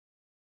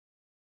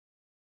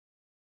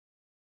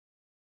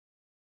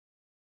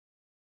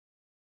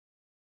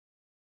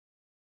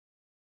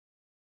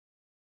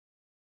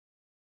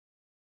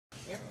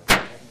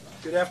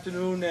Good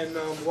afternoon and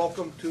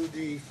welcome to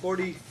the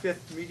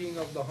 45th meeting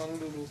of the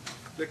Honolulu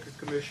Liquor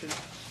Commission.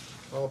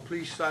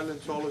 Please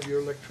silence all of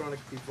your electronic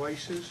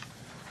devices.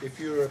 If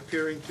you're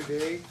appearing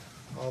today,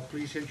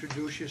 please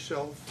introduce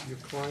yourself, your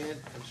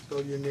client, and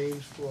spell your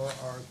names for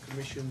our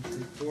commission's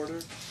reporter.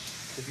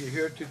 If you're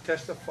here to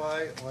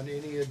testify on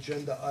any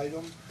agenda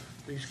item,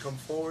 please come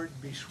forward,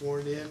 be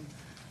sworn in,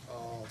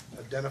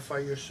 identify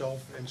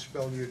yourself, and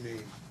spell your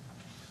name.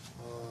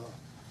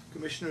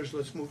 Commissioners,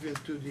 let's move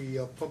into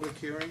the public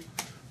hearing.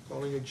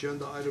 Calling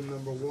agenda item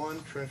number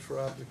 1, transfer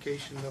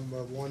application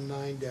number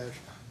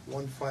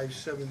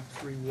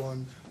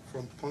 19-15731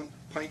 from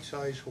Pint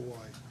Size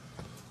Hawaii.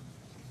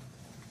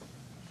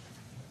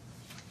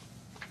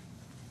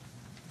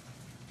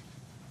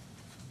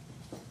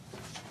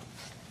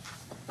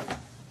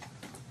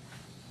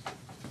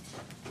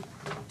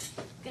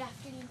 Good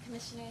afternoon,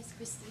 Commissioners.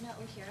 Christina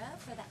Ohira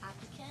for the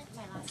applicant.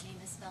 My last name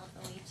is spelled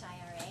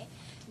O-H-I-R-A.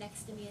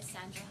 Next to me is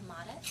Sandra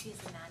Hamada. She's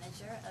the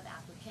manager of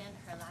applicant.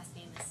 Her last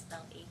name is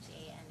spelled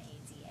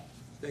H-A-M-A-D-A.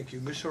 Thank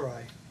you. Ms.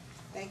 Harai.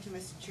 Thank you,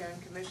 Mr. Chair and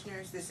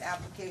Commissioners. This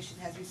application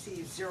has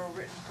received 0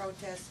 written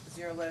protests,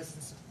 0 letters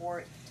in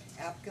support.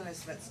 Applicant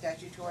has met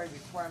statutory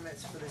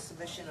requirements for the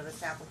submission of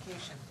this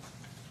application.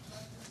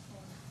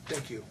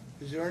 Thank you.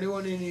 Is there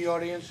anyone in the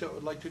audience that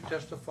would like to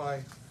testify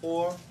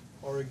for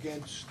or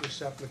against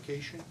this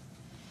application?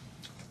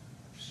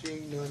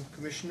 Seeing none.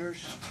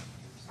 Commissioners?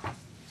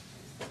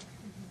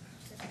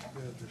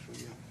 This one,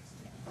 yeah.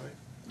 All right.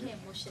 Okay,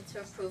 motion to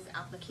approve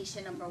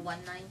application number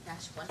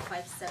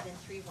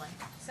 19-15731.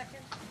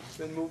 Second. It's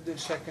been moved in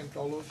second.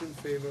 All those in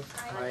favor?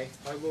 Aye.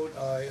 I vote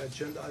aye.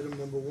 Agenda item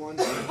number 1,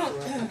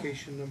 transfer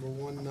application number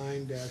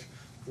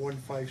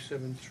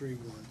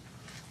 19-15731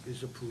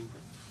 is approved.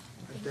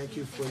 And thank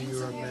you for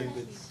your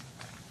amendments.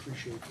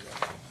 Appreciate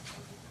that.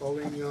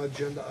 Calling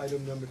agenda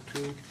item number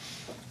 2,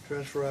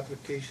 transfer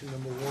application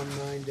number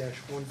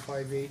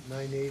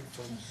 19-15898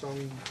 from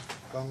Sung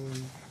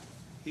Gang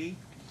Hee.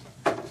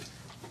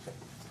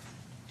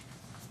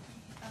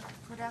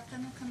 Good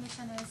afternoon,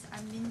 Commissioners.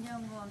 I'm Min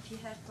Young-woo on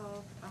behalf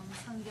of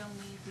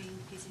Sungyeongmi doing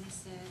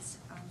businesses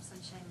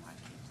Sunshine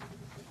Market.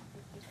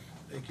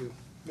 Thank you.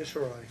 Ms.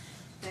 Harai.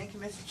 Thank you,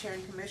 Mr. Chair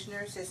and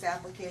Commissioners. This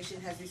application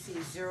has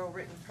received 0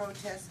 written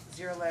protests,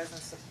 0 letters in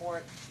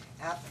support.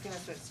 Applicant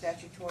has met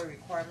statutory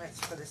requirements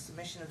for the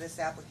submission of this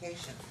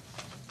application.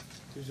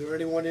 Is there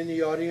anyone in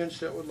the audience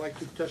that would like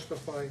to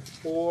testify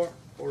for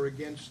or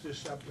against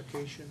this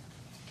application?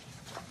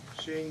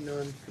 Seeing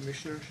none.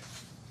 Commissioners?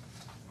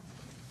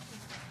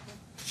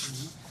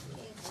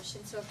 Okay,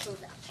 motion to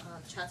approve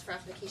transfer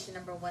application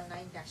number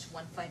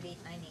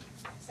 19-15898.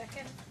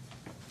 Second.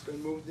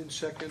 Been moved in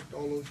second.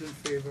 All those in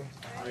favor?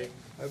 Aye.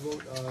 I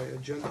vote aye.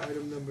 Agenda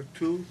item number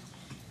 2,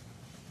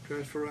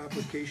 transfer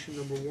application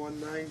number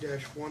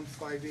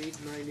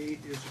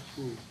 19-15898 is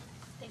approved.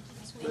 Thank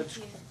you. Let's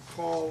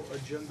call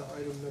agenda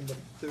item number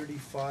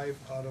 35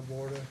 out of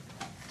order,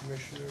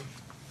 Commissioners.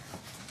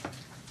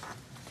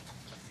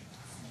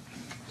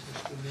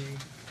 Mr. Lee.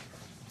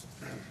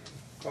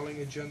 Calling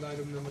agenda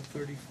item number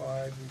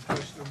 35,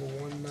 request number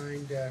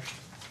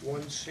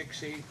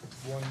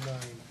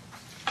 19-16819.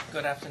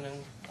 Good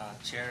afternoon,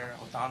 Chair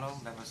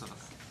O'Donnell, members of the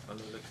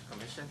Honolulu Liquor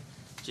Commission.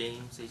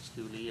 James H.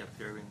 Dooley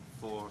appearing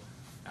for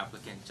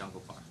applicant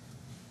Jungle Park.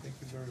 Thank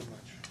you very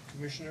much.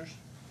 Commissioners,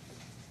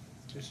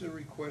 this is a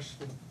request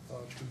to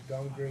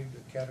downgrade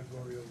the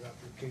category of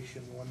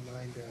application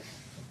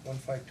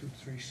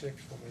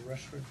 19-15236 from a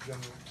restaurant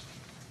general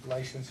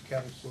license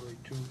category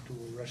 2 to a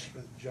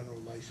restaurant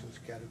general license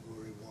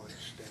category 1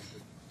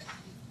 standard.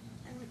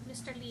 And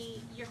Mr.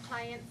 Lee, your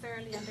client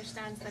thoroughly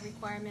understands the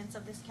requirements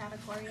of this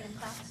category and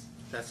class?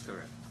 That's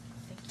correct.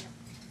 Thank you.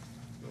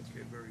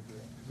 Okay, very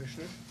good.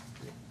 Commissioner?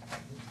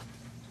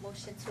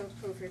 Motion to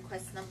approve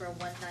request number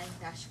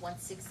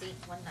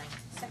 19-16819.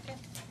 Second.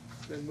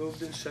 Then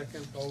moved in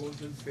second. All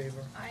those in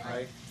favor?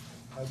 Aye.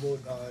 I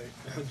vote aye.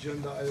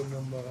 Agenda item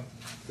number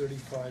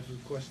 35,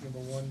 request number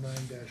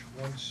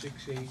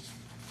 19-16819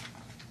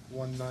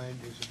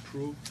 is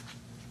approved.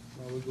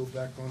 Now we go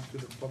back onto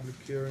the public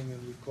hearing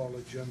and we call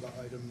agenda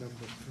item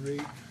number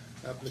 3,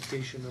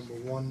 application number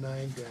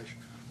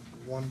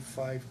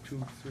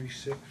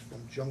 19-15236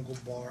 from Jungle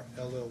Bar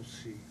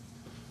LLC.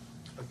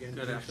 Again,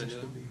 Good please, Mr.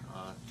 afternoon, Lee.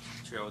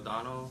 Chair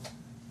O'Donnell,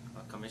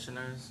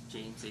 Commissioners,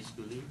 James H.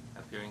 Dooley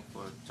appearing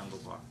for Jungle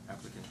Bar,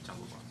 applicant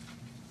Jungle Bar.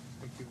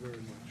 Thank you very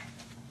much.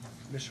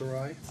 Ms.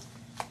 Harai?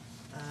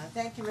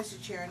 Thank you, Mr.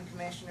 Chair and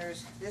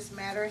Commissioners. This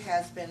matter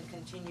has been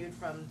continued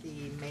from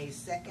the May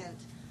 2nd,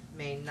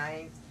 May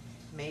 9th,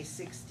 May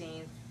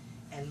 16th,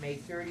 and May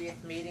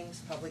 30th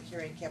meetings. Public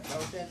hearing kept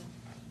open.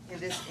 In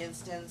this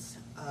instance,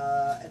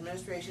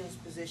 administration's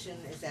position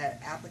is that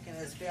applicant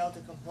has failed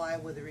to comply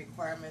with the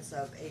requirements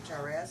of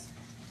HRS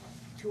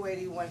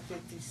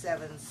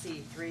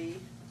 28157C3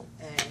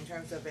 in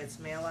terms of its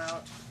mail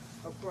out.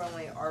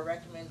 Accordingly, our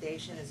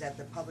recommendation is that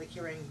the public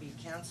hearing be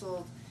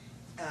canceled.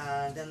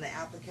 Then the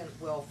applicant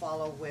will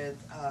follow with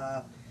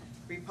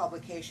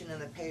republication in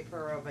the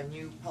paper of a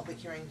new public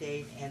hearing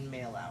date and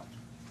mail out.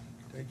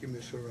 Thank you,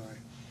 Ms. Harai.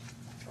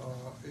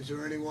 Is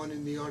there anyone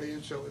in the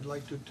audience that would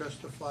like to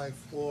testify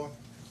for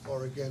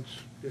or against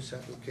this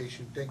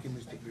application? Thank you,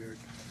 Mr. Beard.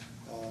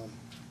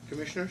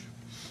 Commissioners?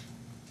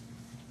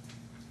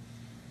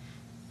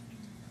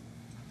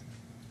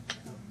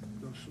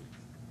 No, sir.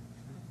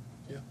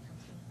 Yeah,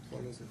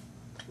 follow the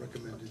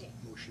recommended Okay.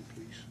 motion,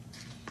 please.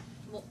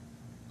 Mo-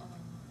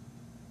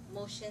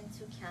 Motion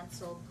to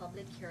cancel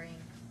public hearing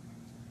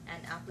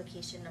and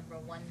application number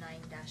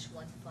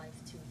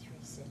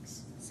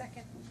 19-15236.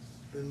 Second.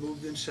 Been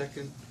moved in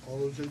second. All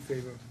those in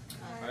favor?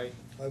 Aye.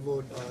 I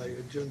vote aye.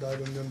 Agenda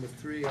item number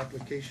 3,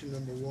 application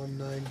number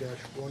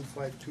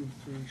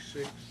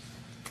 19-15236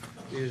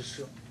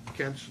 is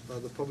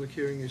canceled. The public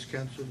hearing is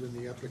canceled and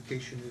the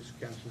application is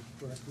canceled.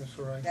 Correct, Ms.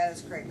 Sarai? That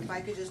is correct. If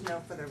I could just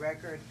note for the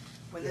record,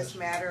 when this Yes.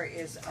 matter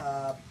is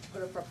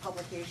put up for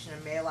publication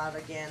and mail out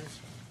again,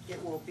 it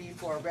will be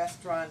for a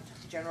restaurant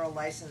general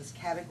license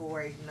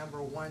category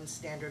number 1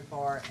 standard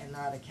bar and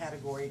not a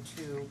category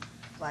 2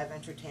 live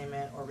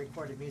entertainment or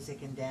recorded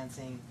music and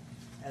dancing,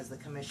 as the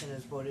commission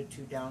has voted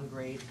to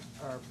downgrade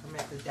or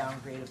permit the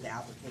downgrade of the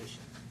application.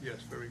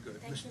 Yes, very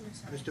good. Thank you,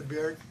 Ms. Mr.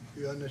 Beard,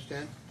 you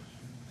understand?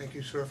 Thank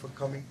you, sir, for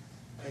coming.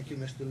 Thank you,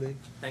 Mr. Lee.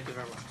 Thank you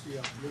very much.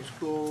 Yeah, let's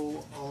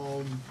go,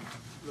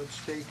 let's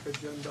take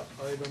agenda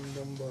item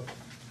number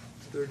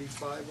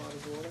 35 out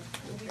of order.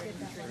 We did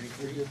that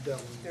one. We did that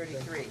one.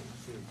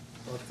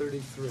 33.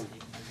 33.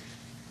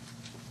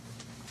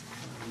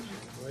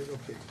 Right,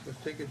 okay, let's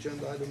take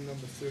agenda item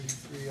number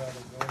 33 out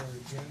of order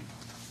again.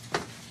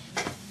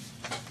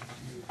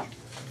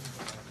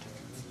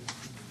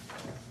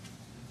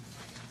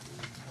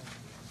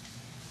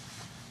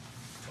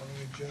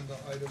 Calling agenda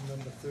item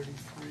number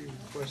 33,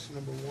 request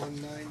number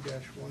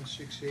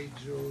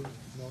 19-1680,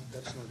 no,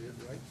 that's not it,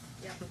 right?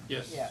 Yep.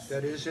 Yes. Yes.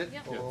 That is it?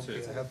 Yep. Oh, That's okay,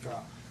 it. I have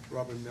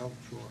Robin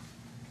Melchor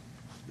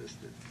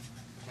listed.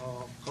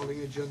 Calling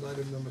agenda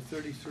item number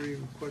 33,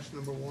 request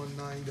number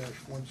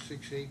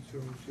 19-16800,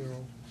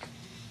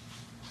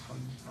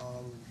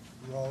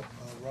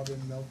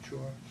 Robin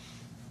Melchor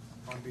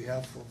on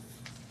behalf of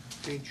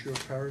Paint Your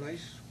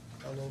Paradise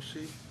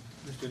LLC.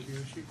 Mr.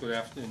 Kiyoshi? Good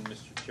afternoon,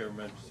 Mr. Chair,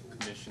 members of the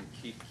Commission.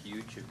 Keith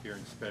Kyuch,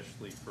 appearing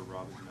specially for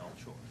Robin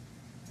Melchor.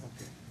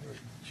 Okay,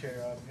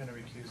 Chair, I'm going to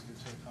recuse due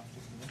to a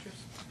conflict of interest.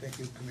 thank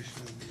you,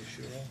 Commissioner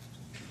Miyashiro.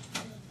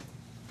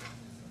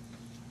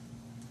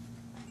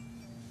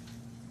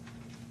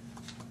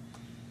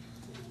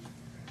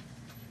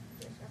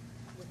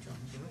 Withdraw.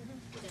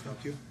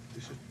 Thank you.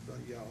 This is,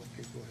 yeah,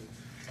 okay, go ahead.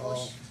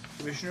 Motion.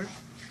 Commissioners?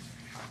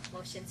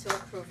 Motion to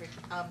approve,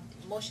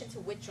 motion to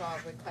withdraw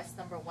request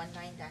number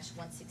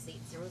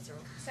 19-16800.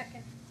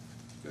 Second.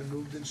 Been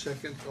moved in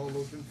second. All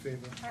those in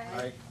favor?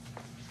 Aye.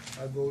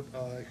 I vote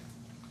aye.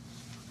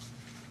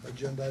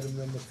 Agenda item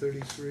number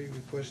 33,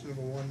 request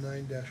number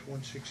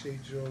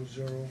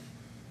 19-16800,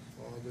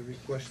 the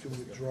request to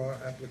withdraw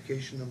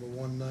application number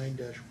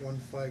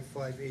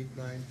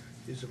 19-15589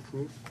 is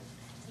approved.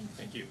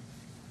 Thank you.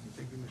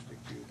 Thank you, Mr.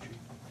 Kyuchi.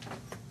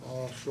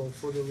 So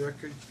for the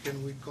record,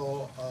 can we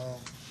call, I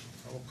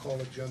will call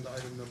agenda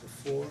item number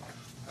 4,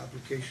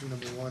 application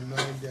number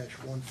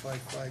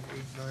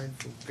 19-15589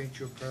 from Paint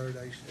Your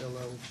Paradise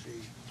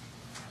LLC.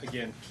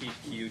 Again, Keith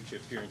Kyuch,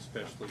 appearing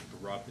specially for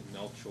Robin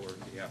Melchor on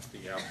behalf of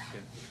the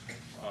applicant.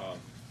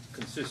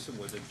 Consistent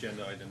with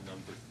agenda item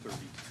number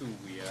 32,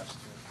 we asked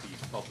that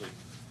the public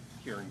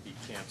hearing be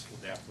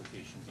canceled, the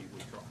application be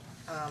withdrawn.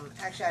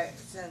 Actually,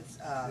 since,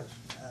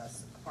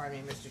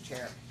 pardon me, Mr.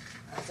 Chair,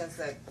 since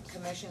the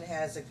commission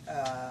has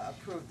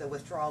approved the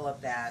withdrawal of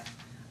that,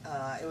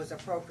 it was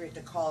appropriate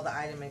to call the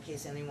item in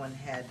case anyone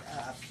had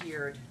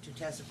appeared to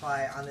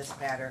testify on this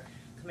matter.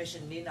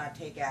 Commission need not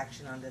take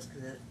action on this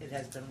because it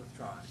has been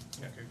withdrawn.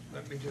 Okay,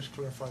 let me just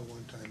clarify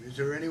one time. Is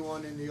there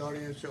anyone in the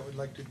audience that would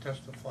like to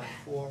testify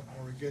for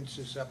or against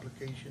this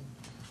application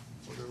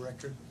for the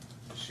record?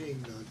 Seeing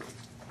none.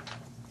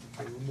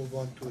 Okay, we'll move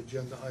on to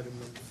agenda item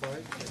number 5, is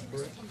that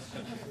correct?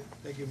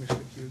 Thank you, Mr.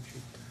 Kyuchi.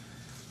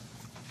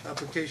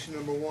 Application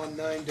number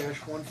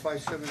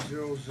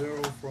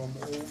 19-15700 from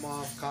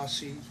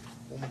Omakase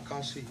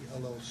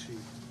LLC.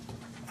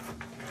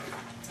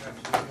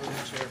 Afternoon,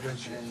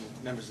 Chairperson and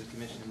members of the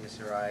Commission, Ms.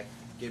 Hirai.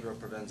 Gabriel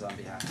Provenza on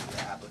behalf of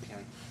the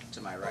applicant.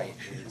 To my right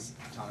is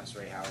Thomas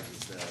Ray Howard, he's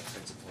the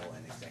principal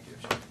and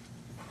executive chef.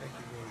 Thank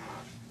you very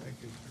much. Thank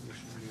you,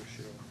 Commissioner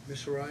Miyashiro.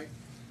 Ms. Harai?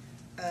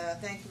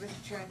 Thank you,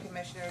 Mr. Chair and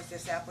Commissioners.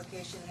 This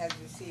application has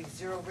received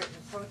 0 written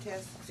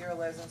protests, 0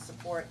 letters in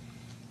support.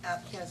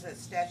 Applicants met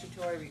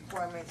statutory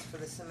requirements for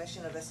the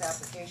submission of this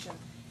application.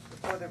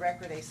 For the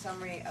record, a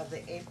summary of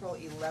the April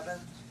 11th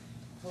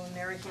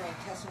preliminary hearing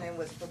testimony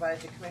was provided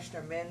to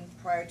Commissioner Min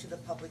prior to the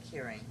public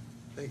hearing.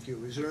 Thank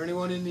you. Is there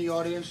anyone in the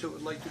audience that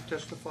would like to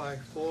testify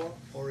for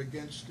or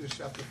against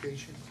this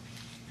application?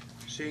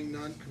 Seeing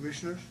none,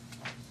 Commissioners?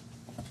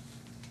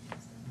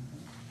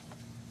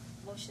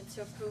 Motion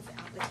to approve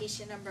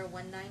application number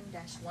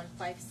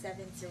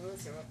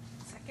 19-15700.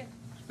 Second.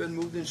 It's been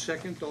moved in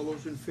second. All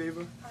those in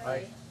favor?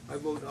 Aye. I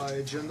vote aye.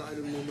 Agenda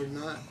item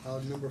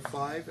number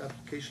 5,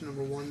 application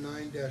number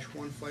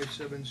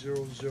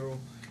 19-15700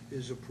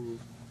 is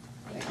approved.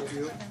 Thank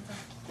you.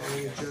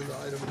 Calling agenda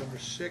item number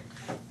 6,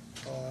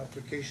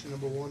 application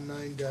number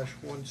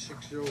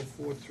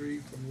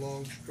 19-16043 from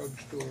Long's Drug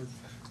Stores,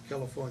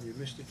 California.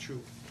 Mr.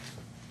 Chu.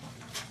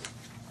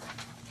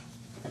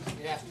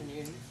 Good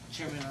afternoon,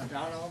 Chairman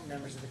O'Donnell,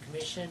 members of the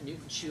commission.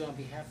 Newton Chu on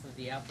behalf of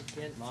the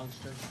applicant, Long's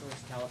Drug Stores,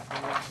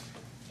 California,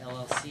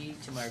 LLC.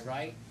 To my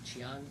right,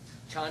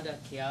 Chanda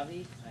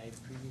Kiavi. I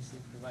previously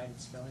provided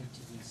spelling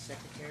to the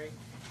secretary.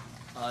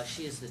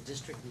 She is the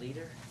district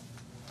leader.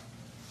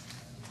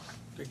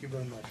 Thank you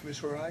very much. Ms.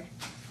 Harai?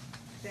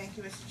 Thank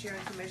you, Mr. Chair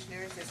and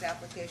Commissioners. This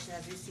application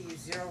has received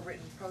 0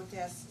 written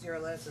protests, 0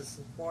 letters of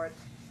support.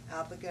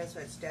 Applicants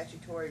met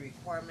statutory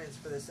requirements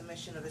for the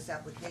submission of this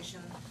application.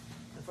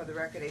 And for the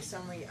record, a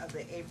summary of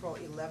the April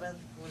 11th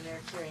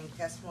preliminary hearing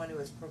testimony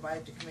was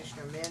provided to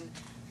Commissioner Min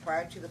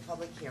prior to the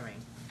public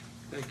hearing.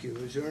 Thank you.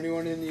 Is there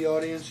anyone in the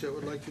audience that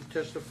would like to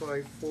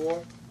testify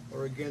for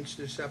or against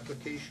this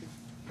application?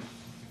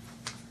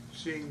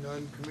 Seeing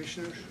none,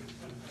 Commissioners?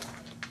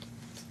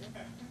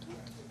 Okay,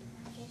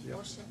 Yep.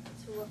 motion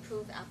to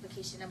approve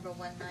application number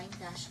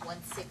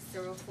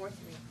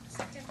 19-16043.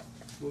 Second.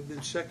 Moved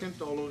in second.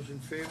 All those in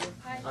favor?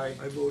 Aye.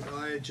 I vote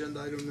aye.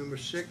 Agenda item number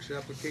 6,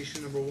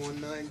 application number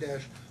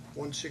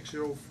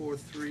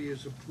 19-16043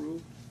 is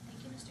approved.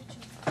 Thank you, Mr. Chu.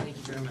 Thank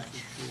you very much.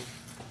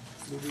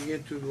 Moving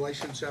into the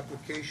license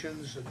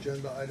applications,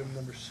 agenda item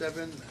number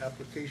 7,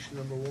 application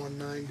number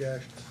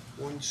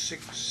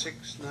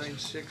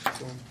 19-16696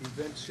 from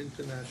Events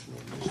International.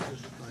 Mr. Good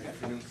Snyder.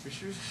 afternoon,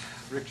 Commissioners.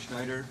 Rick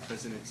Schneider,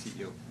 President and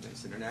CEO of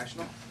Events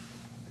International.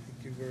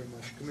 Thank you very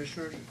much.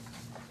 Commissioners?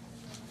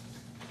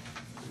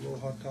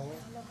 Aloha Tower.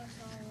 Aloha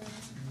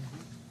Flowers.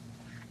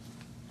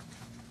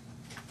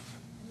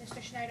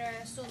 Mr. Schneider,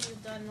 I assume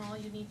you've done all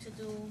you need to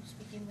do,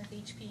 speaking with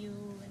HPU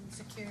and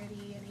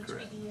security and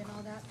Correct. HPD and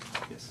all that?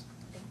 Yes.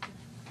 Thank you.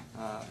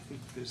 I think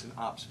there's an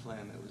ops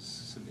plan that was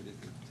submitted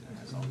that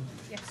has all of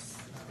the Yes,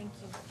 thank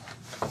you.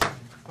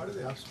 Part of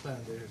the ops plan,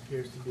 there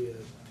appears to be a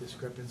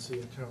discrepancy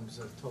in terms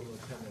of total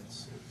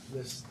attendance. It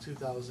lists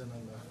 2,000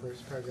 on the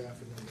first paragraph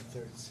and then the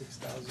third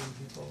 6,000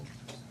 people.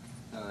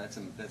 No, that's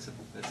a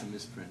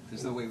misprint.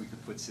 There's no way we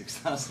could put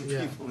 6,000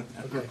 Yeah, people in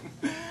that okay.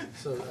 room.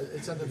 So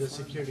it's under the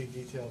security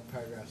detail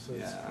paragraph, so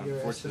it's, Yeah, your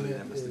unfortunately,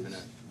 estimate that must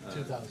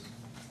have is been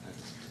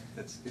a,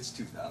 2,000. It's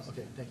 2,000.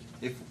 Okay, thank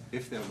you.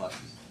 If they're lucky.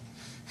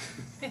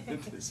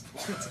 At this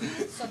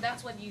point. So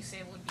that's what you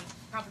say would be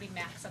probably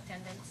max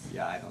attendance?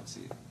 Yeah, I don't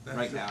see it. That's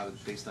Right it. now,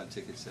 based on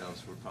ticket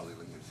sales, we're probably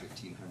looking at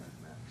 1,500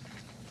 max.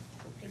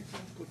 Thank you.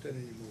 Put that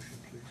in your motion,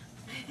 please.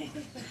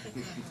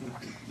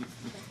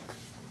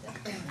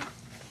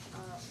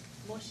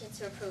 Motion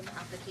to approve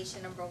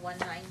application number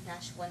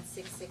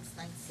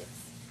 19-16696.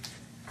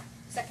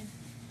 Second.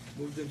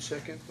 Moved in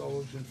second. All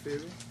those in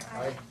favor?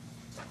 Aye.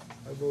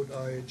 I vote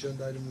aye.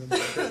 Agenda item number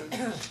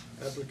 7,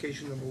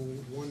 application number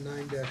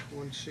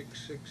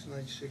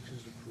 19-16696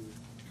 is approved.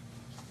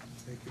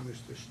 Thank you,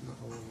 Mr. Snow.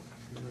 Oh,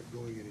 you're not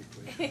going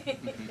anyplace.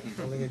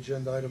 Calling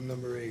agenda item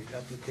number 8,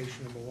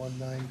 application number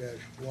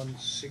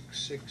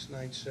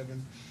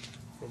 19-16697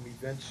 from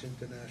Events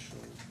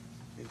International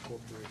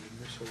Incorporated.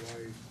 Ms.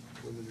 Hawaii,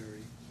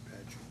 preliminary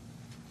pageant.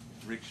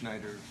 Rick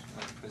Schneider,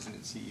 President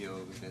and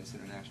CEO of Events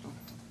International.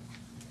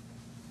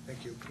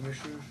 Thank you.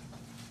 Commissioners?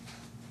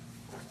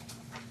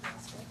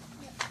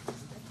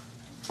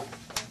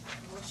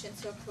 Motion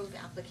to approve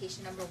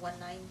application number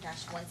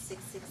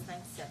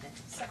 19-16697.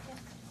 Second.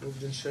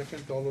 Moved in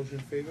second. All those in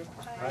favor?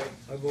 Aye.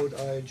 I vote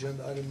aye.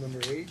 Agenda item number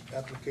 8,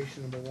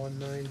 application number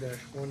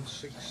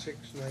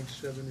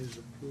 19-16697 is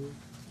approved.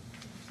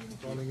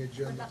 Calling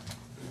agenda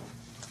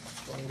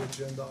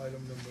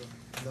item number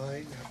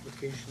 9,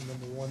 application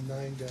number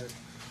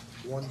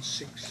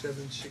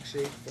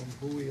 19-16768 from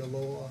Hui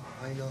Aloha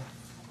Aina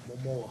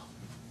Momoa.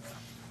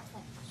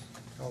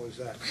 How is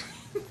that?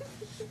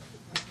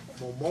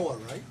 Momoa,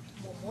 right?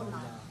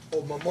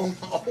 Oh, Momona.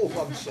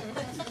 Oh, I'm sorry.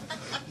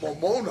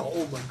 Momona.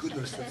 Oh, my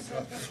goodness.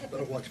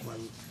 Better watch my.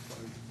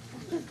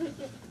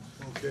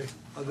 Okay.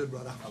 Other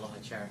brother. Aloha,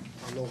 Chair.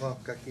 Aloha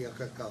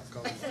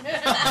kakiakakaka.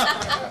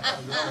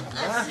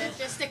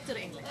 Just stick to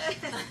the English.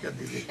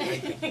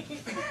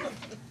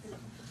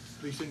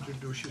 Please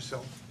introduce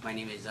yourself. My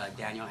name is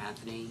Daniel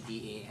Anthony,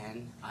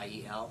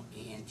 DANIEL,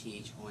 and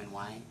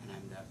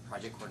I'm the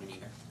project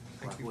coordinator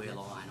for Thank you. Hui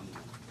Aloha Aina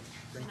Momoa.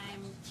 Thank And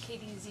I'm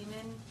Katie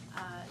Zeman,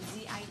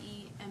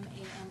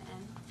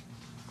 Ziemann,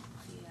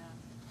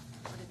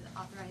 the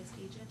authorized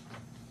agent.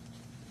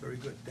 Very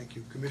good. Thank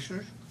you.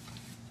 Commissioners?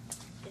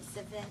 This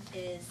event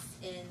is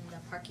in the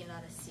parking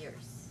lot of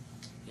Sears.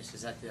 This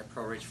is at the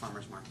Pro Ridge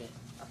Farmers Market.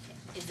 Okay,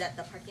 is that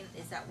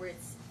where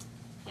it's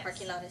Yes.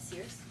 parking lot of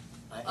Sears?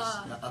 It's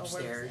Uh, the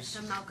upstairs.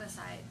 The Mauka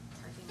side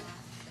parking lot.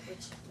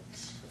 Which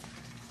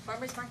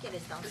farmer's market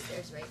is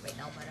downstairs, right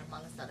now, but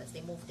among others,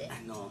 they moved it.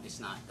 No, it's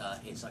not.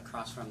 It's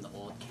across from the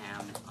old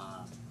CAM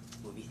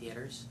movie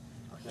theaters.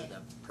 Okay.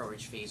 The Pro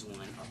Ridge Phase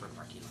 1 upper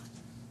parking lot.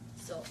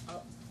 So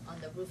up on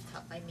the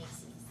rooftop by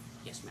Macy's.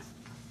 Yes, ma'am.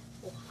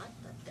 Oh, hot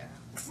up there.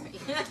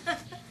 Yes,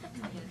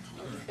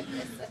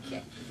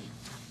 okay.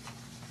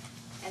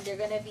 And And they're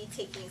gonna be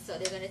taking, so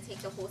they're gonna take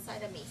the whole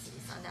side of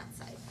Macy's on that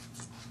side.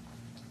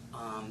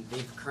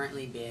 They've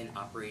currently been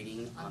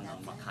operating On on the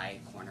that side? Mackay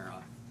corner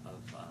of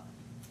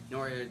you know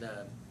where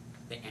the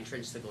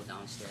entrance to go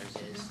downstairs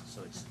is,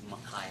 so it's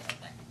Mackay at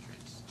that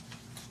entrance.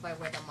 By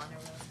where the monorail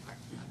is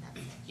parked on that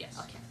side? Yes.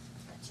 Okay,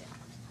 gotcha.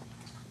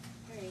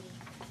 Alrighty,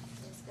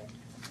 that's good.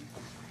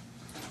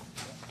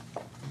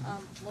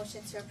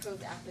 Motion to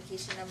approve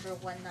application number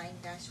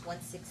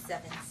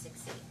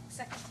 19-16768.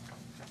 Second.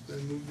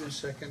 Then moved in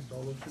second,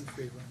 all those in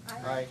favor?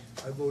 Aye.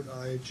 I vote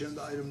aye.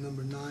 Agenda item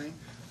number 9,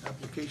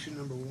 application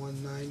number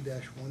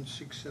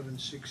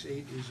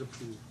 19-16768 is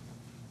approved.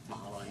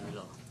 Mahalo and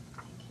Milo.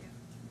 Thank you.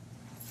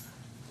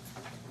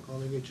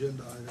 Calling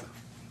agenda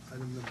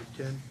item number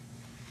 10,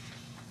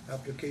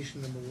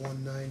 application number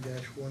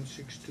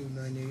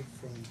 19-16298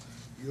 from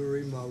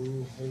Yuri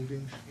Maru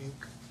Holdings,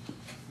 Inc.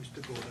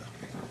 Mr. Goda.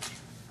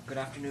 Good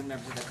afternoon,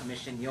 members of the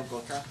commission. Neil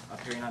Gota,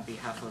 appearing on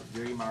behalf of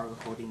Yuri Maru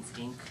Holdings,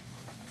 Inc.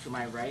 To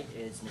my right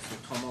is Mr.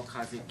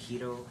 Tomokazu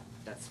Kido,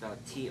 that's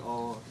spelled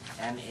Tomokazu,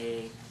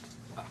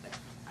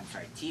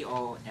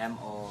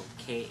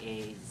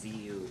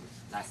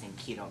 last name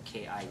Kido,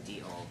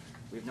 Kido.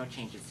 We have no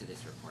changes to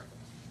this report.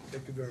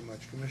 Thank you very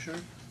much, Commissioner.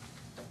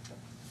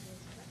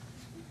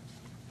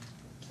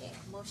 Okay,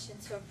 motion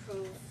to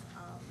approve,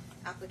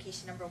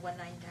 application number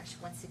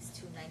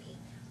 19-16298.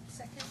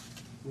 Second.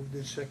 Moved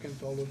in second,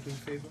 all those in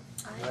favor?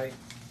 Aye.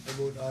 I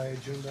vote aye.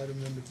 Agenda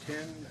item number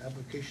 10,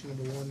 application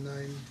number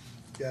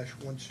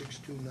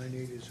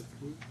 19-16298 is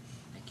approved.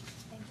 Thank you.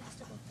 Thank you,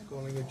 Mr. Gupta.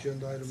 Calling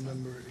agenda item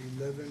number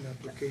 11,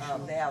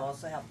 application. They have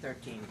also have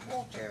 13,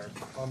 Chair.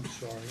 I'm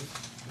sorry,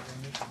 did I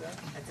miss that?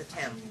 It's a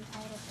 10. Out of order.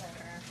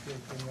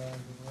 Taking out the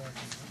right.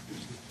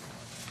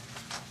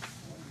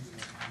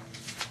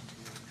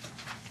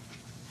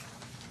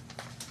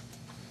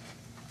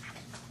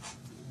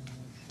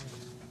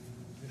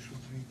 This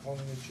would be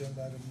calling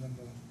agenda item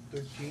number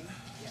 13.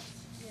 Yes.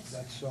 Yes.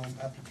 That's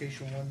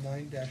application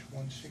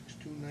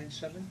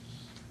 19-16297,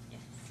 Yes.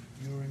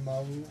 Yuri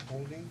Maru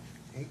Holding,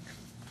 Inc.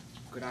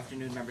 Good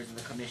afternoon, members of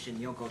the commission.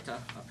 Neil Gota,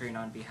 appearing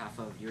on behalf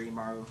of Yuri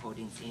Maru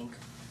Holdings, Inc.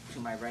 To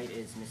my right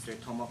is Mr.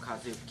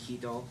 Tomokazu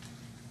Kido.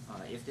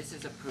 If this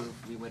is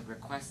approved, we would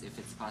request if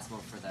it's possible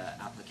for the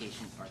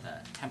application or the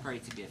temporary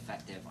to be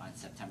effective on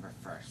September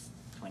 1st,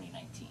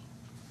 2019.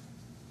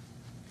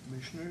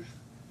 Commissioners?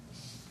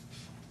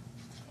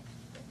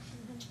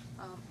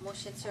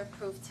 Motion to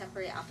approve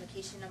temporary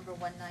application number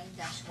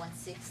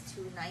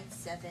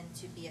 19-16297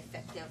 to be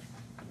effective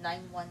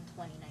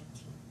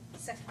 9/1/2019.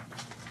 Second.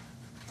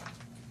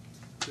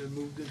 Then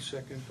moved in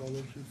second, all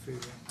those in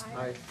favor?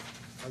 Aye.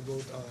 I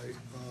vote aye.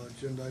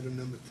 Agenda item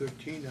number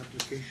 13,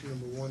 application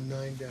number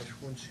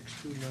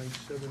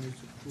 19-16297 is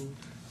approved,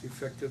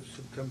 effective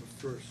September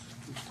 1st,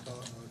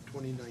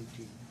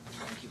 2019.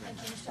 Thank you very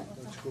Thank you, much. Mr.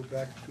 Gupta. Let's go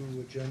back to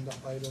agenda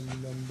item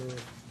number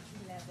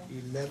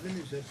 11,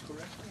 is that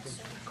correct? Yes,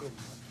 sir. Good.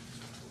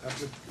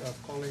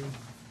 Calling.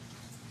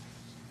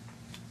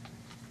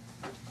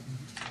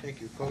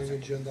 Thank you. Calling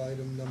agenda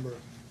item number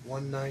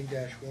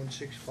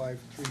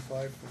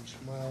 19-16535 from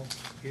Smile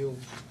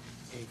Hills,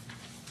 Inc.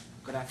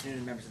 Good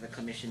afternoon, members of the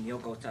commission. Neil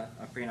Gota,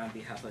 appearing on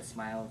behalf of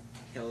Smile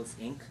Hills,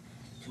 Inc.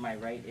 To my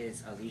right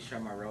is Alicia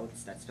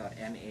Marotz, that's spelled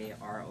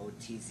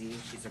M-A-R-O-T-Z.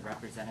 She's a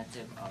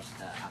representative of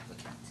the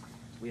applicant.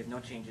 We have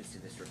no changes to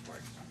this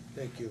report.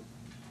 Thank you.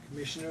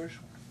 Commissioners?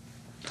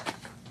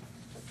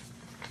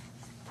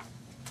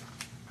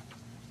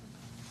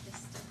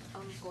 Mr.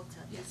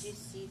 Gota, did Yes. you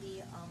see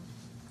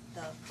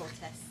the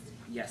protest?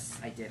 Yes,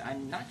 I did.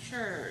 I'm not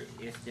sure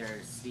if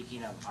they're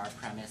speaking of our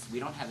premise. We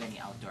don't have any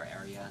outdoor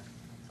area.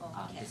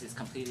 Oh, okay. This is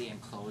completely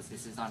enclosed.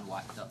 This is on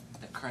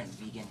the current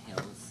Vegan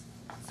Hills.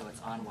 So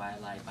it's on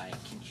Waialae by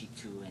Kimchi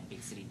 2 and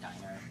Big City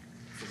Diner.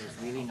 So there's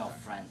really no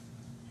front.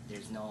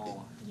 There's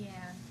no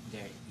Yeah.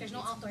 There's no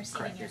it's- outdoor seating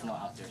Correct, at there's no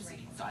all. outdoor Right.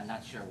 seating. So I'm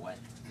not sure what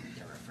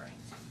they're referring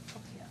to.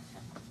 Okay.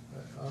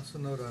 I also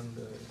note on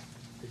the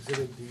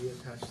exhibit D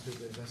attached to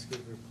the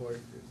investigative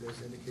report, there's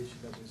indication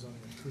that there's only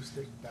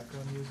acoustic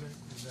background music.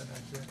 Is that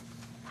accurate?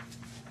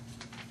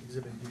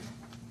 Exhibit D.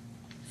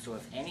 So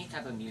if any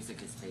type of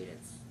music is played,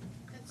 it's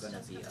That's gonna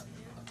just be gonna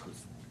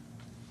acoustic,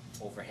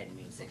 overhead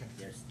music. Okay.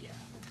 There's, yeah.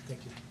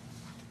 Thank you.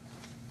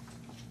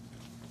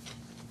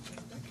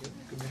 Thank you.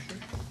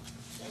 Commissioner?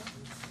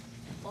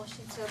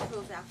 Motion to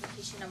approve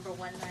application number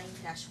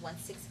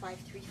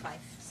 19-16535.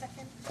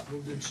 Second.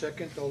 Moved in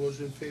second, all those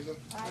in favor?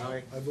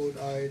 Aye. I vote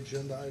aye.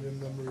 Agenda item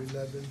number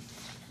 11,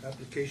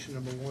 application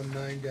number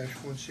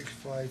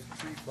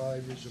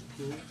 19-16535 is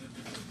approved.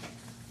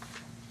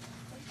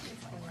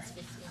 Oh, it's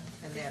 15.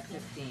 And they have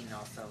 15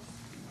 also.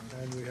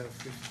 And we have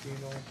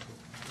 15 also.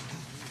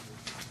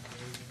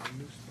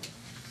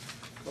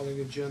 Calling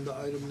agenda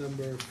item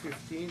number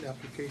 15,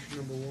 application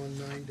number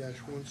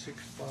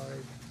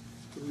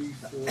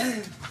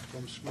 19-16534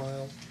 from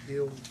Smile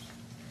Hills,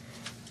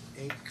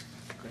 Inc.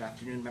 Good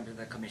afternoon, members of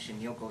the commission.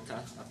 Neil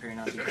Gota, appearing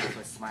on behalf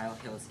of Smile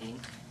Hills, Inc.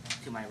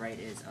 To my right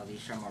is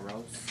Alicia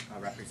Morotz, a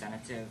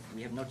representative.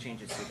 We have no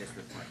changes to this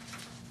report.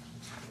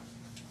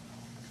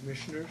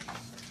 Commissioners?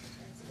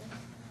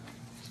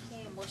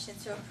 motion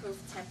to approve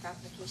temp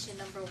application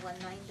number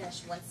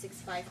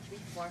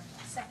 19-16534.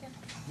 Second.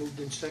 Moved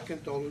in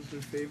second, all those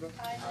in favor?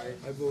 Aye.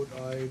 I vote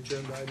aye.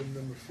 Agenda item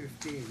number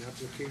 15,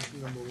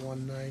 application number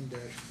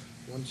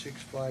 19-16534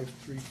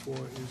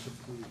 is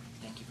approved.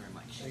 Thank you very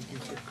much. Thank you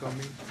for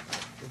coming.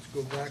 Let's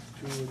go back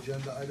to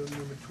agenda item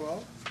number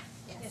 12.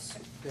 Yes, sir.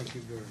 Thank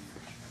you very much.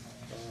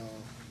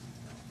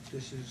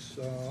 This is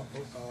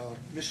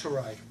Ms.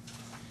 Harai.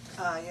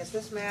 Yes,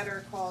 this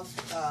matter calls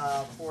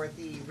for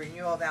the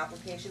renewal of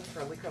applications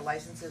for liquor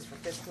licenses for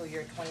fiscal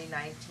year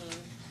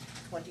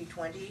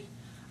 2019-2020.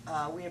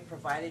 We have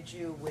provided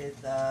you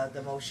with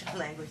the motion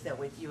language that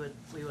we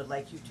would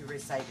like you to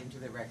recite into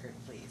the record,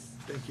 please.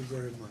 Thank you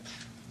very much.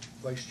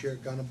 Vice Chair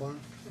Gannabon,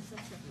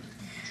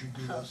 would you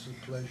do us a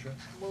pleasure?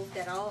 Move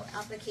that all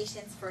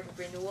applications for the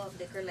renewal of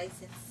liquor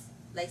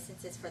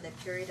licenses for the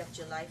period of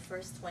July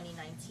 1st,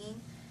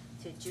 2019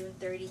 to June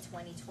 30,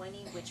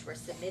 2020, which were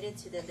submitted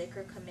to the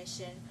Liquor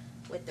Commission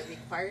with the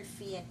required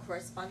fee and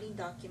corresponding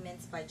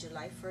documents by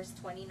July 1st,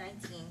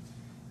 2019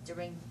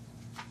 during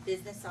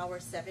business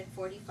hours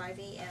 7:45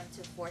 a.m.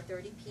 to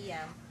 4:30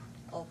 p.m.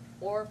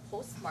 or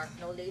postmarked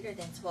no later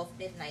than 12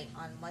 midnight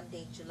on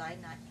Monday, July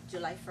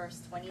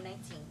 1st,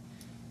 2019,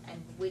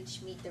 and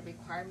which meet the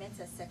requirements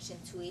of Section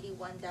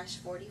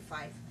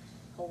 281-45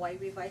 Hawaii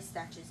Revised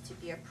Statutes to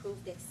be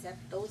approved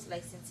except those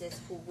licenses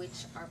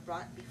which are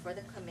brought before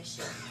the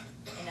Commission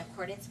in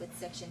accordance with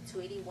Section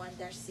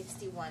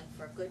 281-61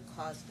 for good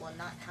cause will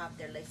not have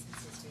their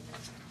licenses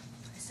renewed.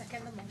 I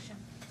second the motion.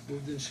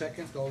 Moved in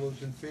second, all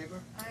those in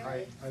favor?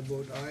 Aye. I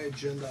vote aye.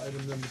 Agenda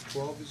item number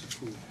 12 is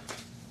approved.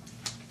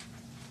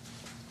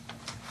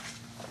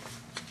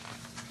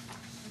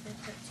 We did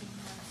 13,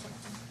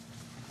 14.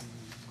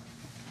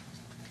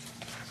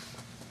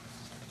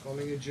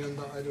 Calling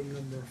agenda item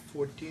number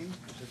 14, is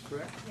that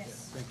correct?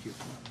 Yes. Thank you.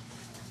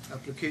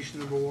 Application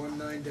number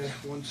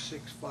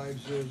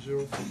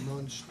 19-16500 for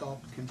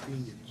non-stop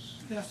convenience.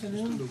 Good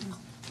afternoon, Mr. Luke.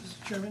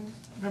 Mr. Chairman,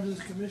 members of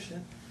the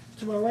commission.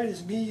 To my right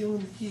is Mi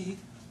Yoon Hee,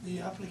 the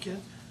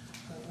applicant.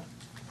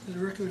 The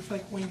record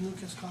reflect Wayne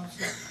Lucas,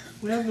 counsel.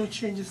 We have no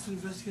changes to the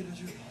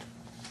investigator's report.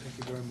 Thank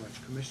you very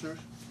much. Commissioners?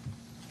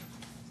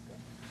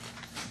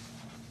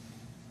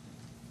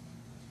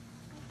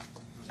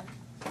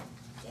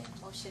 Okay,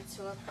 motion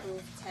to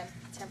approve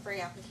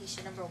temporary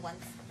application number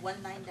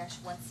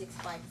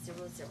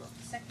 19-16500.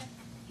 Second.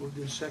 Moved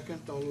in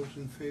second, all those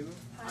in favor?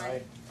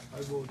 Aye.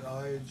 I vote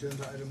aye.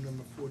 Agenda item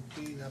number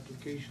 14,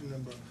 application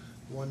number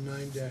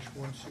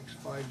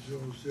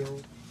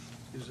 19-16500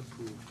 is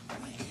approved.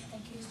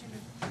 Thank you, Mr.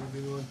 Luke.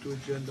 Moving on to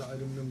agenda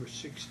item number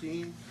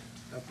 16,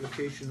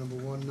 application number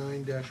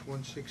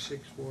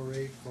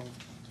 19-16648 from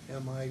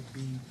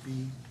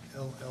MIBB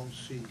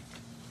LLC.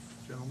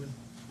 Gentlemen?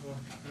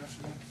 Good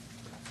afternoon.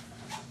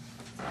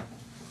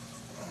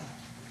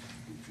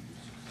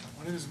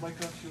 My name is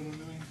Micah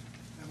Honolulu,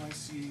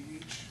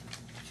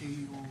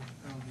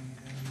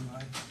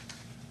 MICHKEOLENUI.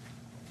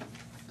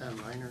 And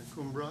Rainer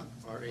Kumbrock,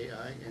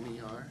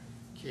 RAINER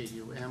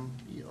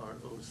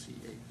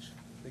KUMBROCH.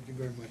 Thank you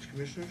very much.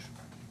 Commissioners?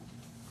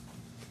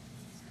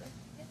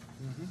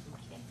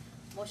 Okay.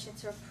 Motion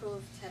to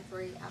approve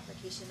temporary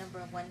application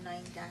number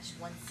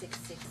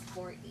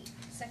 19-16648.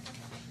 Second.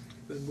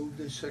 Been moved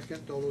in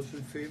second, all those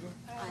in favor?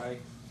 Aye.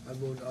 I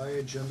vote aye.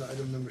 Agenda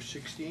item number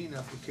 16,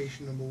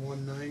 application number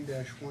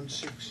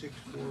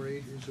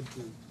 19-16648 is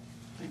approved.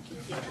 Thank you.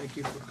 Thank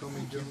you for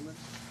coming, gentlemen.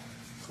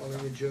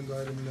 Calling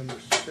agenda item number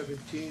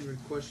 17,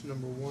 request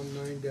number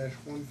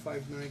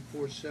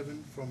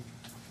 19-15947 from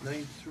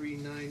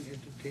 939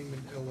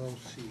 Entertainment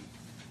LLC.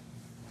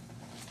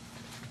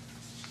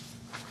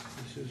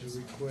 This is a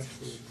request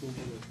for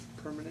approval of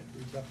permanent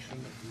reduction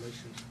of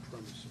licensed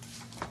premises.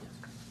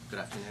 Good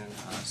afternoon,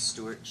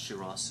 Stuart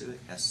Shirasu,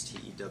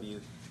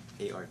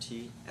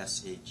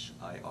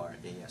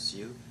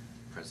 STEWARTSHIRASU,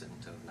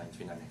 President of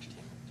 939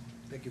 Entertainment.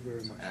 Thank you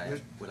very much. And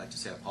I would like to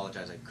say I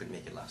apologize, I couldn't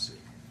make it last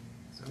week.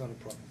 So. Not a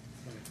problem,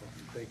 not a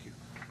problem. Thank you.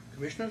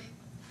 Commissioners?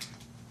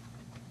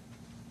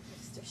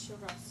 Mr.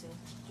 Shirasu,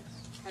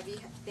 have you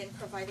been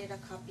provided a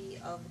copy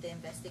of the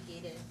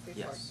investigative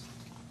report? Yes.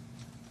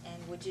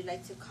 And would you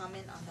like to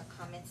comment on the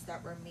comments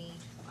that were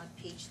made on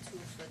page 2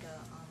 for the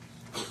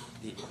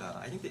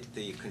I think that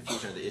the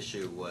confusion of the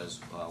issue was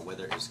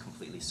whether it is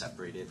completely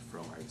separated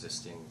from our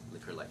existing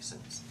liquor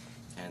license,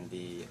 and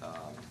the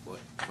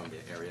from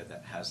the area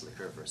that has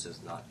liquor versus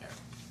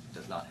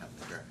does not have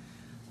liquor.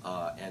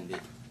 And the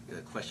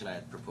question I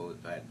had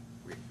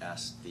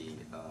asked the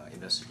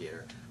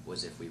investigator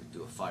was if we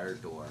do a fire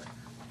door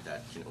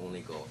that can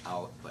only go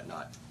out but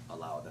not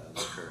allow the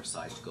liquor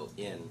side to go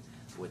in,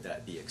 would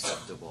that be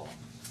acceptable?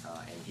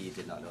 And he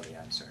did not know the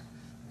answer.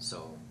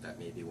 So that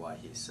may be why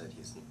he said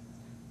he's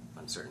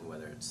uncertain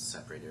whether it's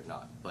separated or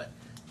not. But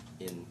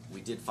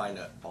we did find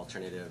an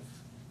alternative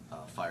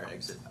fire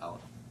exit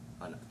out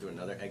through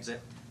another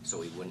exit, so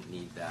we wouldn't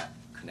need that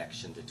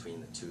connection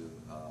between the two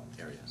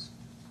areas.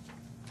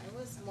 I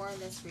was more or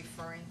less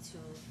referring to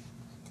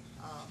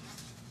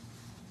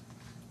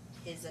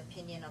his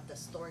opinion of the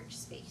storage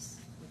space,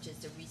 which is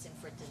the reason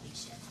for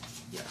deletion.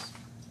 Yes.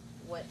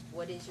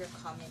 what is your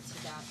comment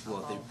to that Well,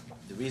 about?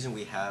 the reason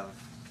we have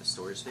the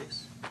storage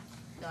space,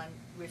 No, I'm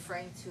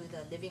referring to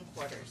the living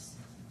quarters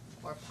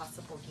or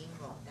possible game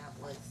room that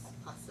was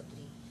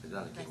possibly.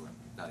 not a game room,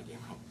 not a game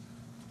room.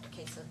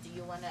 Okay, so do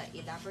you wanna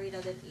elaborate a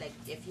little, like,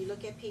 if you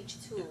look at page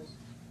 2, Yes.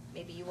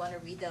 maybe you wanna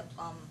read the,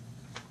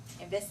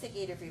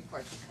 investigative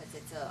report because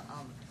it's a,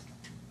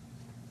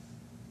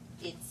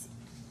 it's,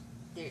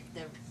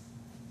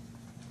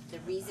 the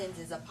reasons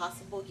is a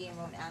possible game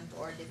room and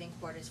or living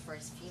quarters for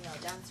his female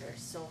dancers,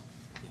 so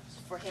Yes.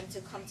 for him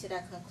to come to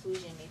that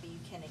conclusion, maybe you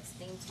can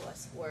explain to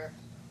us where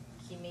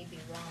he may be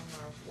wrong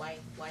or why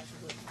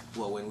he would.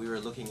 Well, when we were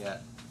looking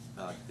at,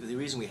 the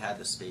reason we had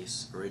the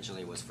space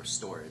originally was for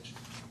storage,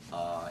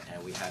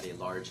 and we had a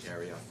large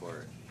area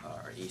for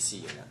our AC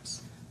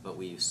units, but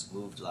we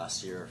moved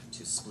last year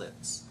to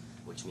splits,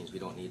 which means we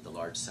don't need the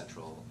large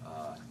central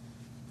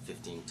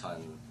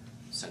 15-ton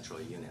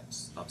central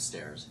units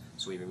upstairs.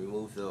 So we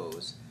removed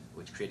those,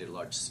 which created a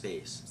large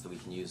space, so we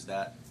can use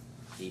that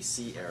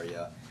AC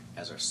area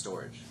as our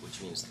storage,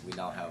 which means we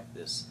now have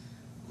this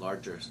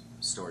larger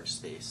storage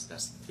space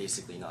that's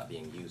basically not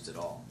being used at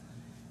all.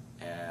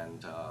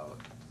 And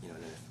you know,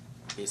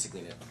 basically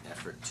in an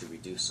effort to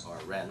reduce our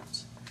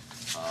rent,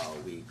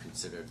 we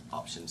considered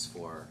options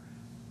for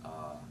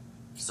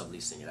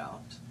subleasing it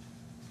out.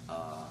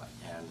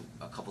 And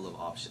a couple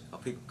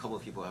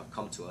of people have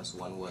come to us.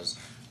 One was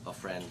a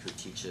friend who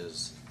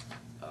teaches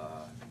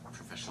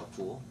professional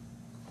pool,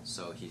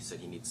 so he said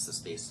he needs the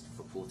space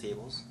for pool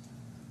tables,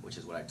 which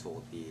is what I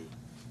told the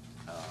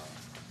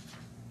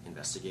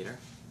investigator.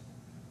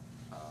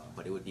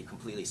 But it would be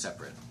completely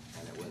separate,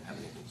 and it wouldn't have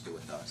anything to do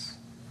with us.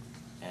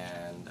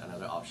 And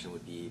another option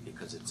would be,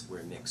 because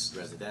we're mixed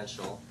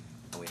residential,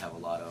 and we have a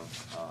lot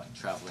of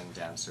traveling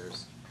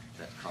dancers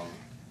that come,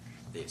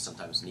 they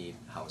sometimes need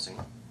housing.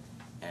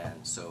 And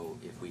so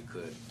if we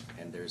could,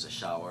 and there's a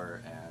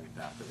shower and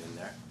bathroom in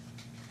there,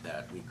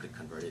 that we could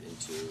convert it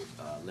into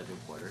living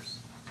quarters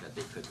that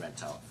they could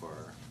rent out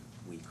for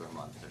a week or a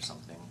month or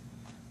something.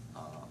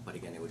 But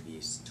again, it would be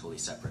totally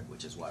separate,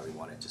 which is why we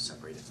wanted to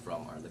separate it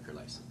from our liquor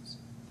license.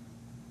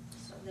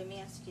 So let me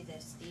ask you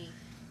this, the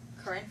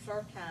current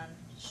floor plan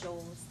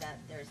shows that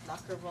there's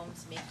locker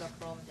rooms, makeup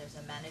room, there's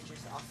a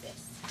manager's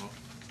office.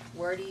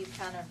 Where do you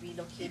plan on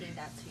relocating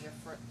that to your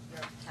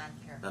plan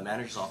here? The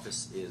manager's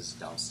office is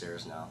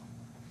downstairs now.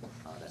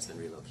 That's been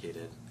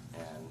relocated,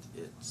 and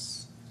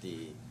it's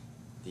the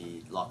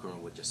locker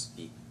room would just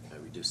be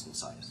reduced in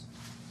size.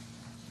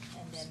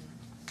 And then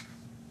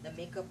the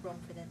makeup room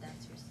for the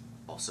dancers?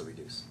 Also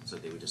reduced, so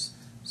they would just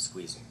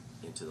squeeze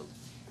into the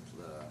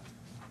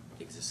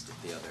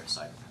other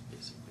side of it,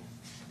 basically.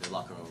 The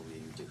locker room will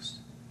be reduced.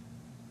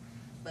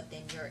 But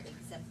then you're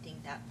exempting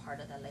that part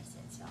of the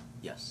license now?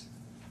 Yes.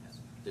 Yes.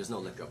 There's no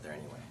liquor up there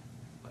anyway,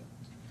 but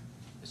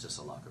it's just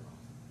a locker room.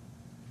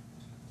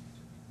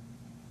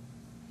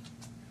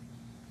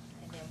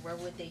 And then where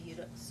would they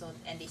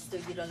and they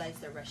still utilize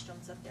the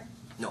restrooms up there?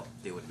 No,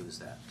 they would lose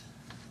that.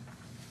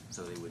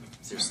 So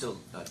there's still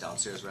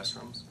downstairs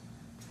restrooms,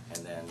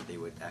 and then they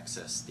would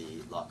access the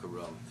locker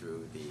room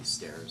through the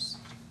stairs,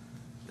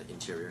 the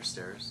interior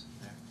stairs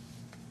there.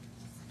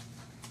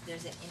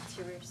 There's an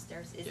interior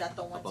stairs, is Yeah, that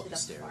the one above to the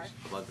the stairs, far?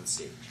 above the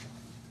stage.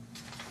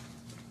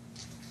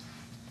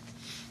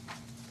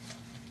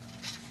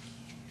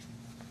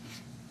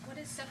 What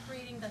is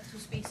separating the two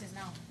spaces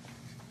now?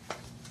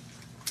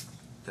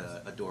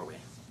 A doorway.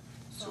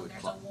 So we'd there's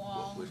a block-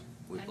 wall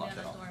we'd and block then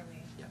that a off.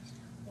 doorway. Yes.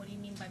 What do you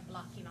mean by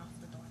blocking off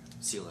the door?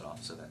 Seal it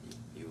off so that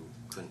you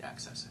couldn't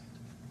access it.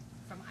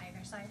 From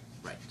either side?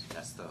 Right.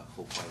 That's the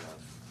whole point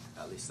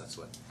of, at least that's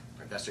what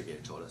our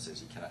investigator told us,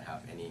 is you cannot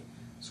have any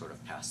sort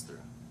of pass through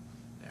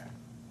there.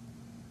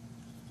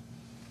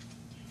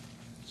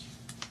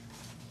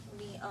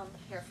 We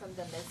hear from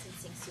the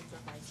licensing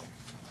supervisor.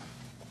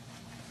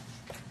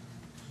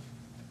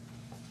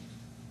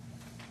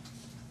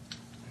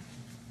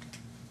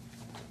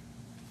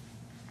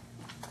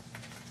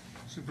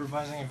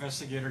 Supervising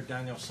Investigator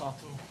Daniel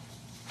Sato.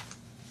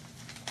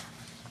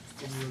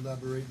 Can you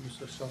elaborate,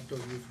 Mr. Sato?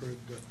 You've heard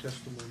the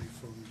testimony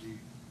from the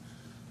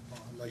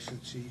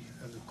licensee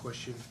and the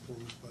question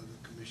posed by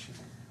the commission.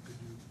 Could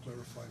you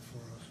clarify for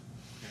us?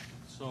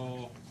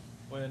 So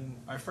when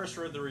I first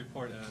read the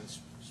report and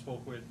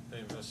spoke with the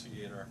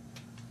investigator,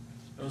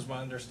 it was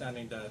my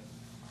understanding that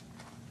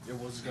it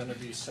was going to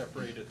be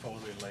separated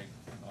totally, like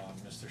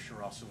Mr.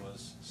 Shirasu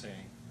was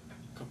saying,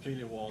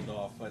 completely walled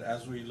off. But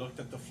as we looked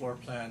at the floor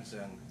plans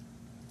and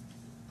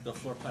the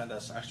floor plan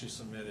that's actually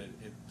submitted,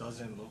 it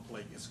doesn't look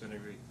like it's going to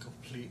be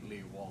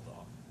completely walled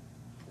off.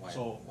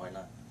 Why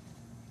not?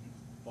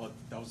 Well,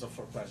 that was the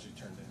floor plans you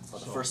turned in. Oh,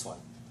 the So- first one.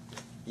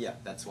 Yeah,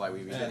 that's why we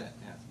redid And- it,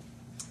 yeah.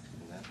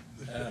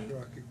 Mr.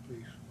 Shiraki,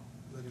 please,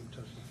 let him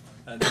testify.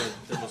 And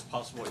there was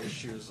possible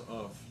issues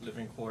of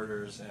living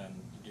quarters and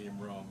game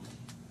room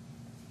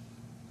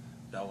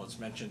that was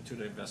mentioned to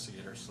the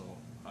investigator, so,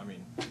 I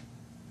mean,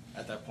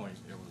 at that point,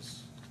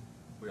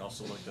 we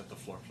also looked at the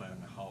floor plan,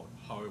 how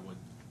it would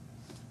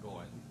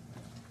go in.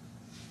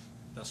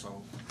 That's why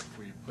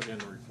we put in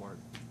the report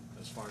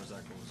as far as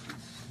that goes.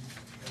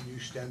 And you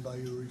stand by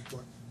your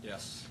report?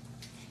 Yes.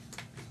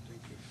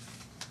 Thank you.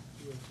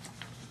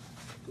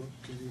 Go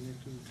to the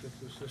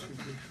executive session,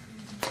 please.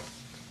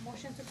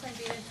 Motion to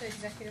convene into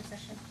executive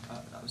session.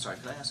 I'm sorry,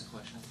 could I ask a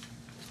question?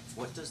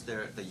 What does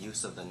the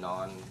use of the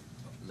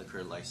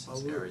non-liquor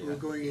license area? We're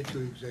going into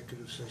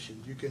executive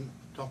session. You can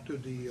talk to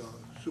the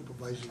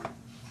supervisor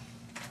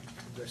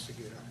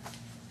investigator.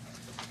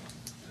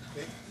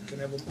 Okay, can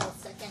I have a?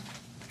 Second.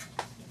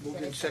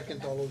 Moved in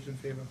second, all those in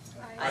favor?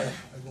 Aye. I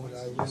vote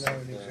aye, we're now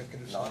in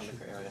executive session.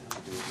 Non-liquor area have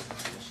to do with the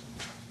commission.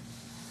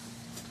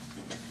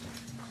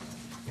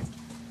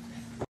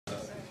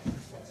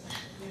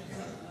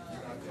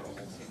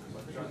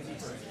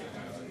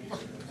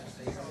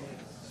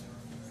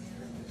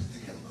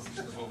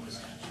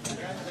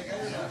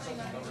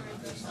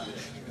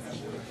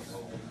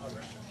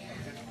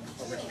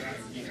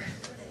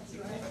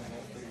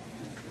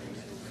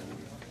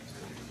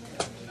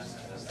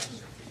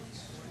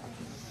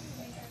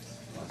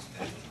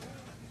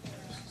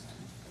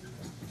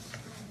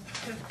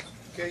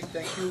 Okay,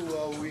 thank you.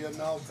 We are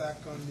now back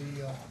on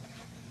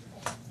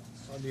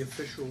the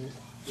official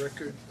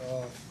record.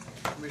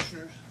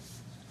 Commissioners?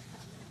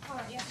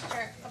 Yes,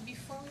 Chair.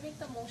 Before we make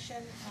the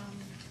motion,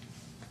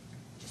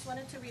 just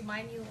wanted to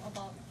remind you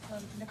about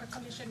Liquor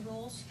Commission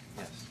rules.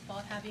 Yes.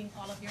 About having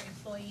all of your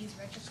employees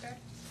registered.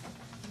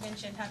 You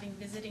mentioned having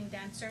visiting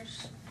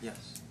dancers.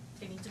 Yes.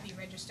 They need to be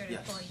registered Yes.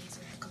 employees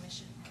with the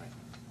commission. Right.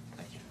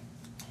 Thank you.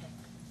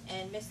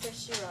 And Mr.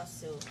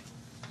 Shirasu,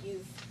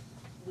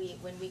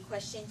 when we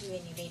questioned you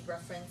and you made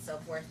reference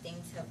of where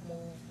things have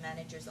moved,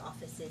 managers'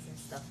 offices and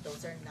stuff,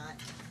 those are not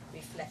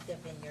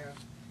reflective in your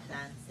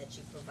plans that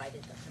you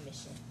provided the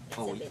commission,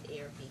 exhibit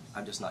A or B.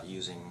 I'm just not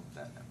using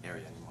that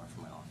area anymore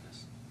for my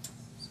office.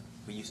 So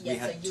we Yes,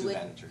 had so two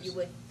managers. you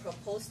would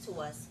propose to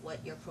us what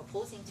you're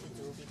proposing to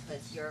do,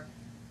 because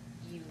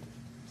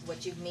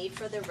what you've made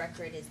for the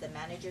record is the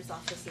manager's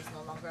office is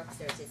no longer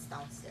upstairs, it's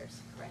downstairs,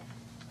 correct?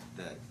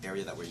 The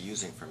area that we're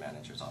using for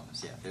manager's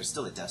office, yeah. There's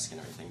still a desk and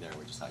everything there,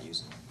 we're just not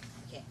using it.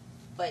 Okay,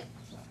 but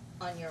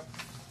on your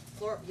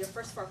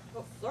first floor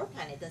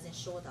plan, it doesn't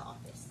show the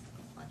office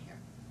on here.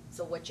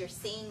 So what you're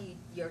saying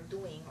you're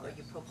doing or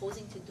you're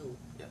proposing to do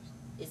Yes.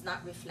 is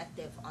not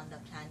reflective on the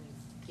plan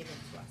you've given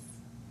to us.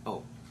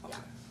 Oh, okay.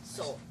 Yeah.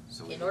 So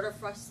in order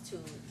for us to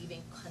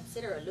even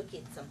consider or look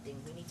at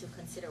something, we need to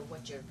consider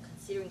what you're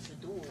considering to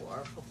do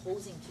or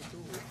proposing to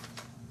do,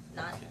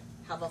 not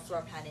have a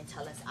floor plan and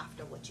tell us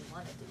after what you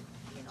wanna do,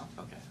 you know?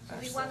 Okay. So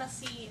we wanna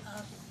see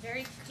a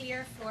very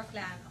clear floor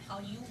plan of how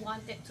you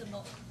want it to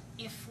look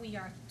if we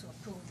are to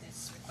approve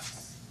this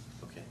request.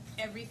 Okay.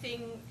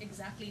 Everything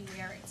exactly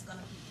where it's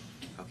gonna be.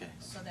 Okay.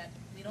 So that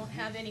we don't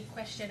have any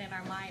question in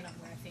our mind of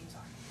where things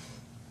are.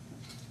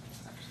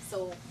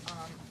 So,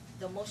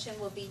 the motion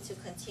will be to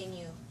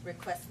continue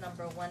request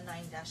number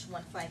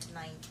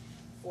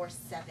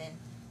 19-15947.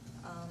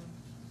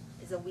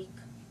 Is a week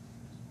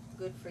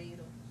good for you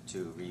to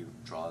To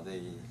redraw the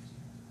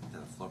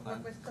floor plan?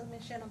 work with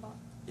commission about,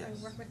 Yes.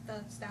 and work with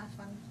the staff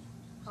on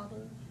how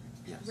to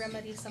Yes.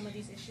 remedy some of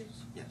these issues?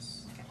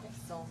 Yes. Okay,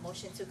 so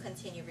motion to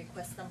continue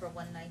request number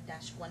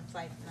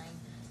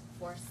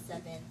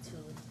 19-15947 to.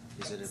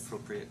 Is it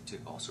appropriate to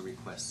also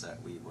request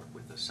that we work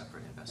with a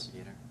separate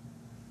investigator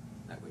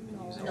that we've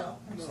been using? No.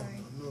 No.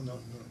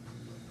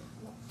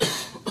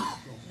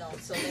 No,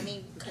 so let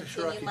me Mr.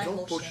 continue Shiraki, my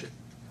don't push motion. it.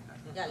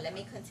 Yeah, let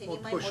me continue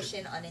Don't my push it.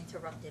 motion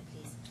uninterrupted,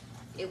 please.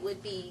 It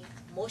would be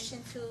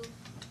motion to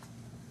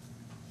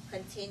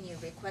continue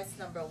request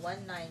number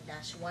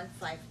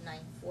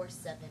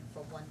 19-15947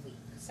 for 1 week.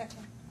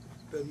 Second.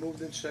 Been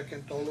moved in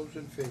second, all those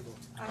in favor?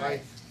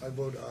 Aye. I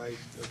vote aye.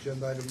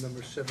 Agenda item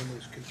number 7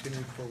 is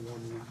continued for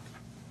 1 week.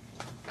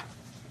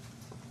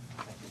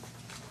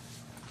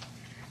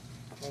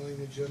 Calling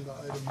agenda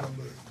item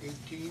number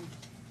 18.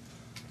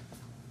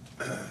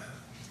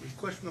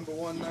 Request number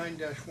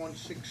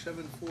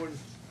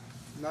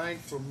 19-16749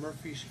 from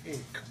Murphy's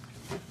Inc.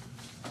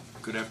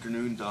 Good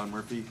afternoon, Don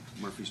Murphy,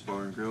 Murphy's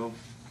Bar and Grill,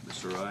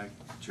 Mr. I,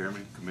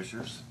 Chairman,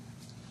 Commissioners.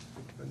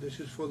 And this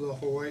is for the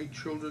Hawaii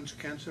Children's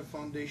Cancer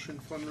Foundation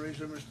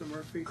fundraiser, Mr.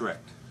 Murphy?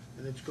 Correct.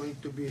 And it's going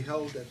to be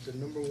held at the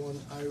 #1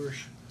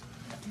 Irish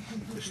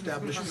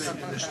establishment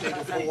in the state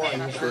of Hawaii.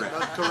 Is that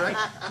not correct?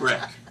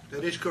 Correct.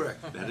 That is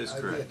correct. That is I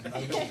correct. did. I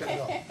looked that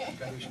up.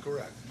 That is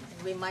correct.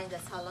 And remind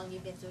us how long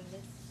you've been doing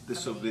this?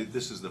 This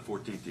is the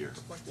 14th year.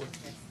 14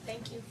 years.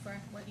 Thank you for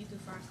what you do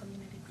for our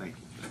community. Thank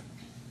you.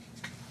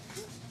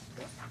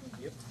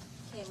 Yep.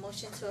 Okay,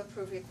 motion to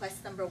approve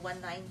request number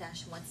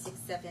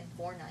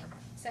 19-16749.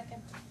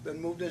 Second. Been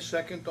moved in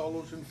second, all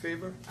those in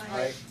favor?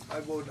 Aye. I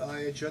vote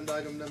aye. Agenda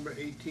item number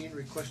 18,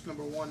 request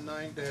number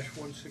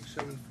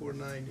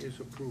 19-16749 is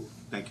approved.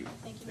 Thank you.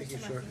 Thank you,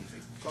 sir.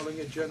 Calling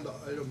agenda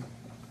item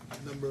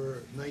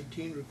number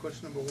 19,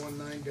 request number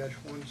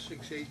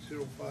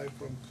 19-16805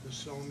 from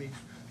Caselmi's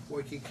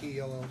Waikiki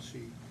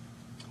LLC.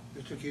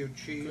 Mr.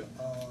 Kiuchi,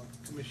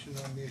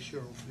 Commissioner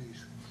Miyashiro,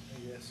 please.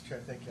 Yes, Chair,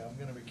 thank you. I'm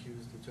going to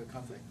recuse due to a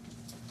conflict.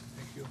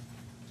 Thank you.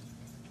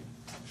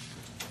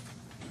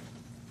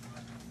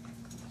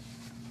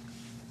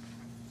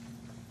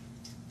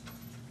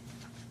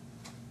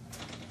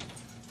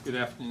 Good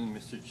afternoon,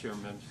 Mr. Chair,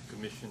 members of the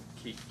Commission.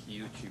 Keith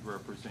Kiyuchi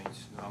representing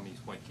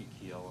Tsunami's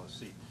Waikiki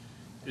LLC.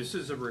 This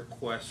is a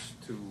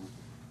request to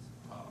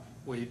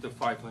waive the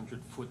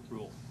 500-foot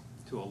rule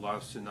to allow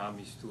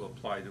Tsunamis to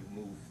apply to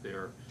move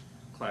their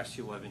Class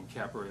 11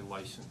 cabaret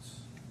license,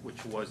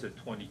 which was at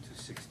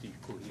 2260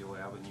 Kuhio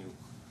Avenue,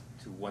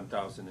 to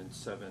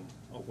 1007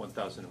 or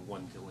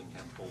 1001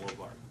 Dillingham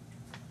Boulevard.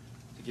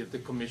 To give the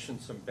Commission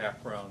some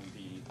background,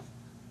 the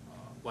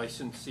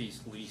licensee's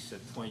lease at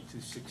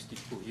 2260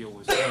 Kuhio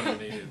was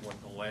terminated when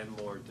the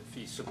landlord, the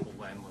fee simple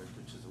landlord,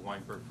 which is the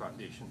Weinberg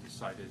Foundation,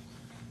 decided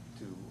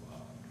to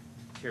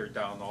tear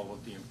down all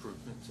of the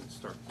improvements and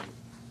start new.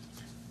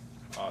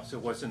 So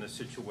it wasn't a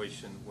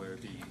situation where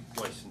the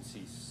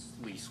licensee's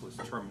lease was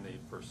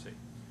terminated per se.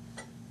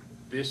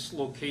 This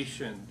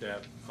location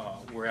that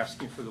we're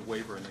asking for the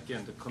waiver, and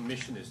again, the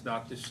Commission is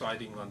not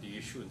deciding on the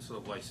issuance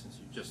of the license,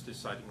 you're just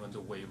deciding on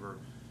the waiver.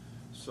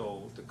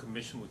 So the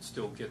Commission would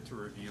still get to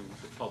review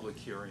the public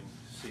hearing,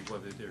 see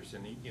whether there's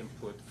any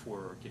input for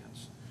or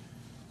against.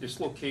 This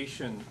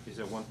location is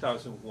at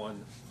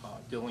 1001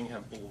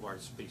 Dillingham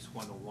Boulevard, Space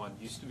 101.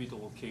 Used to be the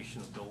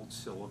location of the old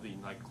Sylvie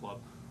nightclub,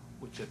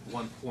 which at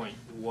one point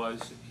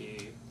was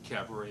a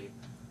cabaret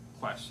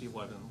Class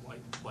 11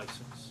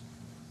 license.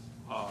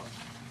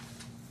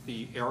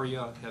 The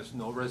area has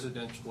no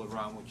residential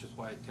around, which is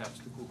why I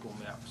attached to Google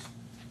Maps.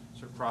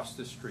 It's across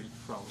the street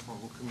from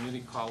Honolulu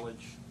Community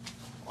College.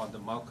 On the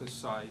Mauka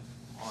side,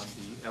 on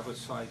the Eva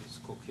side is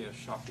Kokea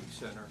Shopping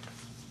Center.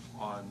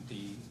 On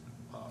the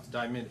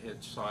Diamond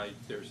Head side,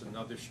 there's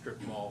another strip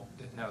mall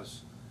that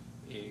has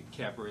a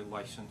cabaret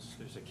license.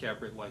 There's a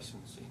cabaret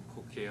license in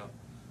Kokea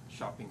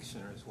Shopping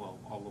Center as well,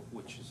 all of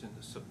which is in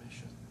the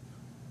submission.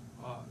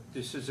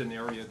 This is an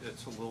area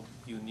that's a little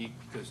unique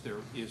because there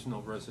is no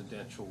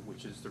residential,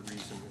 which is the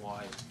reason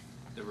why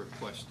the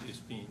request is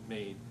being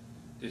made.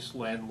 This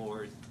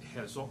landlord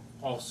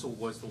also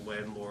was the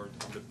landlord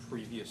of the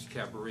previous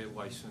cabaret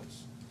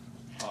license.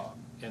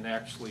 And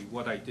actually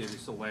what I did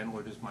is the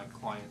landlord is my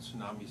client,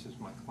 Tsunamis is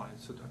my client,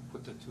 so I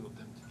put the two of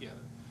them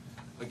together.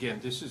 Again,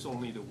 this is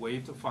only to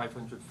waive the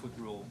 500-foot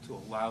rule to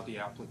allow the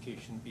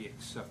application to be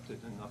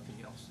accepted and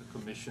nothing else. The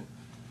Commission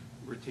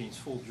retains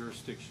full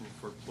jurisdiction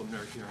for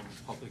preliminary hearing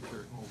and public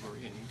hearing over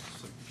any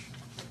submission.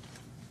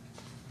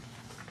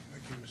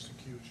 Thank you, Mr.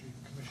 Kiyuchi.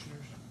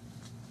 Commissioners?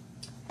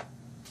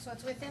 So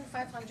it's within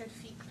 500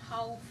 feet.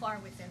 How far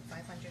within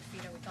 500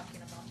 feet are we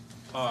talking about?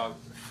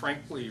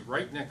 Frankly,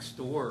 right next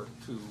door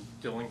to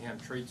Dillingham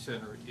Trade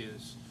Center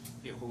is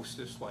a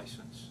hostess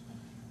license.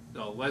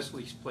 The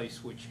Leslie's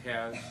Place, which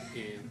has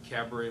a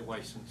cabaret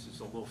license, is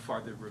a little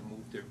farther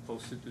removed. They're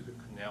closer to the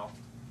canal,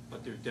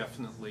 but they're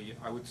definitely,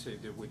 I would say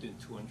they're within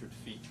 200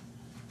 feet.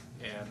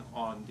 And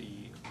on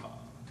the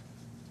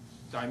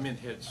Diamond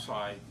Head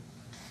side,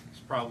 it's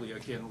probably,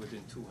 again,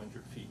 within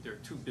 200 feet. There are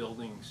two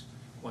buildings,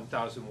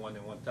 1001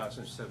 and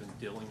 1007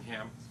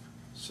 Dillingham.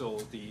 So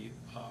the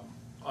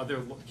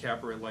other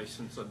cabaret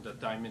license on the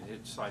Diamond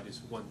Head side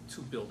is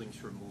two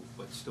buildings removed,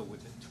 but still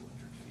within 200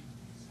 feet.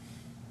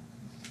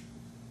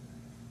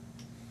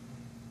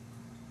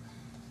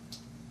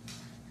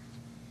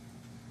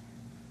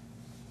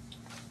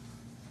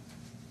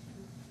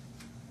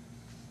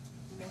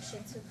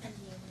 Motion to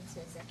convene into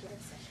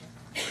executive session.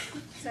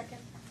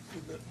 Second.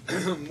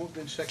 Moved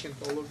in second,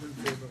 all those in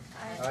favor?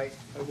 Aye.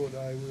 I vote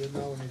aye, we are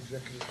now in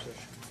executive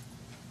session.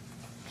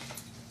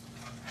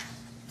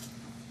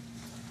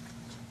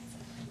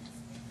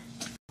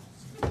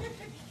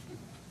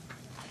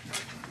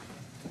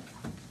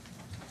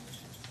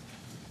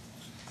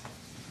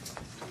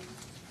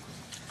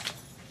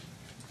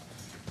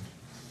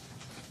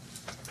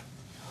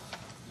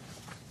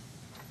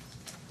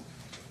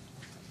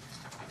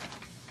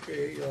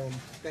 Okay,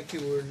 thank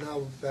you, we're now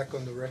back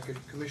on the record.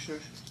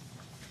 Commissioners?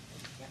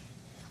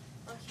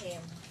 Okay,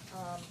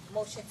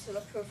 motion to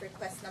approve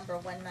request number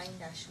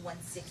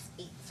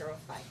 19-16805.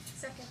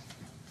 Second.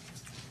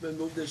 Been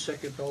moved in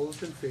second, all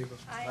those in favor?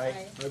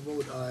 Aye. I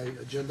vote aye.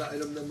 Agenda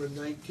item number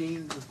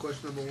 19,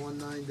 request number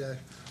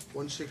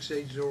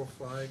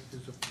 19-16805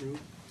 is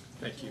approved.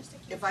 Thank you.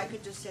 If I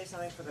could just say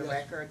something for the Yes.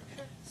 record.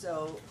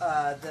 So,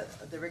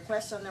 the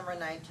request on number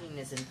 19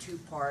 is in two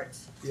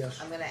parts. Yes.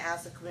 I'm gonna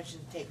ask the commission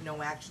to take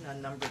no action on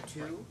number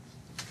 2.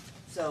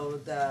 So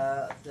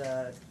the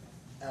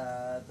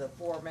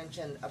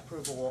aforementioned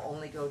approval will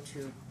only go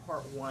to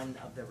part 1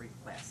 of the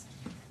request.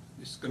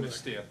 It's going to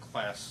stay a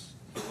Class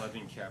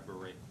 11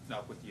 cabaret,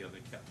 not with the other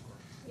category.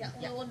 Yeah,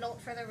 we will note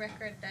for the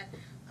record that,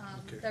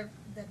 Okay.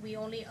 that we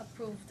only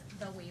approved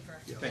the waiver.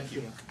 Yeah. Thank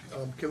you.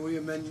 Can we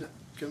amend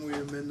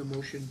the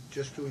motion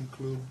just to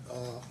include,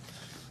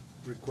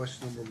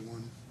 request number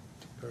 1,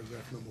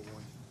 paragraph number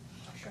 1?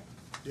 Sure.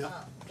 Yeah,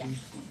 Yeah. please.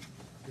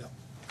 Yeah.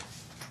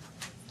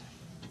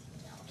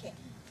 Okay,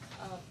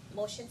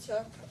 motion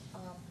to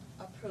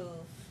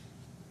approve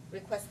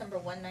request number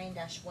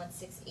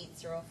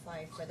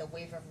 19-16805 for the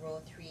waiver of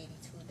Rule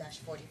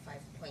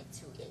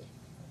 382-45.2A.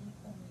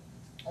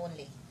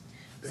 Only.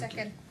 Thank you.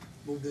 Second.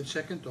 Moved in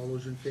second, all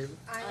those in favor?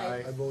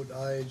 Aye. I vote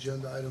aye.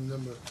 Agenda item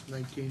number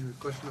 19,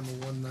 request number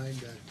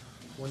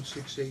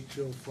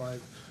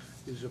 16805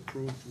 is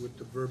approved with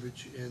the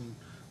verbiage in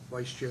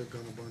Vice Chair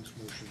Gannabon's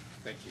motion.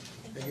 Thank you.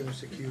 Thank you,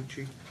 Mr.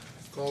 Kyuchi.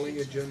 Calling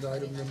agenda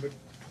item number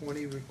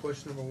 20,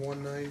 request number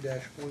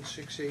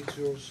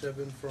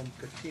 19-16807 from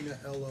Katina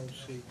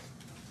LLC.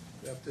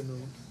 Good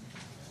afternoon.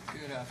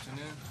 Good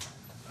afternoon.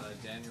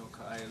 Daniel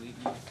Ka'ailii,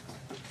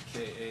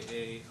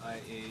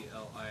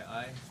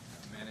 K-A-A-I-A-L-I-I,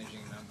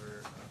 managing member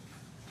of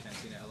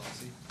Cantina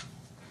LLC.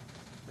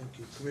 Thank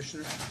you.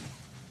 Commissioner?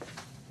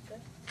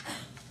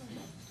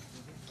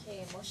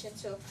 Okay, motion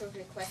to approve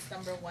request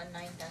number 19-16807.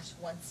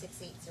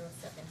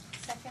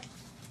 Second.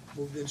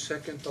 Moved in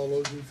second. All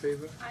those in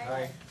favor?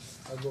 Aye.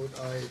 I vote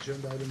aye.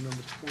 Agenda item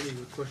number 20,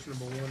 request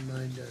number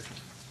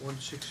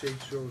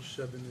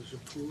 19-16807 is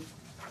approved.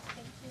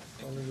 Thank you.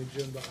 Calling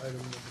agenda item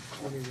number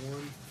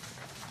 21.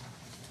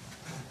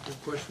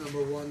 Request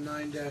number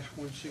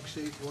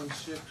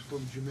 19-16816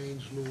 from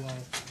Jermaine's Luau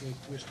Inc.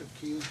 Mr.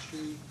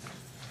 Kyuchi,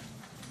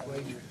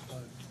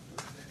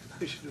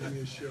 Commissioner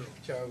Miyashiro.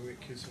 Chair will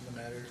recuse from the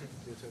matter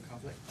due to a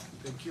conflict.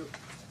 Thank you.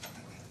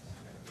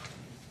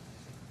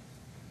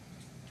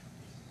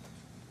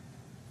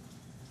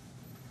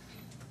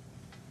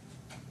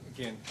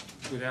 Again,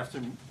 good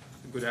afternoon,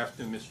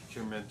 Mr.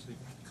 Chairman, to the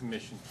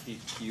Commission,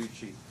 Keith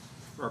Kyuchi,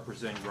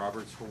 representing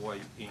Roberts Hawaii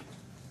Inc.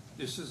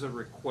 This is a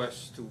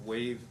request to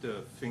waive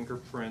the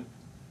fingerprint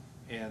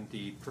and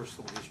the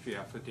personal history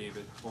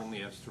affidavit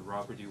only as to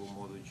Robert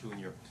Iwamoto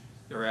Jr.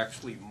 There are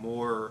actually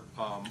more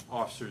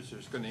officers.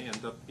 There's going to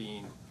end up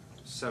being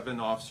 7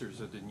 officers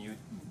of the new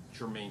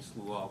Jermaine's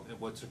Luau. And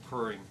what's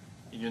occurring,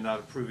 and you're not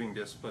approving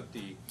this, but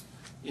the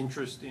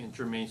interest in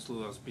Jermaine's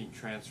Luau is being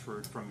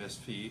transferred from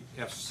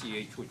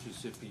FCH, which is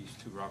Zippy's,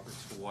 to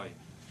Roberts Hawaii.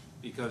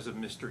 Because of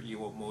Mr.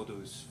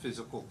 Iwamoto's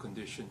physical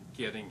condition,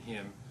 getting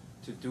him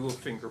to do a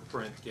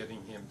fingerprint,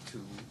 getting him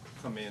to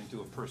come in,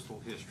 do a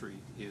personal history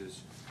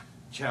is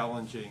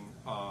challenging,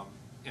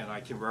 and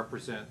I can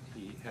represent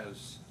he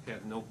has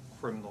had no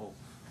criminal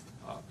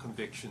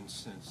convictions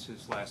since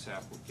his last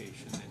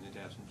application, and it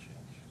hasn't changed.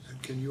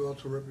 And can you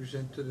also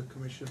represent to the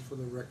Commission for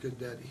the record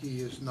that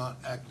he is not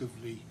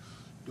actively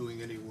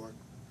doing any work?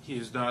 He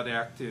is not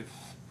active.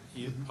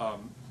 You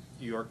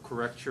are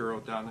correct, Chair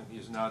O'Donnell. He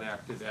is not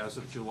active. As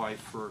of July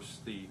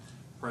 1st, the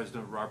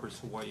President of Roberts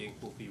Hawaii Inc.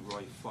 will be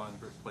Roy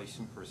Fund,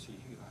 replacing Percy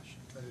Higashi.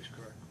 That is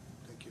correct.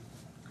 Thank you.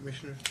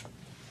 Commissioners?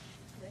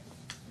 Okay,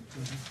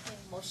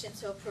 motion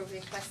to approve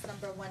request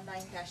number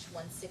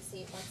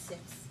 19-16816.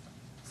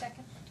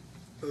 Second.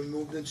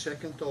 Moved in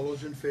second. All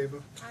those in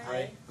favor?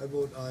 Aye. I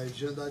vote aye.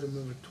 Agenda item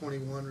number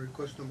 21,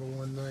 request number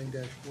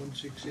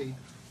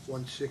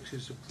 19-16816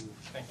 is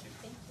approved. Thank you.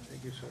 Thank you.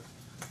 Thank you, sir.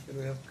 Can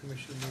we have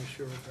Commissioner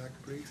Miyashiro back,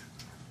 please?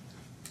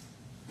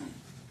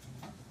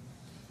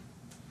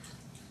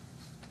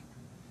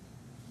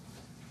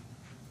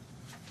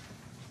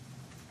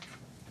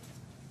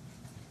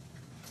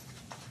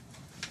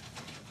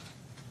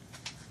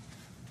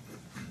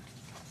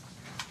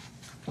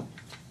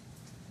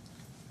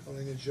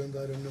 Calling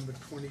agenda item number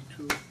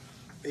 22,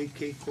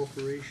 AK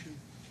Corporation.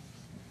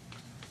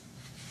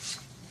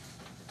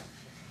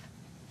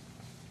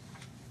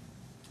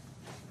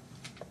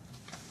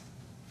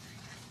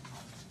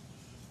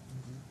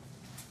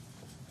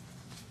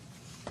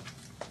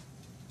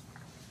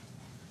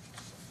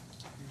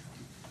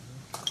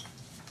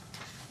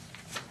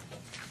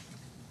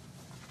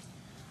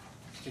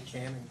 Mr.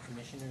 Chairman,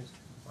 Commissioners,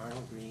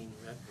 Arnold Green,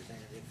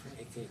 representative for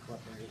AK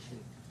Corporation.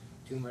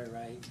 To my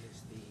right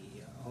is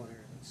the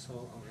owner and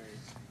sole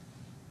owners,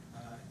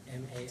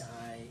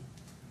 M-A-I-T-H-I-A-N-H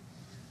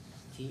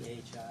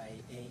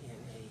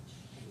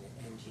and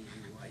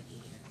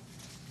N-G-U-Y-E-N.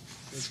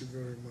 Thank you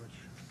very much.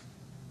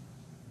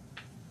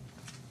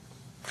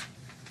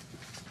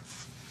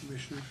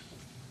 Commissioners?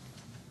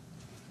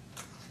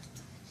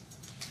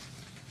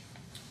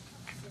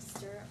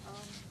 Mr.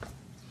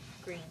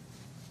 Green,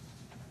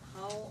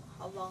 how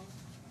long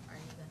are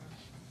you gonna?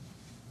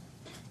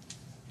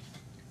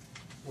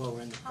 Well,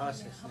 we're in the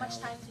process now. How much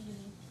time do you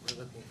need? We're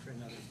looking for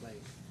another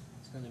place.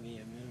 It's gonna be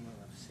a minimum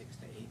of 6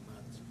 to 8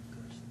 months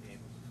before we should be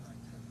able to find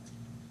something.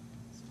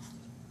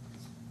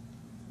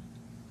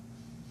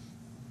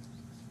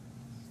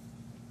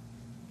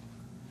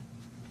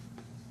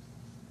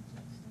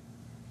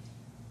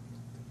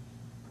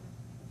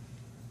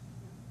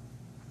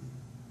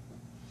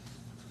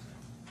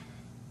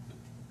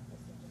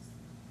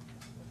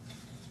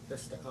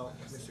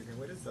 Mr. Green,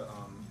 what is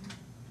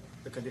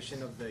the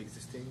condition of the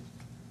existing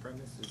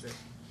premise? Is it?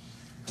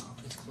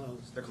 It's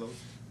closed. They're closed?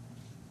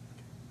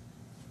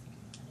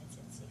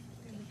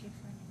 They're looking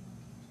for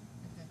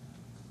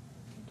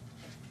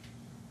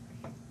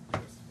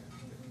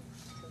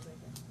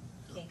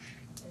Okay,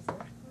 is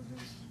it?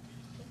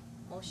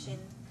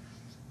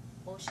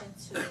 Motion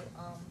to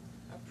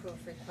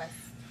approve request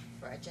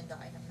for agenda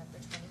item number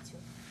 22.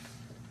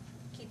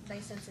 keep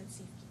license and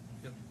safety.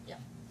 Yep. Yeah,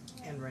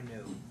 And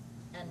renew.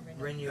 and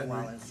renew. Renew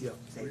while in Yeah.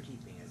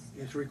 safekeeping is.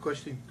 He's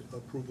requesting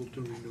approval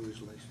to renew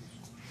his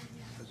license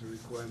as a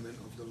requirement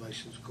of the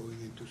license going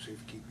into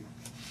safekeeping.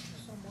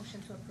 So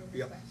motion to approve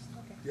Yep. request.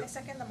 Okay. I Yep.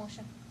 second the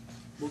motion.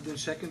 Moved in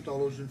second, all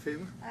those in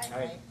favor?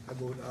 Aye. I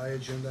vote aye,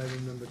 agenda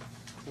item number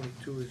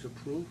 22 is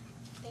approved.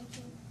 Thank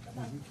you.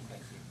 Bye-bye.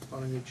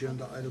 Calling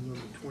agenda item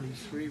number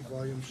 23,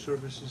 Volume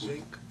Services,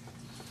 Inc.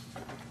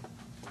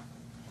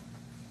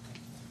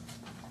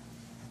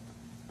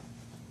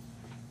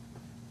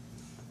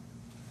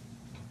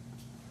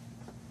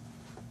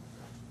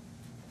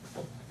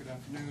 Good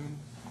afternoon,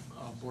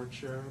 Board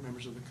Chair,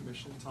 members of the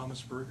Commission,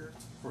 Thomas Berger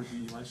for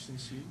the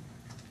licensee.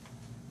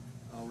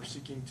 We're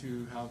seeking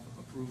to have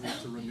approval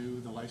to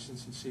renew the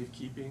license in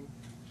safekeeping.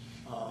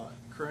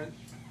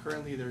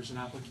 Currently, there's an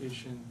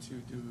application to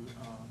do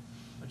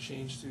a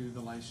change to the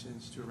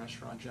license to a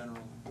restaurant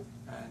general,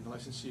 and the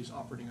licensee is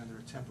operating under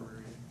a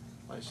temporary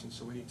license,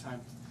 so we need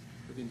time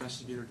for the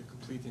investigator to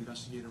complete the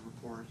investigative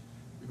report.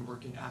 We've been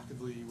working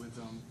actively with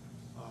them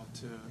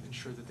to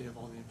ensure that they have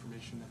all the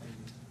information that they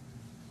need.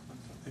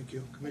 Thank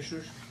you.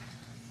 Commissioners?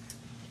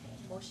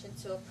 Motion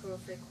to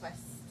approve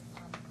request,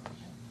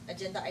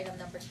 agenda item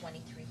number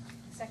 23.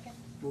 Second.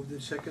 Moved in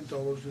second,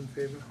 all those in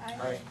favor?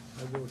 Aye.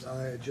 I vote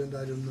aye,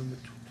 agenda item number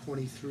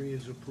 23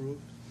 is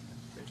approved.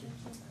 Thank you.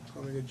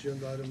 Calling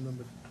agenda item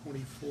number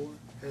 24,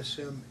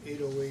 SM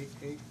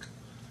 808 Inc.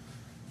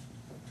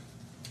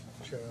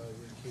 Chair,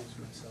 I'll recuse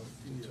myself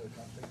due to a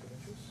conflict of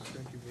interest.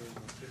 Thank you very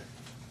much.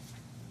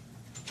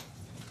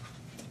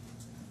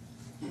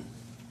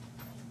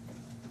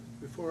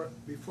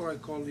 Before I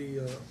call the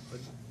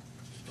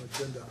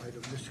agenda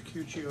item, Mr.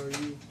 Kyuchi, are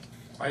you?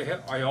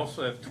 I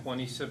also have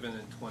 27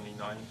 and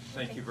 29.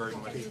 Thank you very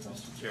much,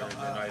 Mr. Chair. And then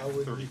I I have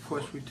would 34.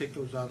 request we take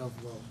those out of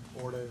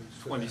order.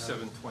 instead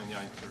of 27,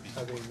 29,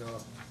 34. Having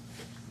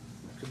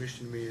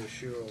Commissioner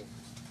Miyashiro.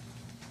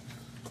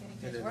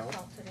 Getting his work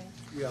out today.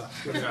 Yeah.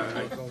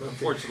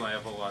 Unfortunately, I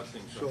have a lot of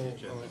things on the So,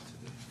 agenda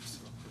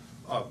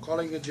today.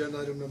 calling agenda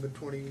item number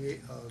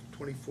 28,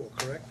 24,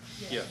 correct?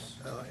 Yes.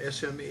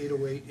 SM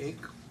 808 Inc.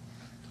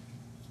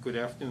 Good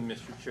afternoon,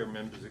 Mr. Chair,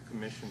 members of the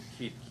Commission.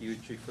 Keith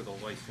Kyuchi for the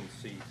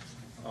licensee.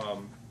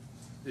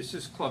 This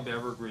is Club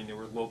Evergreen. They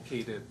were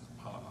located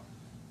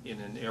in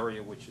an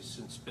area which has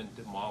since been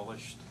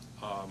demolished.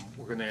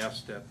 We're going to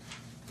ask that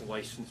the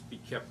license be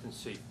kept in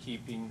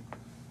safekeeping.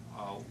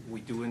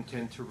 We do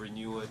intend to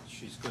renew it.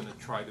 She's going to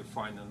try to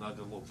find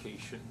another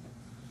location,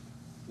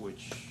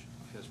 which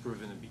has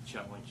proven to be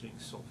challenging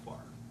so far.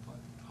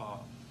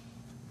 But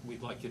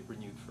we'd like it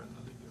renewed for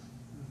another year.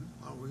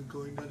 Are we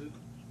going to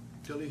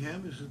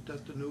Dillingham? Isn't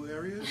that the new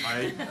area?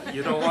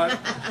 You know what?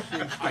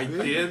 I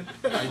did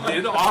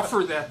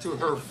offer that to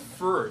her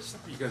first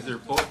because they're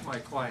both my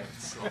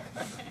clients. So.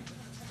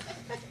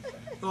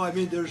 No, I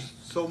mean, there's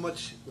so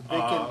much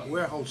vacant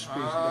warehouse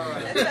space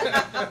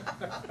there.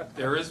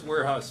 There is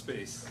warehouse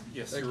space.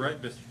 Yes, Thank you're you.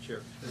 right, Mr.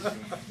 Chair.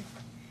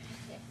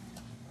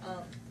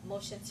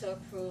 Motion to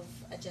approve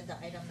agenda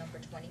item number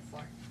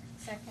 24.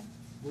 Second.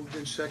 Moved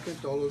in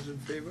second, all those in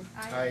favor?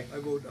 Aye. I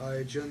vote aye,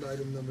 agenda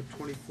item number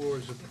 24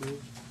 is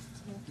approved.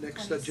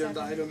 Next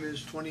agenda item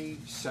is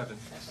 27,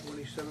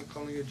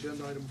 calling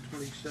agenda item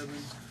 27,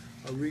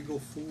 Regal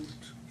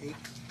Foods, Inc.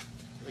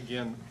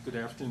 Again, good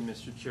afternoon,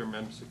 Mr. Chair,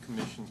 members of the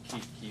Commission,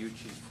 Keith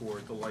Kyuchi for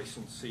the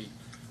licensee.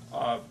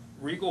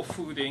 Regal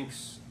Food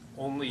Inc.'s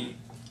only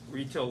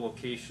retail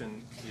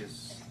location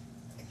is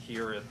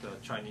here at the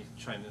Chinese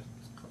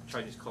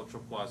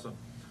Cultural Plaza.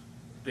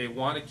 They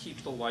want to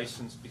keep the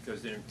license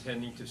because they're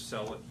intending to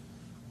sell it.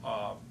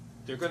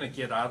 They're going to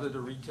get out of the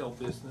retail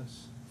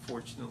business,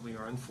 fortunately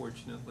or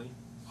unfortunately.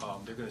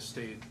 They're going to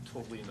stay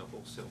totally in the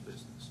wholesale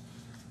business.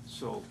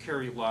 So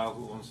Kerry Lau,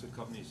 who owns the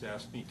company, has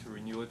asked me to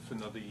renew it for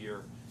another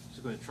year. He's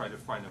going to try to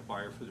find a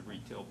buyer for the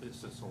retail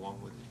business along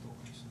with the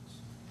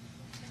license.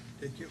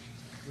 Thank you.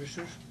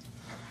 Commissioners?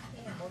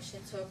 Okay,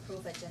 motion to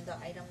approve agenda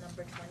item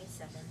number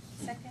 27.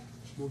 Second.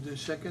 Moved in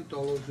second,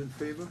 all those in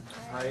favor?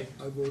 Aye.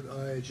 I vote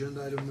aye,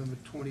 agenda item number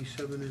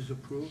 27 is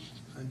approved.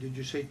 And did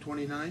you say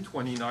 29?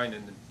 29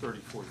 and then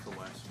 34 is the last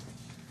one.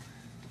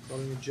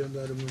 Calling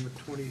agenda item number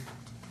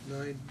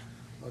 29,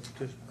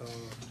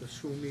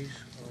 Tasumi's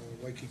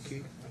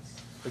Waikiki.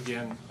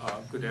 Again,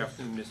 good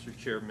afternoon, Mr.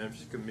 Chair,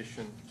 members of the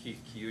Commission, Keith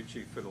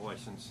Kyuchi for the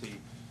licensee.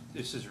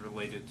 This is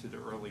related to the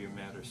earlier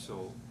matter,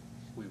 so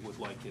we would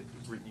like it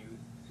renewed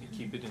and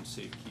keep it in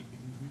safekeeping.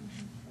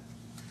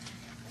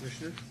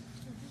 Commissioner?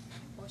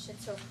 Motion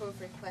to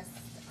approve request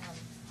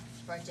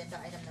for agenda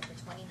item number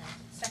 29.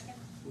 Second.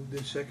 Moved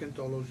in second,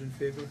 all those in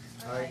favor?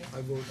 Aye.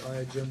 I vote aye,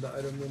 agenda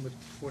item number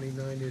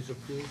 29 is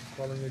approved.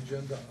 Calling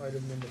agenda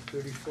item number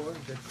 34, is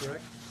that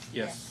correct?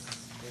 Yes.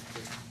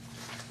 Okay.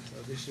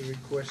 This is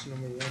request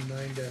number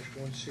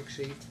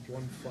 19-16815.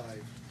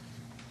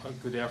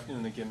 Good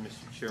afternoon again,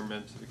 Mr. Chair,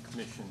 members of the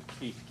Commission,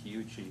 Keith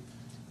Kyuchi,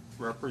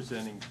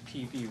 representing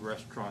PB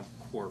Restaurant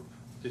Corp.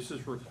 This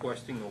is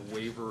requesting a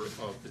waiver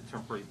of the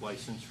temporary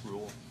license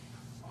rule.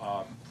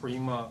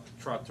 Prima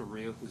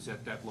Trattoria, who's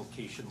at that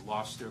location,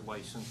 lost their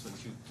license on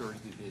June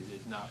 30th. They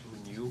did not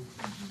renew.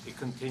 It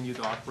continued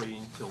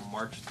operating until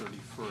March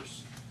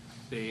 31st.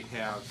 They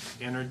have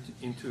entered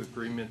into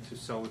agreement to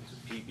sell it to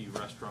PB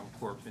Restaurant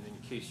Corp. And in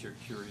case you're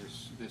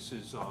curious, this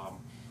is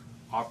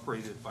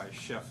operated by a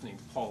chef named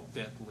Paul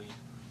Bentley,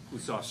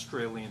 who's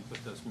Australian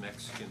but does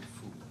Mexican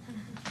food,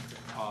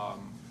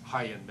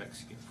 high-end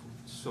Mexican food.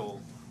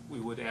 So we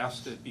would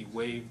ask that it be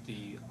waived.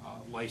 The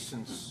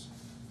license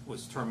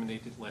was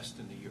terminated less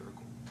than a year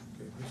ago.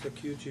 Okay, Mr.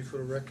 Kyuchi, for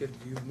the record,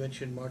 you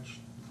mentioned March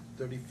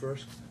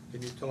 31st.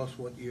 Can you tell us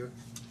what year?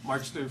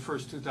 March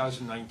 31st,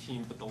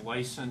 2019, but the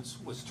license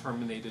was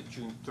terminated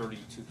June 30,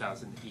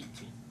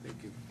 2018.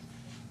 Thank you.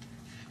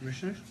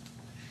 Commissioners?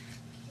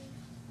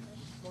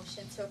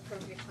 Motion to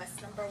approve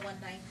request number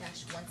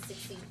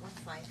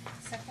 19-16815.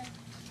 Second.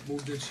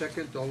 Moved in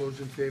second, all those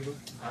in favor?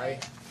 Aye.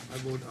 I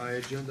vote aye.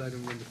 Agenda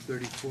item number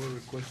 34,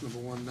 request number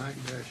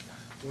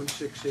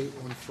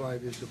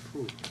 19-16815 is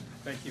approved.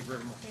 Thank you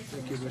very much.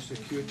 Thank you, Mr.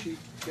 Kyuchi.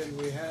 Can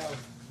we have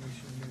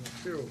Commissioner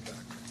Minotero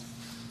back,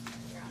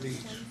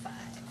 please?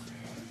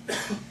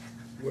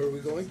 Where are we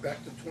going?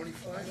 Back to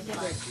 25? Thank you.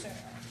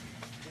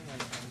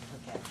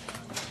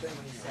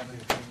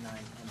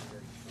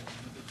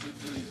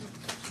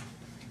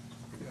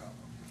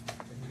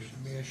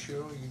 Commissioner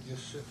Miyashiro, you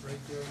just sit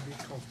right there and be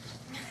comfortable.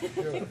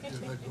 Sure,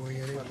 you're not going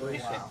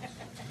anyplace else.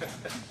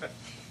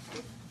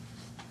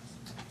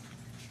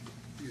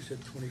 You said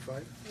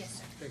 25? Yes,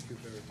 sir. Thank you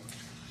very much.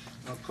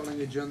 Calling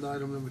agenda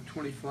item number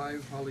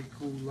 25,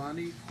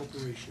 Halikulani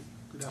Corporation.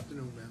 Good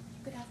afternoon, ma'am.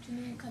 Good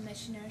afternoon,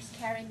 Commissioners.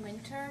 Karen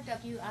Winter,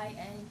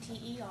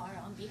 WINTER,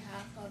 on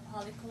behalf of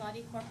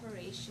Halikulani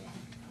Corporation,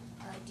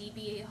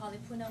 DBA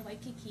Halipuna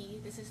Waikiki.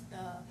 This is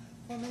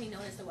formerly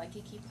known as the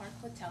Waikiki Park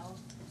Hotel.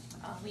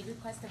 We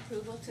request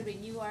approval to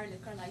renew our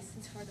liquor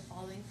license for the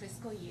following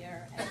fiscal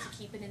year and to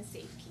keep it in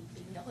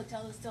safekeeping. The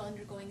hotel is still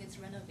undergoing its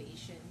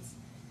renovations,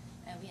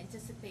 and we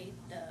anticipate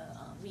the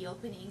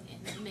reopening in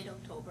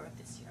mid-October of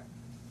this year.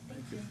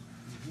 Thank you.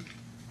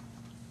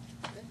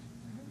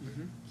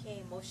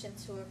 Okay, motion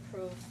to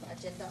approve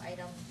agenda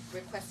item,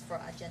 request for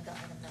agenda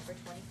item number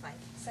 25.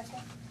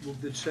 Second.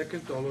 Moved in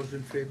second, all those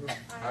in favor?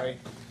 Aye.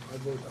 I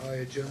vote aye.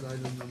 Agenda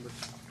item number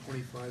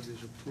 25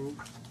 is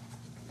approved.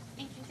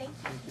 Thank you. Thank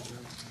you,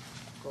 ma'am.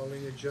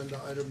 Calling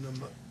agenda item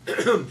number,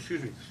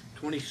 excuse me,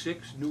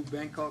 26, New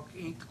Bangkok,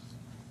 Inc.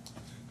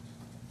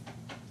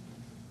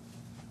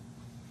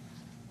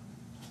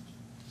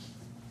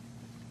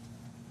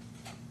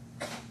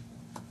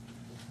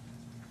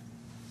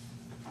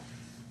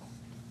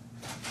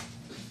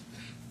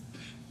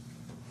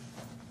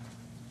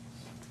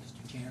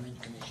 Mr. Chairman,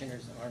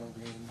 Commissioners, Arnold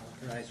Green,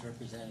 authorized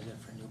representative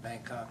for New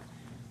Bangkok.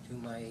 To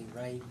my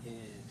right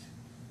is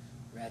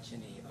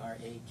Ratchanee,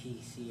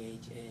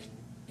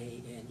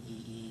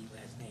 RATCHNANEE,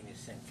 last name is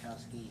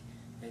Senkowski,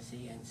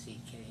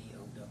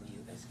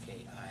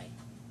 SENCKOWSKI.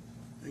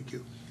 Thank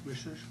you.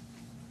 Commissioners?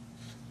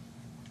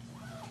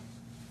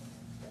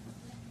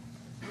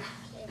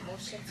 Okay,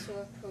 motion to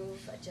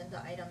approve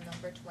agenda item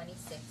number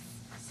 26.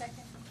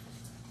 Second.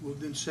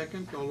 Moved in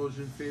second, all those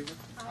in favor?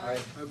 Aye.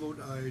 I vote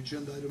aye.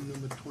 Agenda item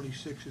number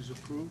 26 is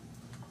approved.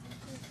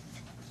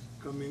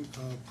 Calling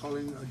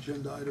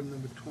agenda item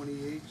number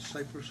 28,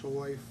 Cypress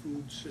Hawaii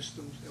Food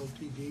Systems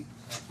Ltd.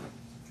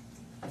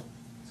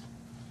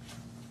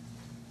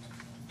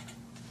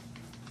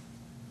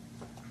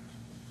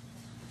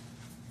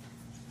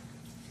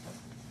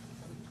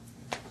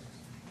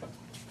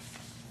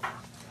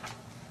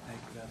 Hi,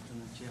 good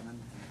afternoon, Chairman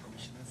and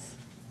Commissioners.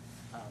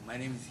 My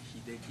name is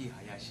Hideki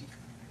Hayashi,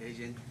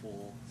 agent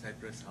for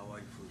Cypress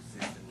Hawaii Food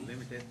System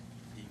Limited,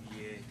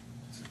 DBA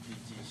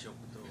Tsukiji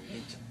Shokuto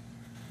Venture.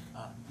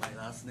 My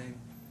last name,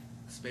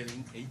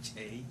 spelling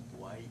Hayyashi.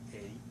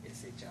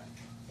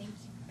 Thank you.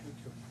 Thank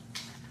you.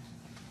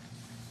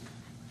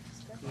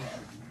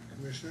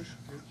 Commissioners?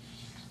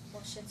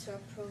 Motion to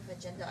approve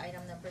agenda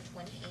item number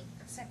 28.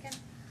 Second.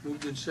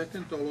 Moved in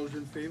second, all those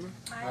in favor?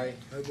 Aye.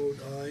 I vote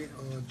aye.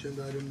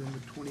 Agenda item number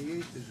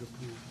 28 is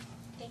approved.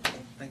 Thank you.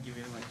 Thank you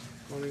very much.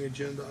 Calling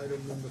agenda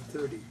item number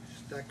 30,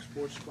 Stack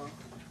Sports Spa.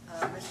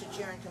 Mr.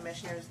 Chair and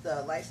Commissioners,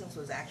 the license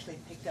was actually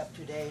picked up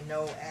today.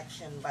 No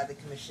action by the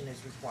commission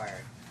is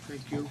required.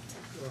 Thank you.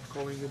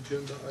 Calling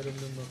agenda item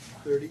number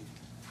 30,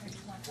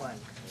 31.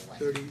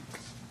 30,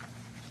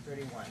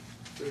 31.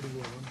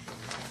 31, I'm sorry.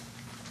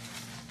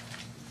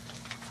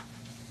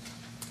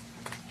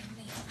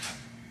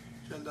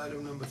 Agenda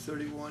item number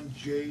 31,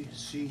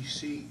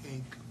 JCC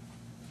Inc.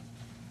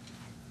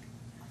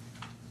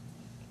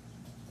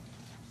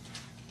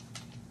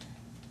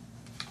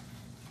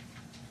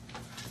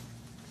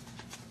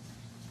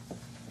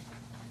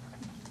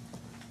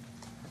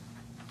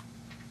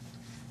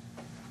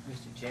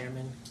 Mr.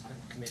 Chairman,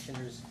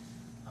 Commissioners,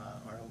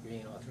 Arnold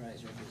Green,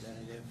 authorized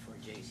representative for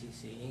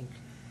JCC Inc.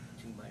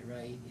 To my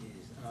right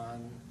is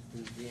An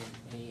Udin,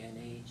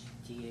 ANH,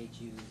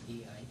 THUDINH, the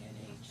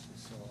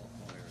sole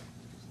owner of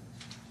the business.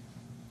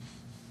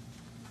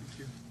 Thank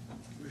you.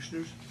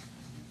 Commissioners?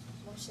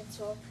 Motion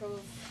to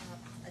approve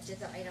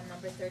agenda item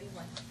number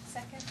 31.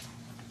 Second.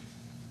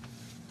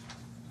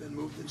 Then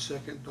moved in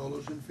second, all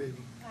those in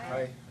favor?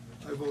 Aye.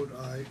 I vote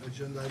aye.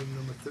 Agenda item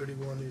number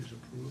 31 is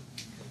approved.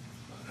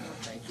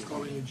 Thank you.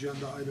 Calling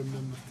agenda item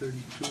number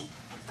 32,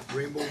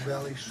 Rainbow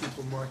Valley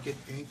Supermarket,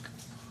 Inc.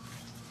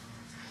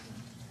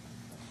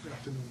 Good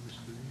afternoon,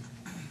 Mr. Lee.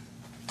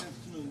 Good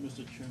afternoon,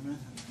 Mr. Chairman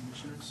and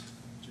Commissioners.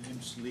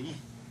 James Lee,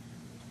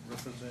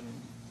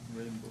 representing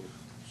Rainbow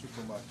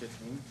Supermarket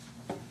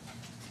Inc.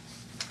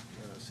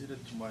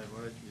 Seated to my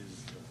right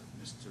is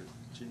Mr.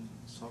 Jin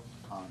Sok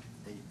Han,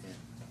 A.N.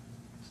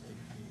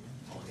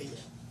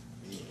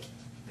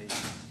 Thank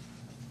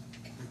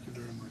you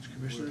very much.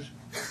 Commissioners?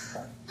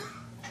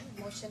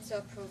 Motion to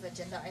approve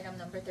agenda item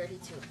number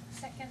 32.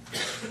 Second.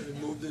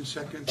 Been moved in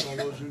second. All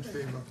those in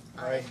favor?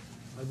 Aye.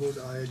 I vote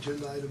aye.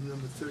 Agenda item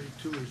number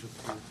 32 is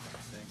approved.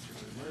 Thank you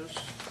very much.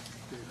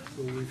 Okay,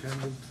 so we've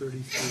handled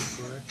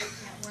 33, correct?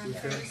 We're on We've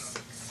had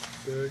 36.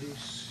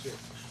 36.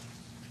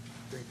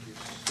 Thank you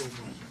so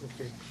much.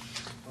 Okay.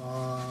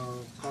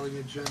 Calling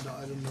agenda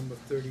item number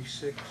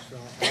 36,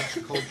 arts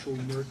cultural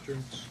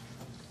merchants.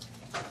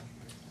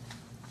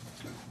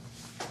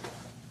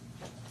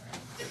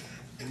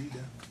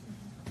 Rita.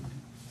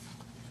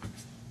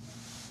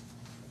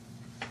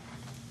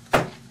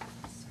 Good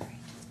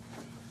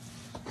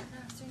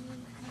afternoon,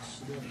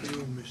 Good Commissioner.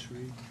 afternoon, Ms.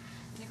 Reed.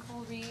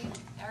 Nicole Reed,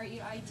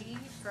 REID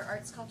for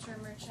Arts Culture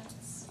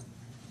Merchants.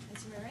 And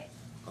to my right,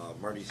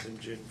 Marty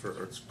Simjin for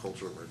Arts,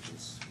 Cultural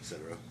Merchants,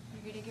 etc.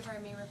 you're going to give our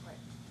May report.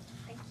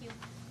 Thank you.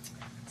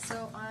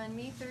 So on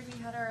May 3rd,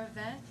 we had our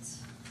event.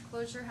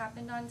 Closure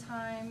happened on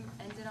time,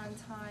 ended on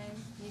time.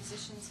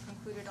 Musicians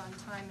concluded on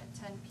time at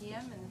 10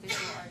 p.m. and the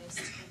visual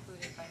artists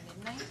concluded by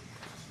midnight.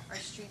 Our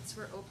streets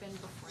were open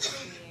before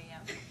 3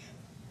 a.m.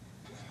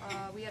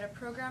 We had a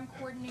program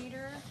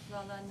coordinator,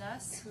 Lala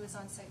Nuss, who was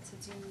on site to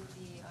do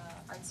the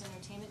arts and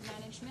entertainment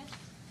management.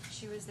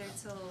 She was there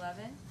till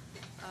 11.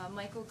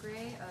 Michael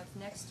Gray of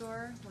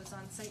Nextdoor was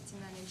on site to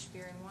manage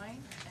beer and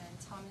wine, and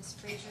Thomas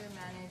Frazier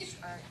managed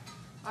our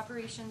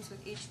operations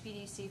with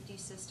HPD Safety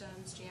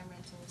Systems, JM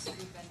Rentals,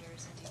 food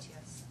vendors, and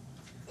DTS.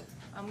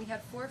 We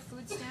had 4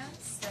 food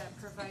stands that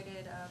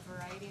provided a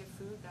variety of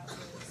food that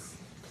was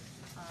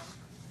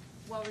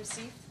well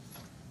received.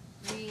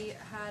 We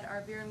had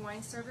our beer and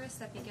wine service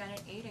that began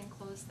at 8 and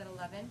closed at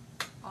 11.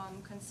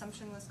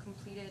 Consumption was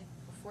completed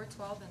before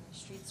 12 and the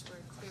streets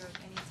were clear of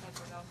any type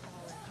of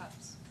alcohol or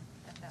cups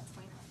at that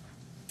point.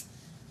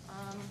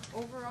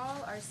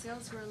 Overall, our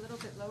sales were a little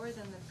bit lower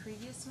than the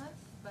previous month,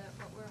 but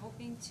what we're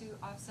hoping to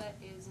offset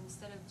is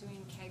instead of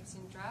doing kegs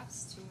and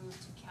drafts, to move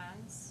to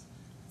cans.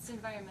 It's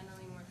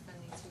environmentally more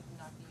friendly to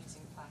not be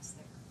using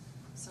plastic.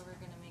 So we're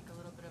going to make a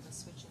little bit of a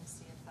switch and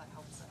see if that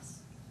helps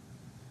us.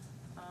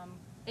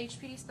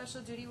 HPD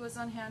Special Duty was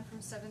on hand from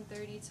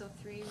 7:30 till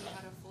 3. We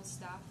had a full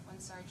staff, 1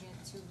 sergeant,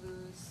 2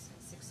 blues, and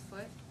 6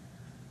 foot.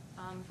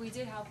 We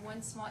did have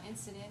one small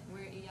incident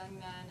where a young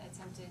man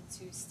attempted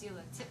to steal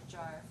a tip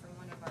jar from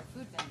one of our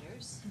food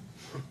vendors,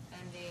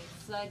 and they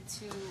fled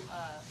to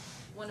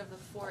one of the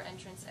 4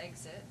 entrance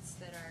exits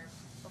that are,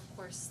 of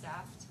course,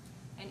 staffed,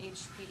 and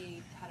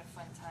HPD had a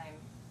fun time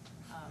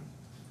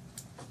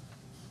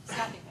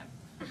stopping him.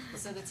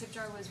 So the tip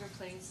jar was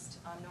replaced,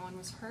 no one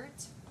was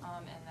hurt,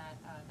 and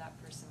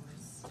that person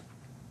was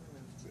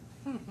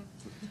removed.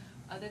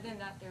 Other than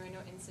that, there were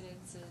no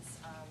incidences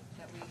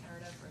that we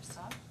heard of or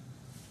saw.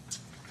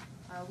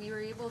 We were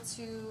able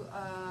to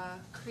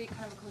create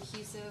kind of a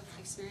cohesive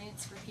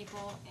experience for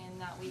people in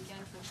that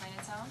weekend for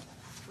Chinatown,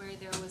 where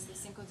there was the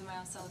Cinco de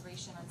Mayo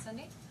celebration on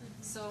Sunday.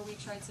 So we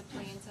tried to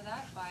play into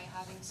that by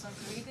having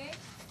Sonribe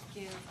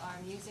give our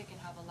music and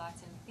have a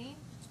Latin theme,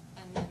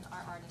 and then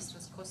our artist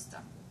was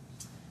Costa.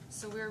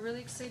 So we were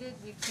really excited.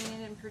 We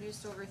painted and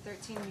produced over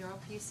 13 mural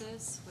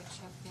pieces, which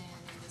have been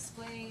in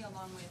display,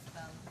 along with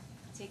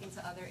taken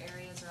to other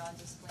areas or on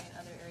display in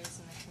other areas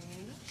in the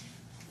community.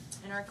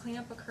 And our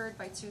cleanup occurred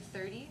by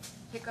 2:30.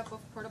 Pickup of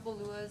portable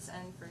luas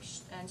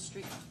and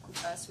street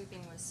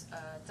sweeping was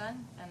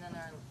done, and then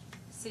our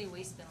city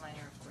waste bin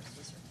liner, of course,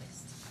 was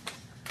replaced.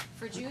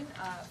 For June,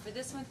 for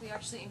this month, we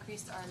actually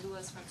increased our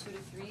luas from 2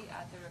 to 3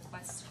 at the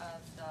request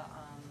of the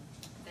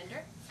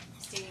vendor,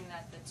 stating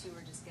that the 2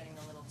 were just getting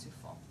a little too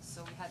full.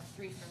 So we had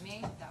 3 for May.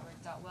 That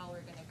worked out well.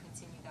 We're going to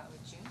continue that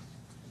with June.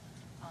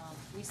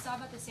 We saw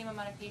about the same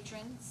amount of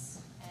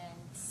patrons and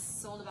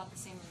sold about the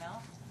same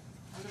amount,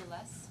 a little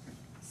less.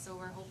 So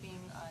we're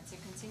hoping to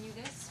continue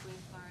this with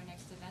our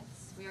next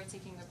events. We are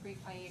taking a brief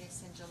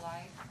hiatus in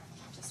July,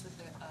 just with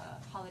the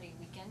holiday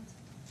weekend,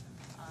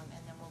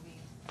 and then we'll be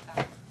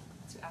back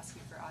to ask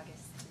you for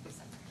August to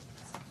December.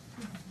 So,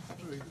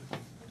 Very good.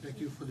 Thank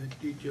you for the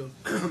detailed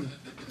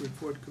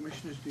report.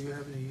 Commissioners, do you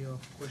have any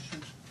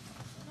questions?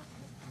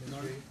 Ms.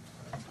 Reed?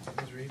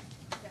 Ms. Reed?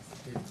 Yes.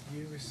 Did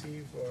you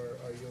receive or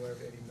are you aware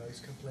of any noise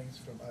complaints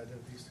from either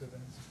of these 2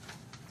 events?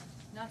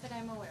 Not that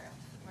I'm aware of,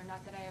 or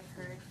not that I have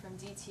heard from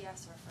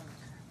DTS or from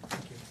LIQR.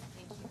 Thank you.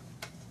 Thank you.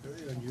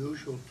 Very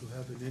unusual to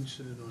have an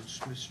incident on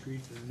Smith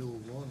Street in New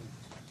Orleans.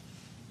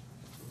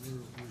 A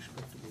very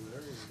respectable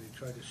area. They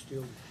tried to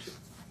steal the tip.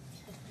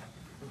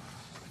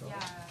 Yeah.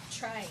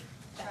 Try.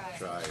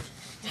 Tried.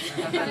 I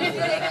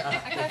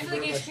kind of feel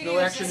like HPD No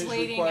was action just is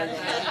waiting required. at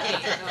the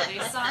gate. No,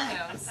 they saw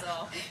him,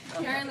 so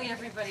apparently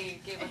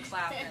everybody gave a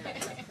clap and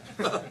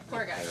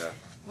poor guy. Yeah.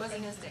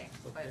 Wasn't his day,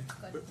 but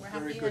we're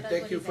Very happy good. with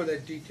Thank you for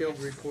that detailed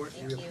report.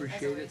 Thank We you.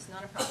 appreciate it. As always,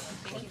 not a problem.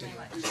 Thank you very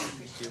much.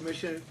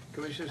 Appreciate it.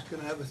 Commissioner's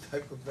gonna have a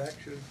type of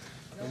action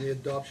On the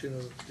adoption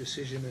of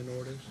decision and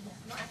orders.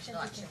 No action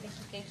No taken,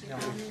 action. thank you.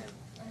 Thank you.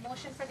 A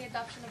motion for the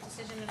adoption of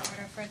decision and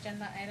order for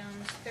agenda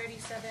items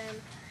 37,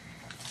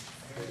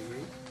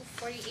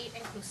 48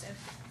 inclusive.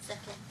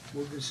 Second.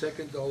 Moved in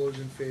second, all those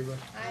in favor?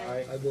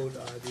 Aye. I vote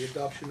aye. The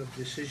adoption of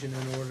decision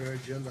and order,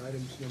 agenda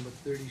items number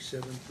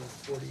 37 to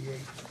 48,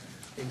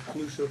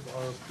 inclusive,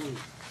 are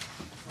approved.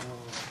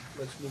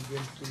 Let's move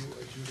into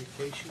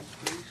adjudication,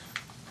 please.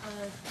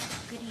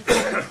 Good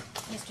evening,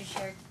 Mr.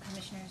 Chair,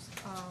 Commissioners.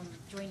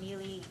 Joy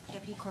Neely,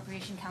 Deputy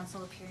Corporation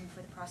Counsel, appearing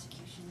for the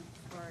prosecution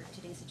for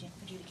today's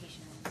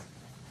adjudication items.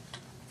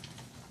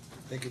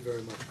 Thank you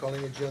very much.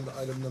 Calling agenda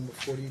item number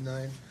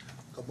 49,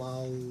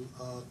 Kamamalu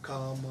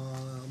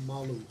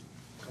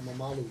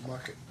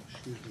Market,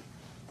 excuse me.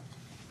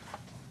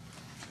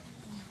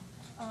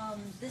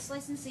 This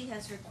licensee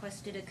has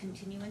requested a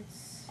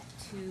continuance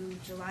to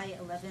July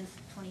 11th,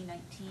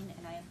 2019,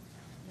 and I have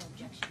no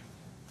objection.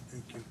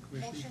 Thank you.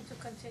 Commissioner? Motion to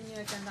continue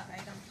agenda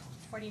item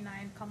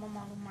 49,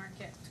 Kamamalu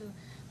Market to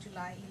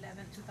July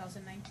 11,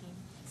 2019.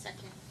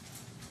 Second.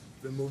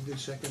 Been moved in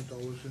second, all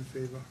those in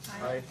favor?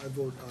 Aye. I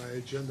vote aye.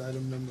 Agenda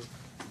item number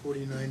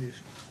 49 is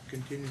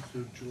continued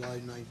to July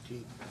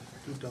 19,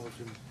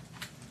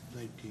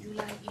 2019.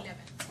 July 11.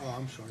 Oh,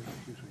 I'm sorry,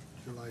 excuse me,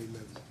 July 11,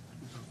 2019.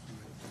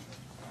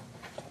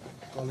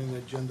 Calling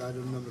agenda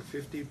item number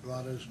 50,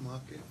 Brothers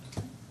Market.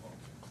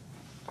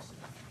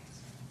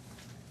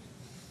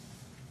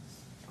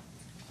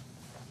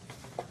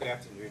 Good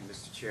afternoon,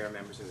 Mr. Chair,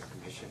 members of the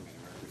Commission. May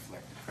I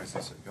reflect the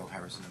presence of Bill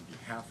Harrison on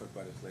behalf of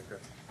Brothers Liquor.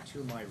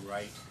 To my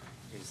right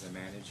is the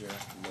manager,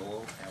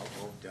 Lowell,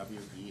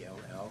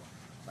 Lowell.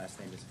 Last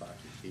name is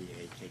Baki,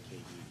 Bakke.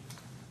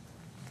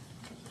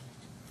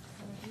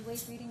 Do you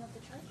waive reading of the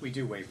charge? We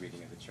do waive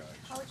reading of the charge.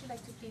 How would you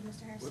like to plead,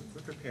 Mr. Harrison?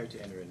 We're prepared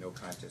to enter a no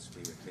contest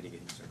plea with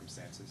mitigating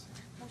circumstances.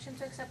 Motion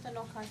to accept the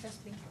no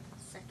contest plea.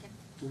 Second.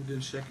 Moved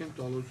in second,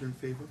 all those in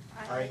favor?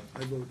 Aye.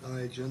 I vote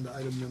aye. Agenda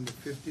item number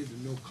 50,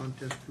 the no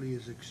contest plea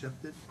is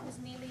accepted. Ms.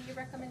 Neely, your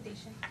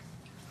recommendation.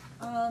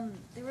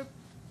 There were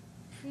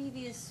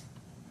previous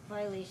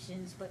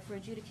violations, but for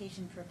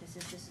adjudication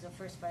purposes, this is a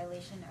first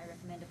violation. I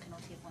recommend a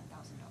penalty of $1,000.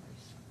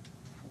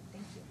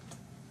 Thank you.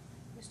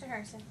 Mr.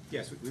 Harrison.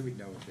 Yes, we would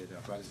note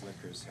that Brothers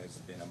Liquors has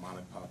been a mom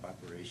and pop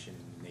operation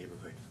in the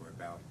neighborhood for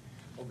about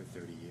over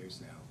 30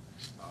 years now.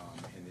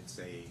 And it's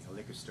a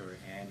liquor store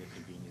and a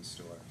convenience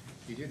store.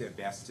 They do their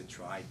best to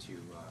try to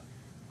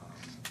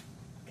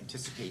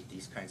anticipate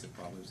these kinds of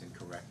problems and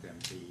correct them.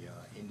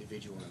 The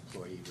individual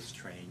employee was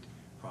trained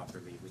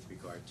properly with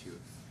regard to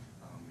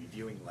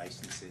reviewing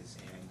licenses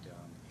and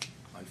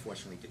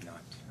unfortunately did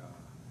not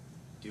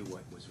do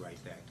what was right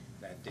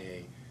that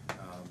day.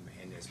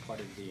 And as part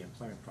of the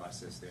employment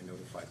process, they're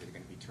notified that they're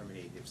going to be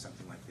terminated if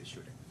something like this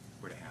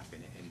were to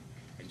happen,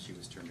 and she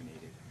was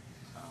terminated.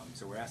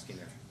 So we're asking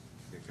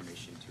the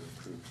Commission to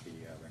approve the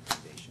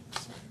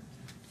recommendations.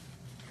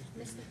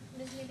 Ms.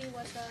 Neely,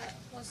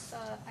 was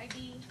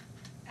ID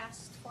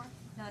asked for?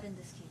 Not in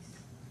this case.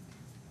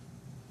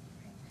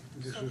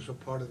 This So- was a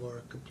part of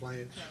our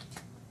compliance.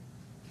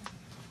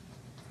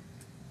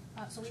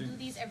 So we do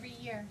these every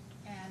year,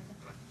 and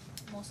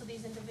most of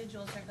these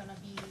individuals are gonna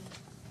be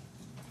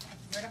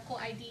vertical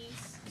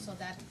IDs, so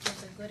that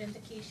gives a good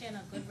indication,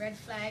 a good red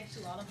flag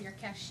to all of your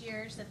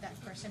cashiers that that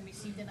person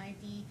received an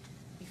ID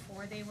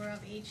before they were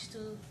of age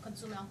to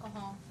consume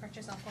alcohol,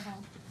 purchase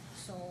alcohol.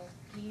 So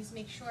please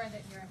make sure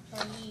that your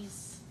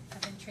employees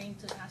have been trained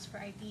to ask for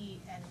ID,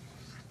 and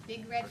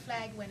big red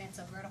flag when it's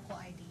a vertical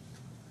ID.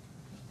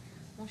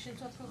 Motion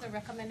to approve the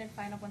recommended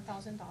fine of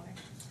 $1,000.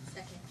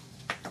 Second.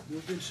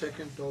 Moved in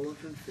second, all those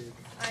in favor?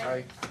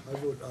 Aye. I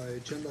vote aye.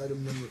 Agenda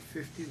item number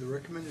 50, the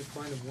recommended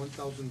fine of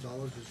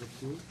 $1,000 is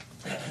approved.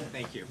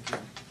 Thank you.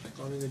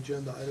 Calling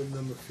agenda item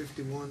number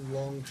 51,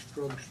 Long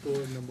Drug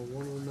Store number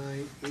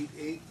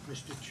 10988,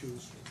 Mr. Chu.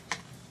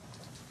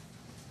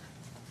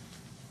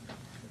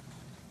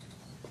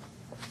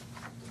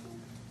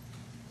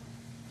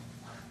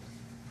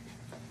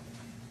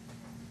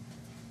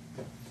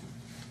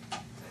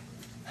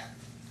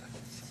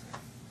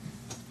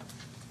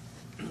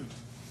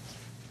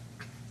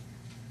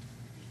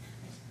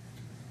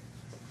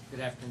 Good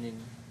afternoon,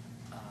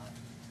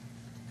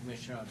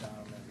 Commissioner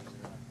O'Donnell, members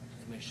of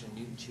the Commission,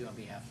 Newton Chu on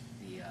behalf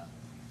of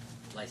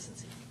the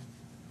licensee.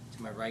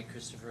 To my right,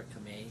 Christopher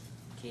Kamei,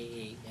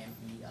 Kamei,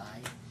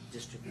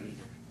 District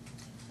Leader.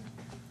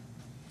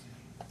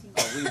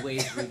 We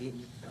waive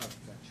reading of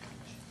the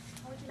charge.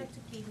 How would you like to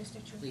plead,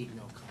 Mr. Chu? Plead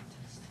no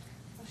contest.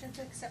 Motion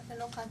to accept the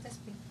no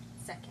contest plea.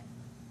 Second.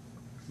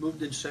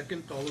 Moved in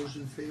second, all those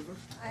in favor?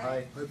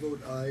 Aye. I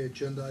vote aye.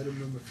 Agenda item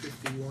number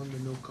 51, the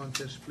no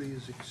contest plea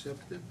is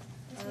accepted.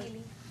 Ms.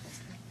 Neely.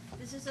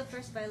 This is a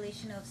first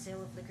violation of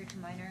sale of liquor to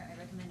minor. I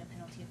recommend a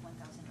penalty of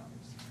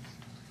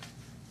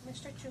 $1,000.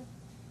 Mr. Chu.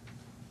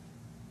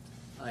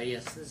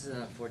 Yes, this is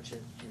an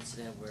unfortunate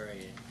incident where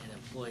an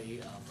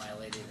employee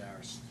violated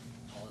our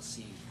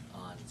policy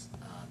on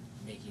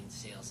making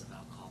sales of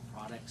alcohol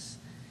products.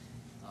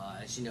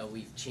 As you know,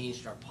 we've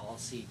changed our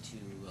policy to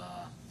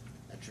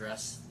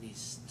address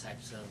these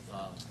types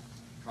of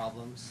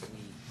problems.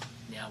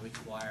 We now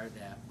require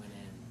that when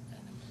an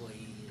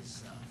employee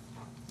is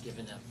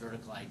given a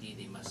vertical ID,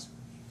 they must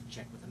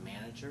check with a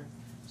manager.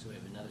 So we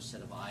have another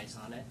set of eyes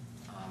on it.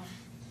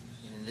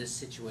 And in this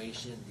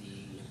situation,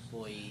 the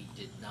employee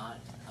did not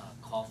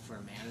call for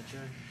a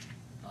manager.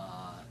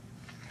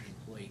 The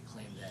employee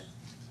claimed that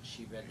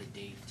she read the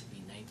date to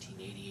be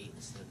 1988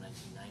 instead of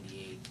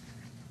 1998,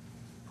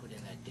 put in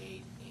that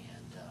date,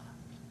 and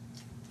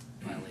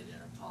violated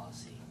our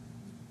policy.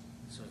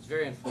 So it's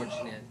very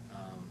unfortunate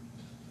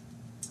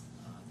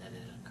that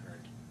it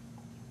occurred.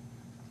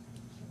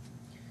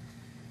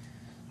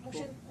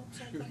 Motion,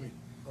 Excuse me,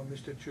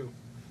 Mr. Chu,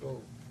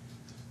 so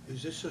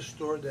is this a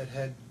store that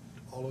had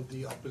all of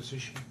the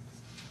opposition?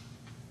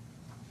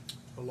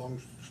 A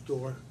long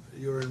store,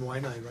 you're in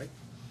Waianae, right?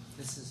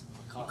 This is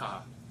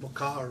Makaha.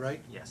 Makaha, right?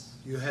 Yes.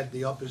 You had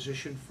the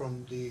opposition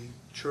from the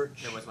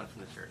church? There was one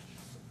from the church.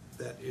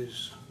 That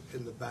is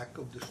in the back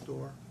of the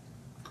store,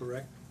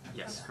 correct?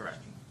 Yes, correct.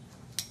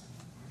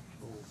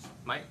 Oh.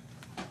 My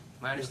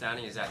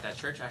understanding is that that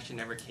church actually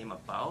never came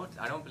about.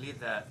 I don't believe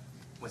that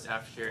was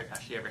actually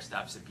ever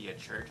established to be a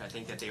church. I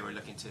think that they were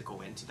looking to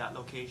go into that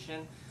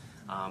location.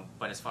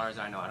 But as far as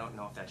I know, I don't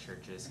know if that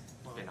church has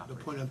been The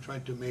operating. point I'm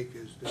trying to make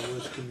is there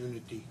was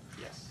community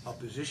Yes.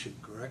 opposition,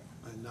 correct?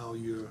 And now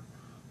you're,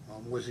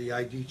 was the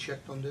ID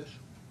checked on this?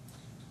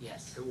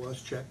 Yes. It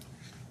was checked?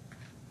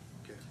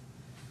 Okay.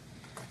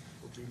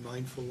 Well, be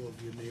mindful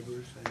of your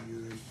neighbors and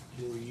your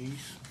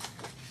employees.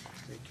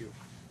 Thank you.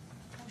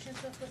 motion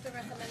to approve the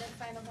recommended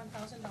fine of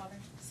 $1,000.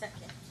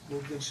 Second.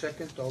 Moved in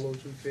second, all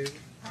those in favor?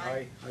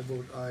 Aye. I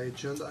vote aye.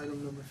 Agenda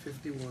item number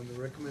 51,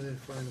 the recommended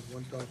fine of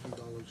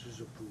 $1,000 is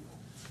approved.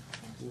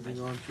 Moving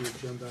on to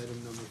agenda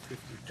item number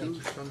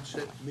 52,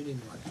 Sunset Mini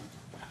Mart.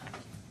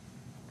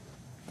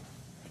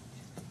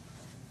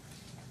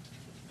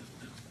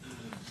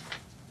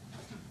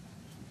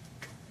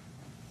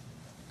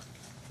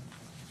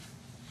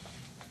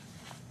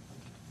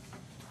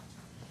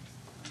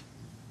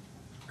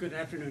 Good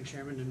afternoon,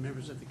 Chairman and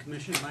members of the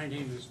Commission. My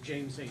name is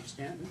James A.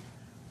 Stanton.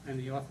 I'm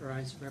the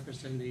authorized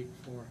representative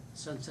for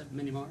Sunset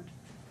Mini Mart.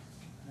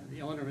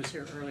 The owner was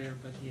here earlier,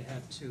 but he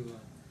had to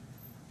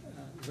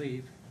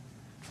leave.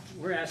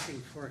 We're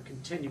asking for a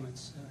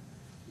continuance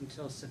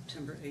until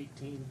September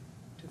 18,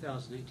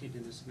 2018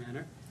 in this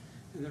manner.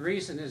 And the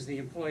reason is the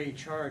employee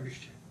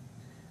charged,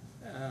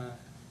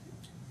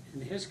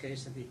 in his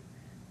case, that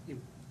the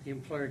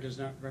employer does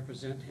not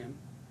represent him,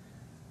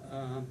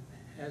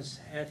 has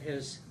had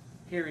his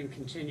hearing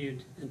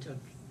continued until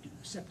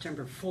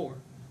September 4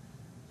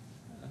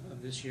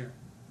 of this year.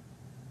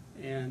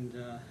 And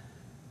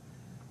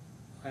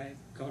I've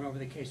gone over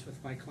the case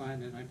with my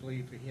client, and I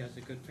believe he has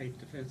a good faith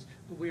defense.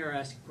 But we are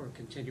asking for a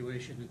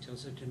continuation until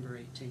September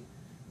 18,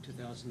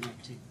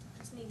 2019.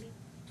 Ms. Neely.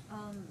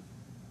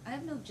 I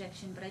have no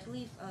objection, but I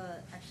believe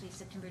actually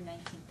September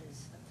 19th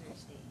is a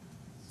Thursday.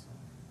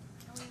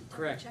 So.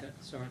 Correct.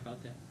 Sorry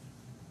about that.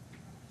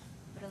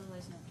 But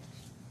otherwise, no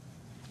objection.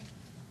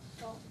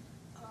 So,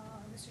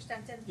 Mr.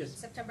 Stanton? Yes.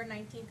 September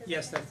 19th is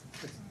Yes, the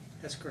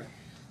that's correct.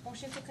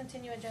 Motion to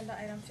continue agenda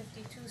item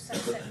 52,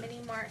 Sunset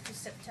Mini Mart to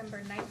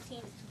September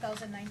 19th,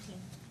 2019.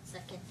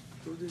 Second.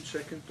 Moved in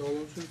second, all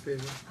those in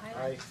favor?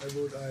 Aye. I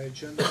vote aye.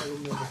 Agenda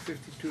item number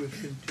 52 is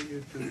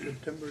continued to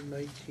September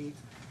 19th,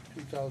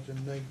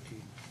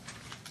 2019.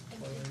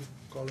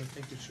 Calling,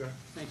 thank you, sir.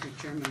 Thank you,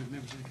 Chairman and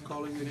members of the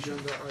Calling Commission.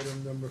 agenda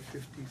item number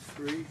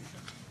 53,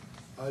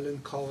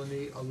 Island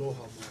Colony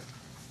Aloha Mart.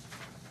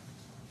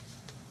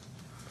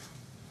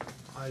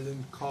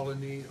 Island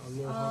Colony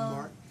Aloha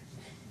Mart.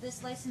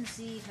 This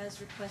licensee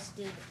has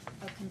requested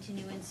a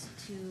continuance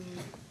to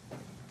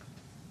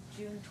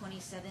June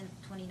 27th,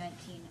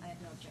 2019. I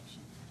have no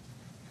objection.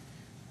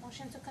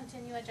 Motion to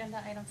continue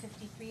agenda item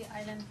 53,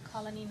 Island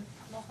Colony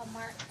Aloha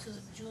Mart to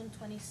June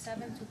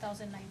 27,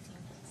 2019.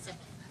 Second.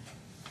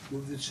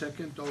 Moved in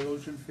second, all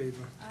those in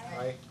favor?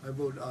 Aye. I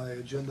vote aye.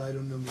 Agenda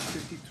item number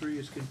 53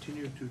 is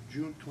continued to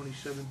June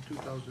 27,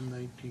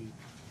 2019.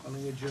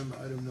 Calling agenda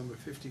item number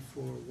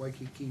 54,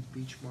 Waikiki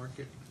Beach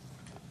Market.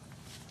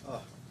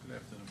 Good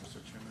afternoon, Mr.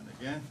 Chairman,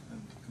 again,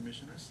 and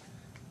Commissioners.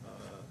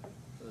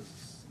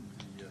 As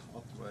the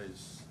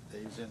authorized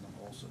agent,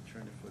 I'm also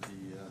attorney for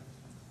the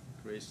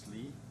Grace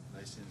Lee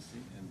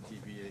licensee and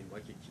DBA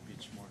Waikiki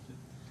Beach Market.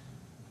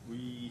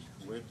 We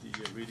waived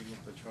the reading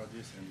of the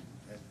charges and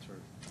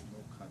entered no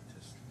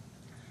contest.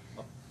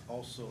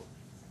 Also,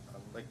 I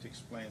would like to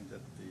explain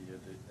that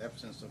the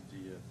absence of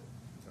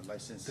the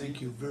licensee.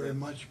 Thank you very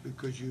much,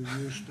 because you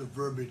used the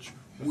verbiage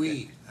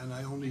 "we," and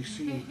I only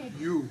see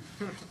you.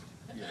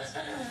 Yes.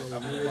 So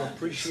we will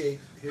appreciate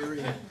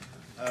hearing.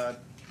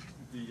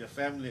 The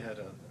family had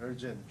an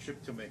urgent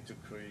trip to make to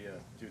Korea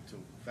due to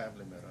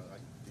family matter.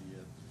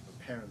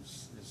 The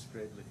parents is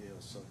gravely ill,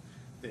 so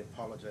they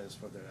apologize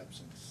for their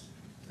absence.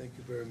 Thank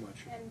you very much.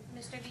 And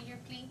Mr. Lee, your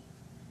plea?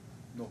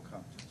 No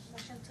contest.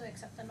 Motion to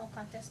accept the no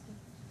contest plea.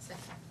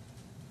 Second.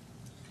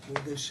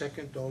 Moved in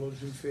second, all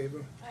those in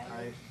favor?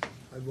 Aye.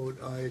 I vote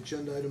aye.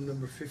 Agenda item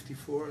number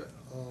 54,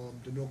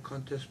 the no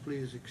contest plea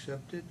is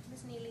accepted.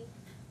 Ms. Neely?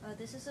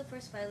 This is a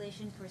first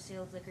violation for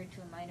sale of liquor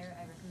to a minor.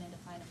 I recommend a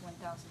fine of $1,000.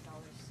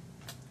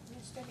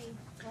 Mr. Lee,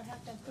 what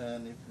happened?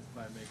 And if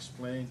I may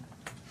explain,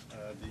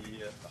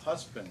 the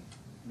husband,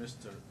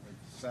 Mr.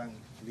 Sang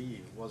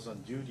Lee, was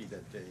on duty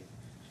that day.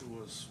 He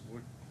was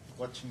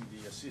watching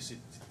the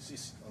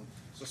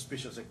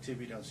suspicious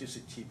activity on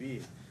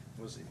CCTV,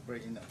 was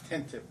very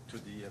inattentive to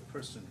the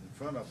person in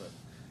front of him,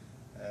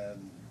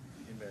 and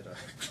he made a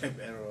grave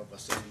error of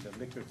selling the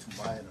liquor to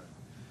minor.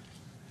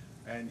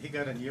 And he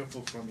got an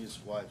earful from his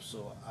wife,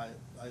 so I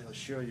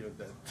assure you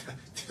that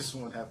this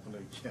won't happen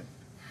again.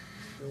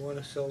 You want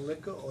to sell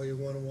liquor or you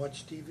want to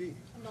watch TV?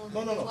 No,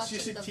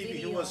 CCTV,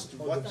 he was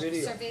watching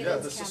the video. Yeah,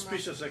 the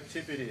suspicious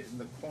activity in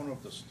the corner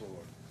of the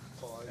store.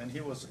 And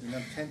he was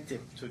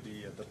inattentive to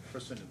the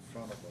person in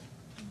front of him.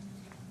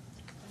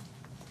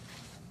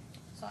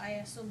 So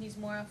I assume he's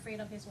more afraid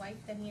of his wife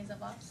than he is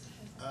of us?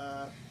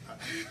 I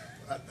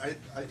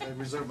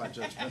reserve my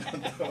judgment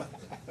on that one.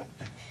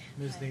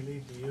 Ms.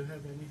 Neely, do you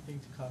have anything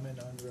to comment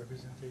on the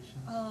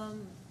representation?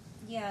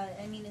 Yeah,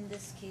 I mean, in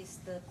this case,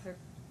 the clerk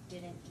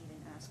didn't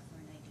even ask for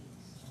an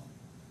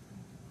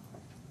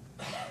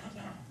ID.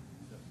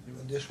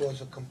 And this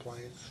was a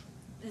compliance.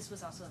 This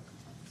was also a complaint.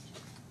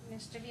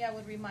 Mr. Lee, I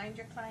would remind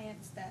your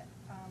clients that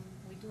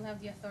we do have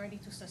the authority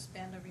to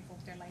suspend or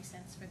revoke their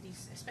license for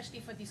these, especially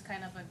for these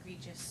kind of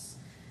egregious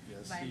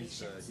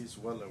violations. Yes, he's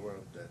well aware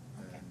of that.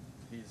 Okay. And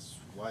his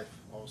wife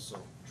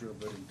also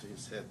drilled it into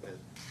his head that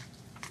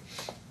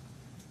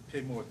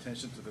pay more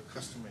attention to the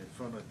customer in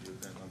front of you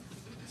than on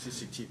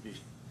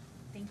CCTV.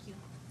 Thank you.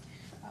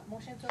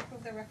 Motion to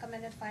approve the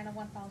recommended fine of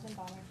 $1,000.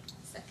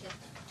 Second.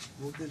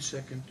 Moved in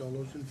second, all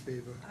those in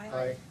favor?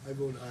 Aye. I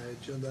vote aye.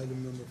 Agenda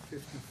item number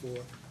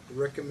 54, the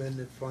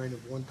recommended fine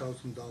of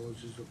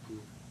 $1,000 is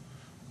approved.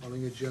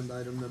 Calling agenda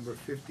item number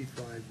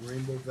 55,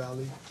 Rainbow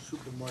Valley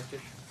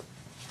Supermarket.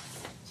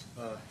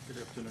 Good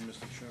afternoon,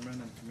 Mr.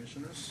 Chairman and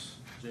Commissioners.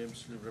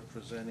 James Lee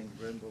representing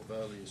Rainbow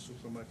Valley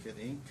Supermarket,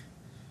 Inc.,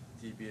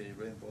 DBA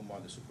Rainbow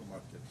Valley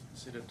Supermarket.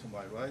 Seated to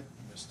my right,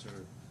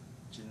 Mr.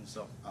 Jin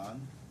Seok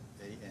An,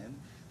 A.N.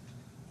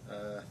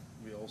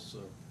 We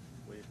also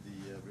waive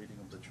the reading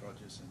of the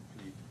charges and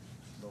plead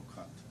no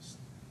contest.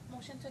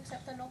 Motion to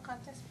accept the no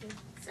contest plea.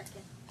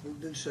 Second.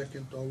 Moved in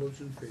second, all those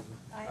in favor?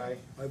 Aye.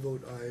 I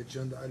vote aye.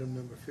 Agenda item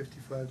number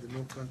 55, the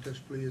no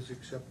contest plea is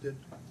accepted.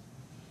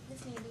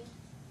 Ms. Neely?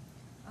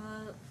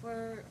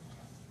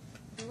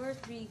 There were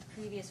 3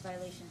 previous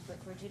violations, but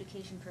for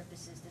adjudication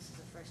purposes, this is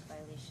the first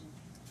violation.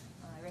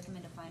 I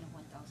recommend a fine of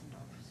 $1,000.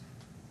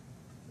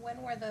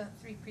 When were the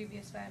 3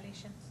 previous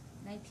violations?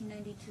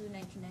 1992,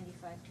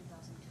 1995,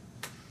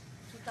 2002.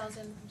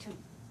 2002.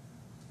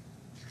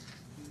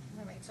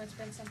 All right, so it's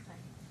been some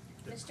time.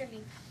 Mr.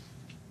 Lee?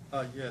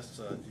 Yes,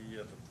 the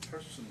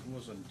person who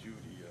was on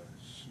duty,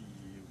 she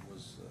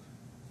was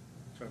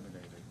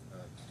terminated.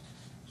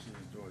 She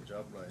didn't do her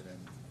job right,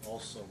 and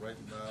also right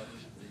now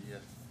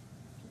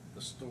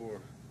the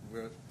store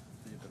where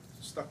the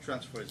stock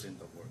transfer is in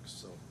the works.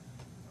 So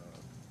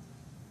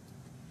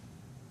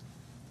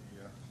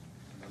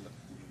and I let the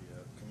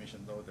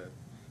commission know that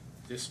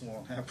this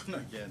won't happen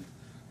again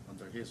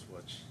under his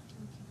watch.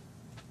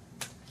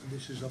 And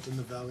this is up in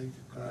the valley,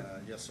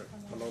 correct? Yes, sir.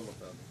 Honolulu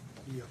Valley.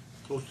 Yeah,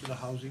 close to the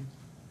housing?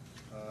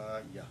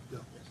 Yeah.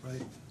 Yeah,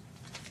 right.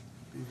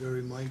 Be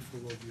very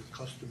mindful of your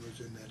customers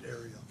in that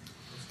area.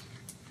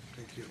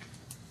 Thank you.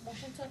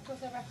 Motion to approve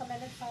the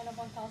recommended fine of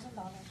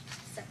 $1,000.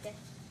 Second.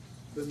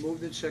 Been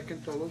moved in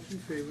second, all those in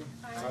favor?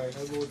 Aye.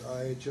 I vote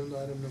aye. Agenda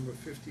item number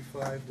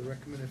 55, the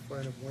recommended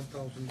fine of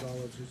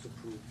 $1,000 is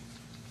approved.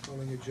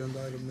 Calling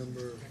agenda item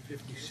number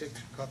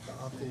 56,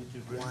 Kaka'ako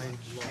Wine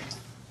Law.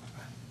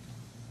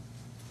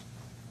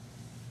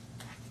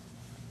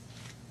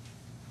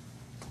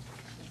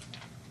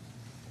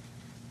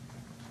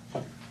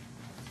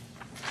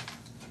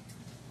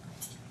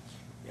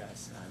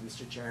 Yes,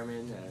 Mr.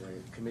 Chairman,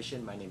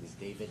 Commission, my name is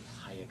David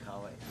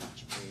Hayakawa,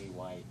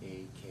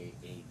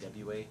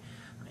 Hayakawa.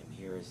 I'm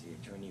here as the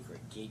attorney for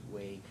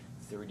Gateway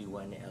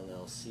 31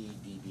 LLC,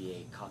 DBA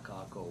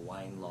Kaka'ako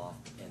Wine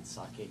Loft and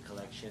Sake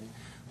Collection,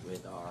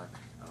 with our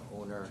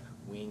owner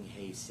Wing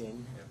Hei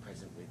Sin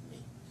present with me,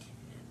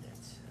 and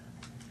that's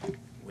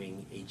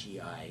Wing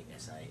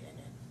Heisinn.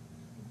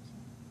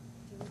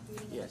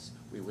 Yes,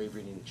 we waive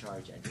reading the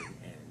charge and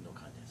no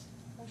contest.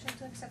 Motion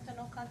to accept the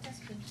no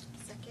contest plea.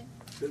 Second.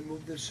 Been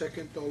moved in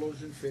second, all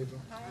those in favor?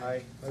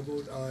 Aye. I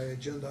vote aye.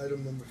 Agenda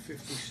item number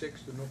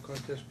 56, the no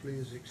contest plea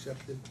is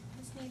accepted.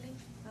 Ms. Neely?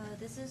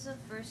 This is a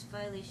first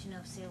violation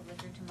of sale of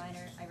liquor to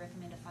minor. I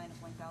recommend a fine of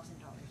 $1,000.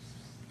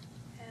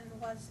 And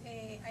was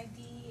a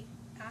ID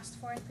asked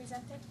for and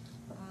presented?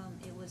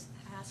 It was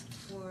asked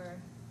for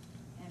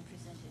and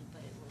presented,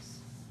 but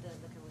the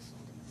liquor was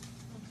sold in it.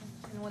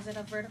 Okay. And was it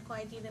a vertical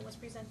ID that was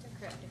presented?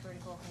 Correct, a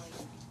vertical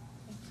Hawaii.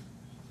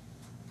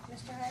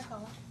 Mr.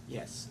 Hayakawa?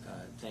 Yes,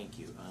 thank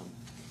you.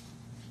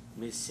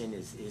 Ms. Sin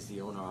is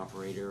the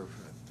owner-operator,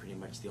 pretty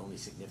much the only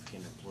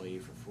significant employee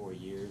for 4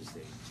 years.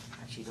 They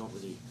actually don't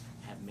really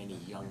have many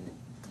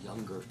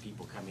younger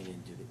people coming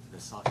into the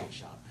sake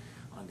shop.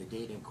 On the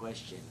date in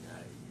question,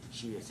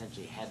 she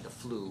essentially had the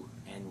flu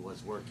and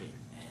was working,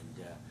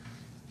 and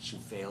she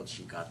failed.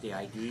 She got the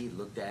ID,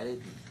 looked at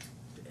it,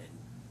 and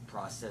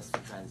processed the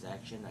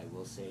transaction. I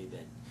will say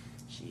that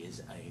she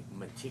is a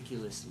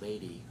meticulous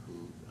lady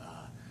who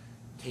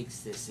takes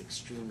this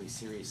extremely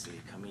seriously.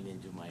 Coming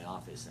into my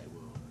office, I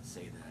will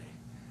say that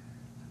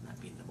I'm not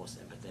being the most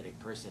empathetic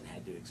person,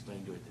 had to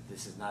explain to her that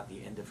this is not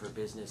the end of her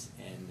business,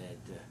 and that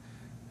the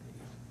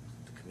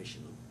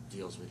commission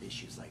deals with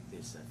issues like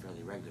this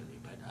fairly regularly.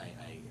 But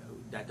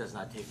that does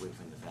not take away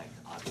from the fact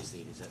that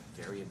obviously it is a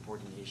very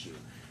important issue,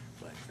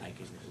 but I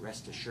can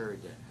rest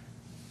assured that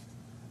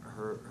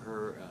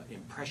her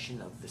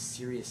impression of the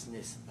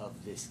seriousness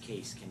of this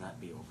case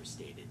cannot be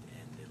overstated,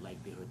 and the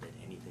likelihood that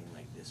anything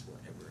like this will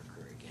ever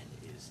occur again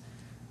is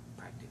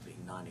practically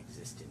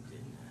non-existent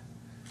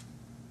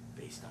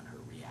based on her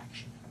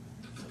reaction.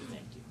 So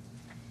thank you.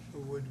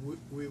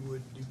 We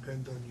would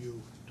depend on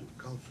you to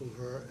counsel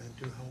her and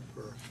to help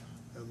her.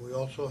 And we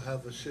also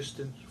have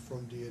assistance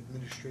from the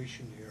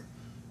administration here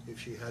if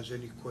she has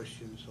any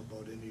questions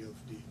about any of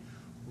the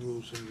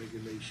rules and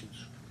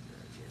regulations.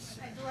 Yes.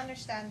 I do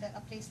understand that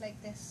a place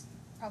like this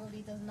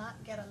probably does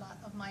not get a lot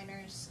of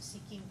minors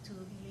seeking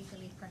to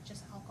illegally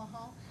purchase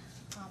alcohol.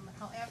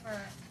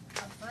 However,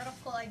 a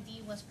vertical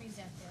ID was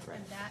presented,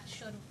 and that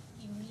should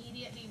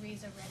immediately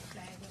raise a red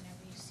flag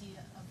whenever you see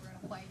a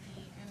vertical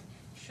ID, and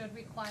should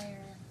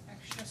require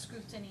extra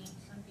scrutiny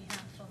on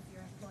behalf of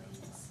your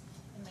employees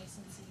and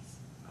licensees.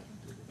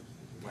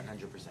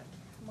 100%.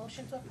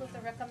 Motion to approve the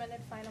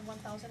recommended fine of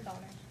 $1,000.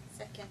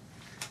 Second.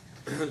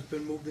 It's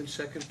been moved in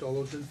second. All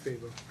those in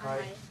favor?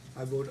 Aye.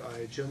 I vote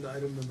aye. Agenda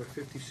item number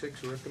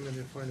 56, a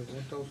recommended fine of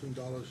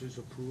 $1,000 is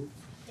approved.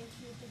 Thank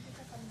you. Thank you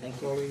for coming.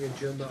 Thank you. Calling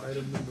agenda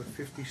item number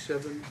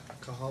 57,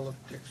 Kahala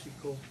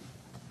Texaco.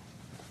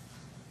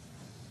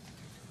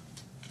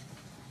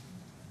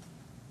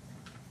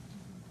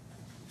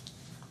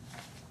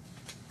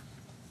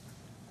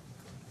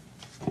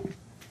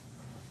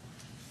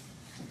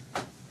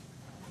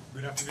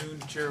 Good afternoon,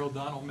 Chair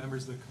O'Donnell,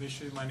 members of the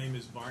commission. My name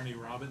is Barney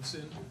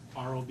Robinson,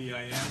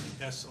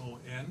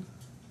 R-O-B-I-N-S-O-N.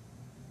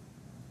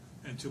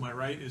 And to my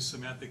right is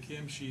Samantha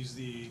Kim. She's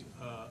the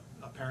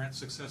apparent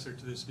successor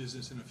to this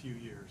business in a few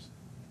years.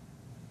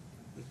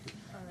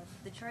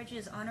 The charge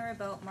is on or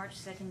about March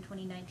 2nd,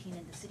 2019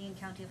 in the city and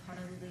county of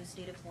Honolulu,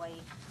 state of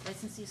Hawaii.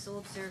 Licensee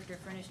sold, served, or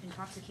furnished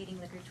intoxicating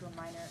liquor to a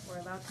minor, or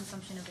allowed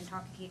consumption of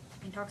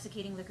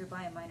intoxicating liquor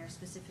by a minor,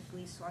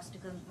 specifically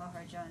swastika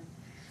maharjan,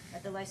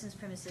 at the licensed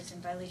premises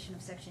in violation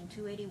of section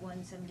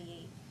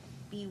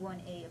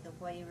 28178B1A of the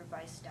Hawaii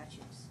Revised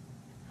Statutes.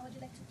 How would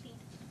you like to plead?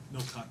 No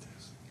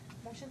contest.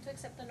 Motion to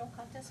accept the no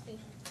contest plea.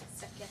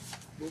 Second.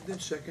 Moved in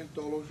second.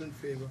 All those in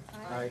favor?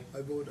 Aye.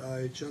 I vote aye.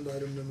 Agenda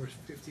item number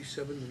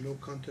 57, the no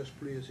contest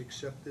plea is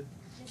accepted.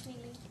 Ms.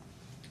 Neely?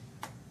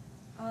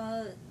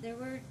 There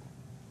were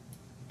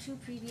two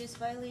previous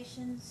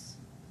violations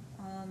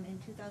in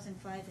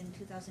 2005 and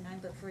 2009,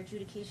 but for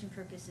adjudication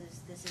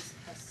purposes, this is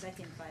a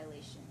second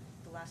violation,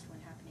 the last one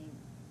happening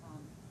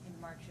in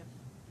March of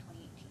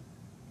 2018.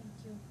 Thank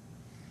you.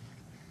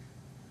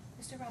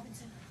 Mr.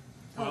 Robinson?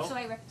 Well- So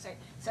I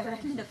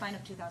recommend a fine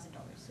of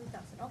 $2,000.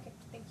 $2,000, okay,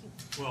 thank you.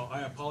 Well,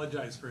 I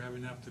apologize for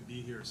having to have to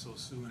be here so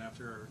soon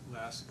after our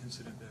last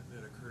incident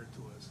that occurred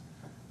to us.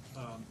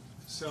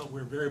 So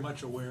we're very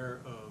much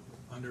aware of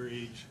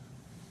underage,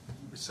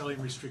 we're selling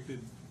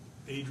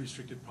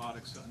age-restricted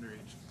products to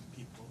underage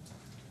people.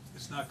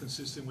 It's not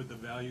consistent with the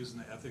values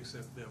and the ethics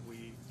that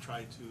we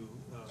try to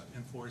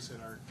enforce at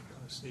our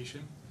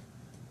station.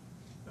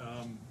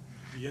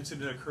 The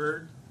incident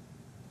occurred.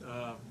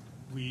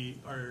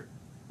 We're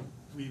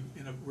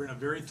in a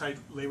very tight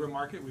labor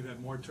market. We've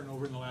had more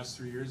turnover in the last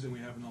 3 years than we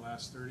have in the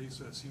last 30,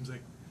 so it seems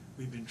like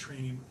we've been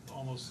training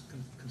almost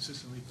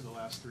consistently for the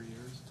last 3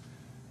 years.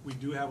 We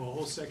do have a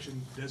whole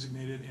section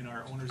designated in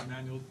our owner's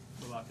manual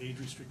about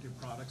age-restricted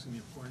products and the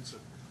importance of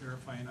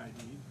verifying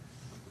ID.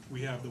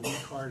 We have the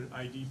one-card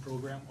ID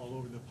program all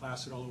over the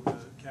placid, all over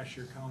the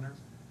cashier counter.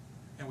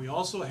 And we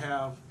also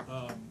have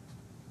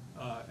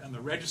on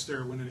the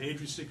register, when an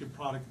age-restricted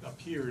product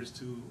appears,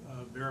 to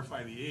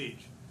verify the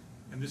age.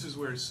 And this is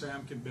where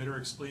Sam can better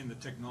explain the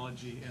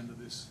technology and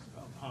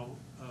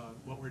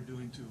what we're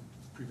doing to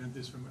prevent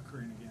this from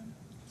occurring again.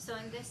 So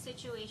in this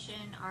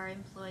situation, our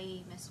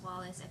employee, Ms.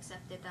 Wallace,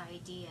 accepted the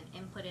ID and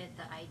inputted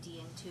the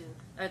ID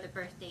the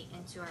birth date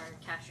into our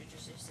cash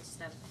register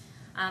system.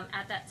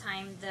 At that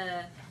time,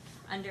 the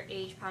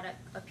underage product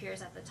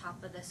appears at the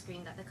top of the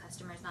screen that the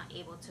customer is not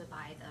able to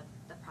buy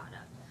the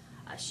product.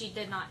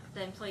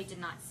 The employee did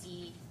not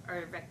see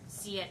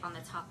it on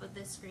the top of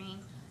the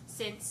screen.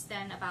 Since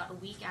then, about a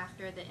week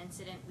after the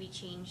incident, we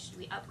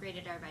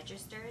upgraded our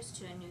registers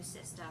to a new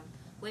system.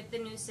 With the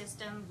new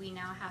system, we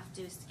now have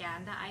to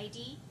scan the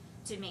ID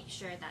to make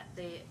sure that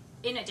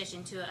in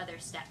addition to other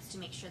steps, to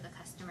make sure the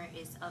customer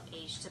is of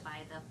age to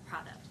buy the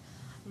product.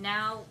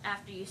 Now,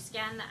 after you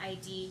scan the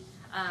ID,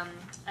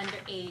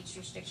 underage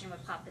restriction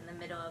would pop in the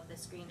middle of the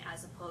screen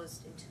as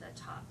opposed into the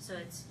top. So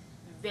it's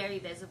very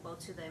visible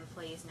to the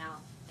employees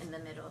now in the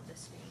middle of the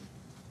screen.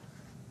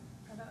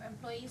 Are the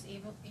employees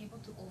able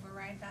to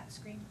override that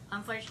screen?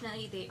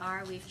 Unfortunately, they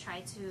are. We've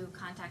tried to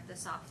contact the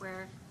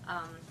software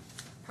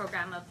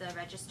program of the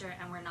register,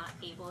 and we're not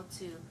able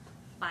to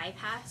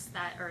bypass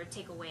that or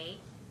take away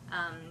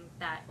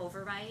that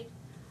override.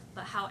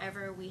 But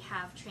however, we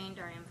have trained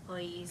our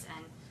employees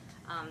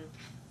and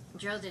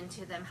drilled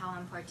into them how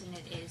important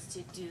it is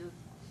to do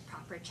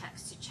proper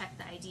checks, to check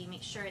the ID,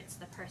 make sure it's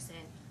the person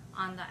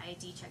on the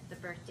ID, check the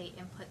birth date,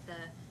 and put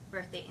the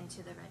birth date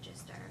into the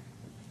register.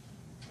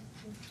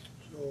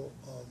 So,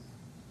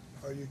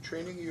 are you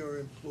training your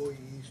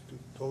employees to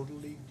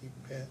totally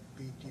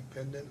be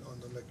dependent on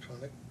the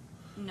electronic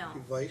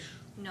device?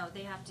 No,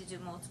 they have to do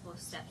multiple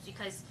steps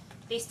because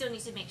they still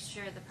need to make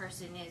sure the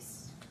person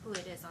is who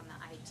it is on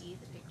the ID,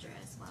 the picture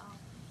as well.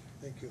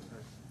 Thank you.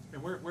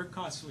 And we're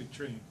constantly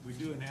trained. We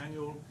do an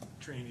annual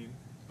training,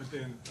 but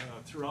then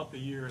throughout the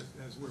year,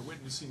 as we're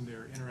witnessing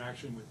their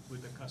interaction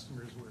with the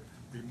customers,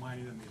 we're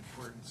reminding them the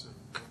importance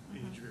of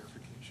age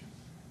verification.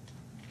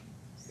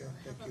 Yeah,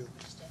 thank I have you. a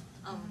question.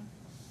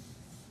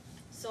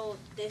 So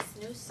this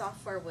new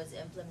software was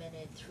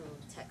implemented through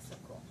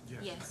Texaco,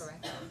 Yes.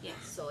 correct? Yes.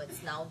 So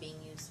it's now being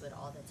used with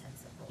all the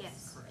Texacos.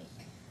 Yes. Right.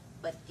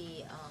 But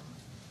the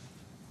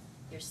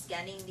you're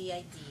scanning the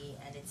ID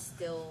and it's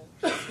still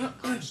an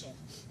option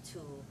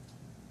to,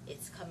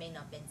 it's coming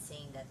up and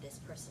saying that this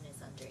person is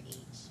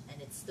underage,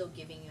 and it's still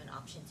giving you an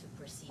option to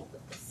proceed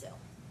with the sale.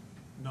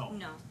 No.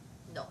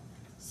 No.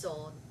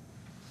 So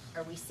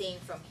are we saying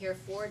from here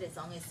forward, as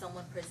long as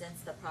someone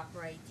presents the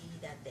proper ID,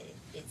 that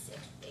it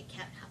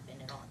can't happen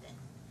at all then?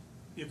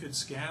 If it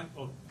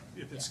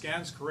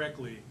scans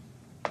correctly,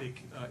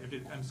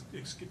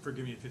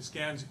 forgive me, if it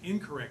scans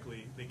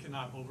incorrectly, they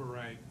cannot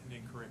override an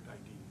incorrect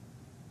ID.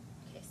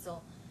 Okay,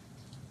 so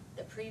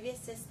the previous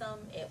system,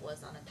 it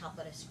was on the top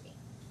of the screen.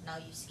 Now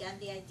you scan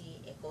the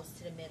ID, it goes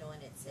to the middle,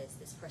 and it says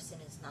this person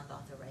is not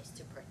authorized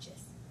to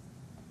purchase.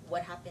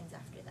 What happens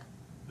after that?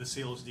 The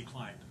sale is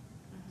declined.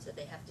 So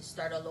they have to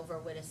start all over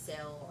with a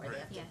sale, or they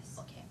have to? Yes.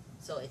 Okay,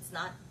 so it's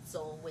not,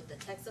 so with the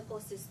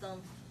Texaco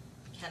system,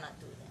 cannot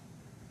do that.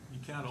 You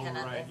cannot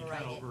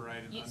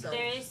override it. So-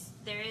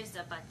 There is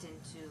a button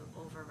to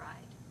override.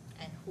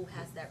 And who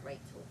has that right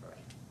to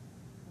override?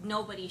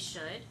 Nobody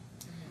should,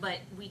 but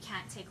we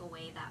can't take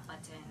away that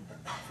button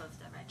off of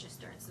the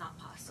register. It's not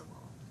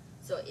possible.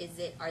 So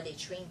are they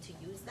trained to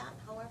use that,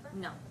 however?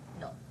 No.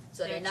 No,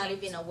 so they're They're not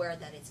trained even to- aware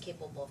that it's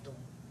capable of doing.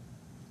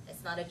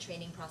 It's not a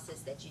training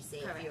process that you say,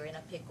 if Correct. you're in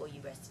a pickle, you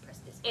press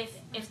this If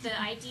button.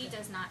 the ID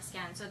does not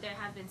scan, so there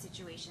have been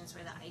situations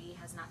where the ID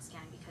has not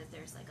scanned because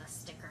there's like a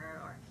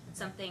sticker or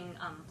something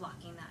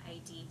blocking the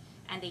ID,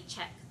 and they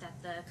check that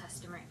the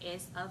customer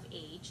is of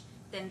age,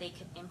 then they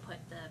could input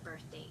the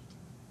birth date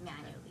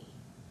manually.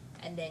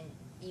 And then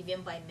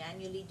even by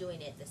manually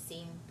doing it, the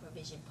same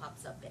provision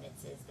pops up and it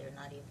says they're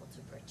not able to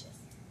purchase,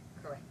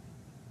 correct?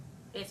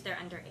 If they're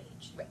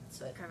underage. Right,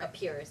 so it Correct.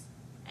 appears,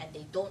 and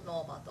they don't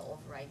know about the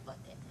override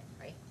button,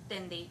 right?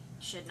 Then they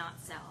should not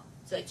sell.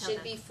 So They it tell should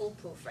them- be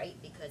foolproof, right?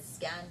 Because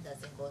scan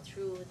doesn't go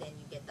through, then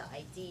you get the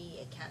ID,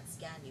 it can't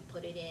scan, you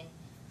put it in.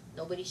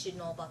 Nobody should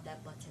know about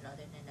that button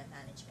other than the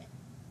management.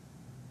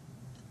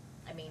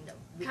 I mean,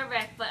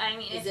 Correct, but I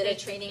mean, is if it a they-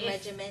 training if-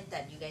 regimen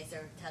that you guys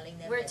are telling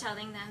them? We're that-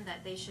 telling them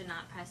that they should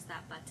not press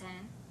that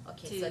button.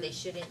 Okay, so they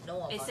shouldn't know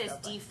about It says the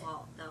button.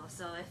 default though,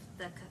 so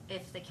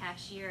if the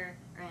cashier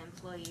or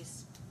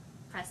employees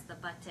press the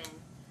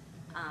button,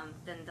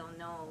 then they'll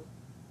know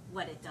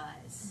what it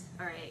does,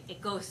 or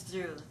it goes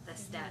through the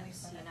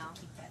steps, you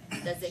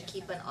know. Does it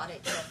keep an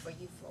audit trail for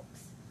you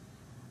folks?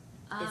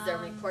 Is there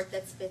a report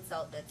that spits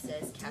out that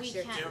says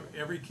cashier?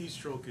 Every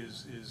keystroke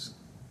is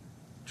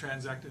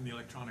transacted in the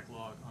electronic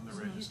log on the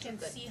You register. can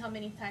see how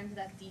many times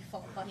that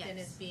default button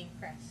is being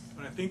pressed.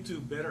 But I think to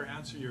better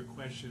answer your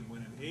question,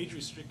 when an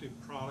age-restricted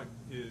product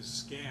is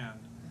scanned,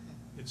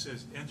 it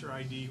says enter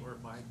ID or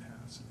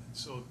bypass. And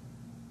so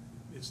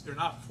they're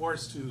not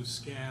forced to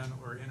scan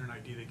or enter an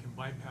ID. They can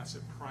bypass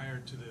it prior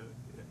to the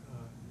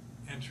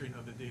entering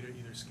of the data,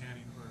 either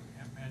scanning or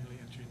manually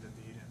entering the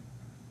data.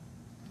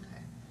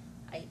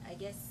 Okay. I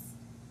guess,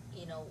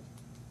 you know,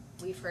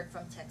 we've heard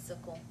from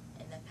Texaco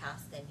in the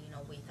past, and you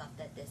know, we thought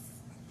that this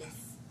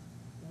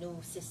new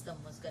system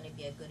was going to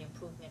be a good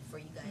improvement for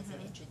you guys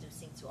in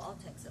introducing to all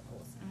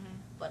Texacos.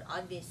 But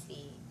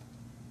obviously,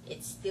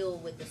 it's still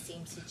with the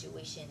same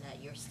situation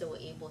that you're still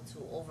able to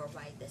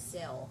override the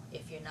sale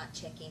if you're not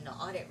checking the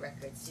audit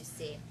records to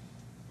say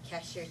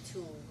cashier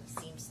 2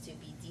 seems to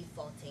be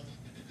defaulting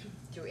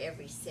through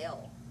every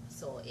sale.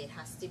 So it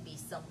has to be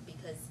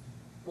because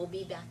we'll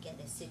be back in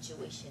this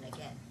situation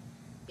again,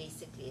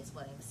 basically is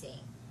what I'm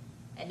saying.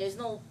 And there's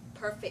no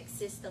perfect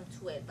system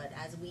to it, but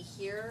as we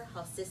hear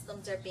how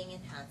systems are being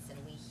enhanced and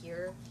we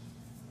hear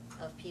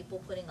of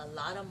people putting a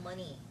lot of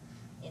money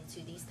into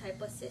these type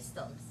of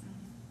systems,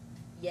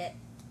 yet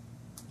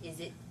is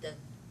it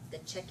the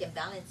check and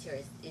balance here,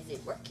 is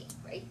it working,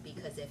 right?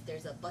 Because if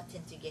there's a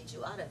button to get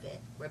you out of it,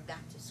 we're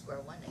back to square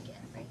one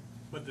again, right?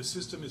 But the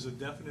system is a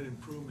definite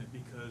improvement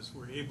because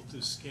we're able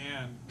to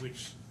scan,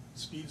 which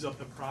speeds up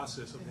the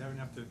process of having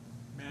to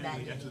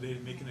manually enter the data,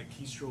 making a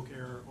keystroke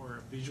error or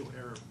a visual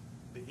error,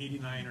 the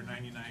 89 or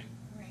 99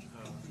 Right.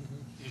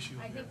 issue.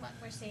 I there. think what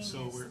we're saying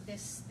So is we're-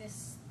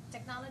 this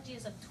technology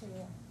is a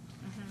tool,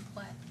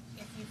 but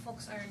if you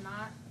folks are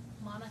not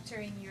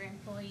monitoring your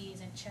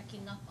employees and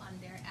checking up on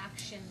their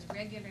actions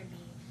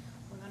regularly,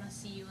 we're gonna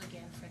see you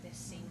again for this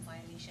same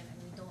violation,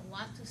 and we don't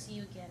want to see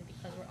you again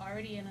because we're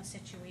already in a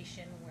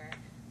situation where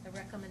the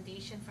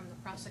recommendation from the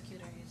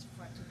prosecutor is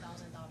for a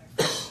 $2,000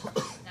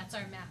 fine. That's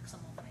our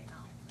maximum right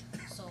now.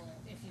 So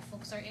if you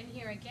folks are in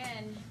here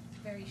again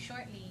very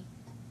shortly,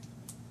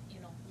 you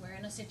know, we're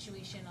in a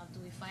situation of, do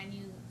we fine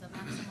you the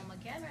maximum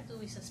again, or do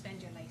we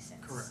suspend your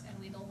license? Correct. And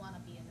we don't wanna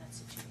be in that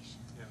situation.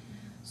 Yeah.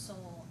 So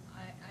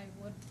I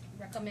would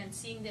recommend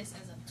seeing this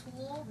as a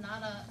tool,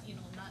 not a, you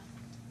know, not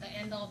the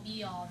end all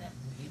be all that,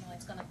 you know,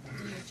 it's gonna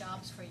do your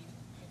jobs for you.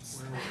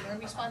 It's your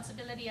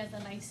responsibility as the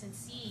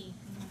licensee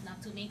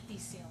not to make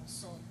these sales,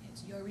 so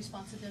it's your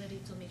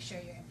responsibility to make sure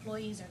your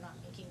employees are not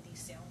making these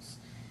sales.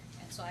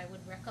 And so I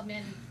would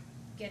recommend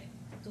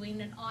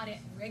doing an audit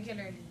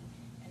regularly,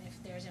 and if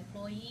there's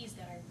employees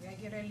that are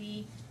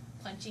regularly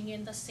punching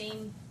in the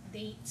same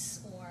dates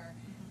or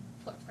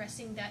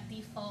pressing that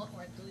default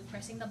or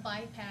pressing the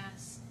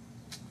bypass,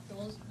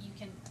 those you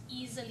can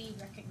easily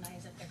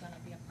recognize that they're gonna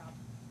be a problem.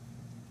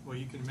 Well,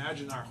 you can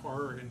imagine our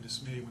horror and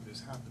dismay when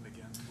this happened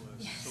again to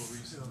us so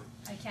recently.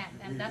 I can, You-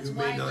 and that's you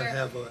why may not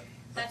have we're, a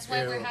that's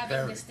why we're heir having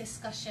apparent. this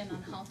discussion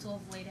on how to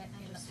avoid it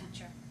in the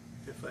future.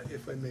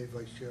 If I may,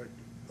 Vice Chair,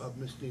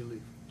 Ms.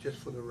 Neely, just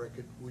for the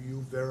record, will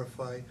you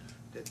verify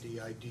that the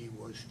ID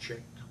was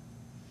checked?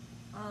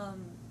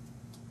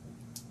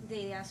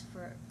 They asked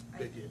for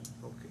They ID. did,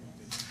 okay.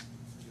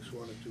 Just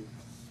wanted to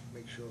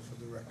make sure for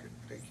the record,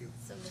 thank you.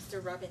 So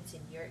Mr. Robinson,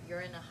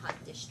 you're in a hot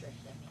district.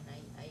 I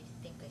mean, I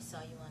think I saw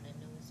you on the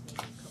news maybe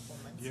a couple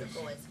months Yes,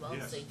 ago as well.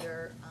 yes. So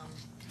you're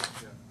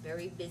Yeah.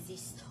 very busy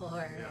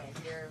store Yeah.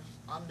 and you're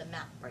on the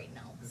map right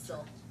now. That's So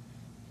right.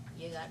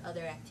 you got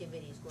other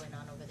activities going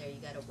on over there you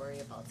gotta worry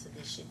about. So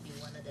this should be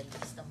one of the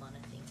least amount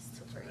of things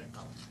to worry Right.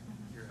 about.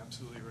 You're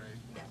absolutely right.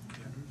 Yeah.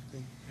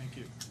 Thank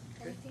you.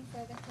 Anything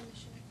further,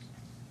 Commissioner?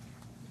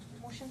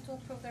 Motion to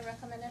approve the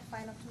recommended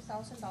fine of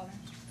 $2,000.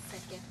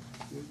 Second.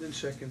 Moved in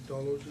second,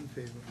 all those in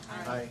favor?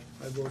 Aye.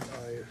 I vote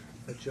aye.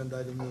 Agenda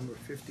item number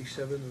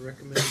 57, the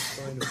recommended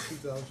fine of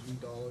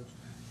 $2,000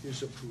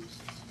 is approved.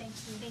 Thank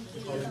you. Thank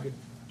you. Calling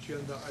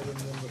agenda item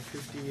number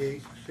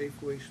 58,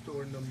 Safeway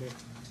store number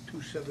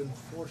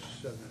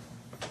 2747.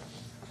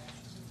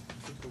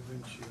 Mr.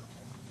 Provincia.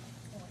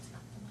 Oh, it's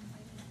not the one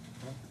by me.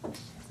 Huh?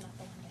 It's not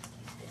the one by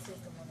me. This is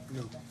the one.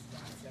 No.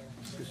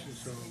 This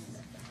is, in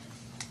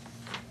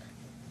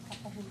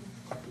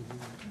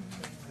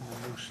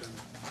the new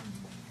center.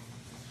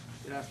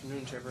 Good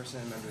afternoon, Chairperson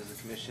and members of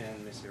the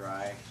Commission, Ms.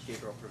 Uri.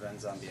 Gabriel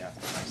Provenza on behalf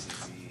of the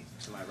licensee.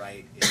 To my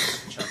right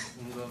is Chuck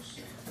Ungos,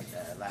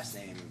 last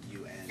name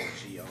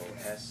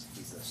Ungos.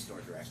 He's the store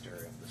director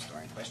of the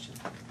store in question.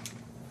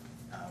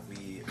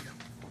 We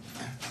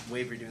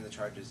waive redoing the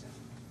charges and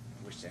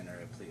wish to enter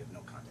a plea of no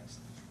contest.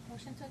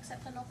 Motion to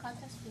accept the no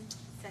contest plea.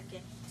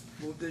 Second.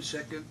 Moved in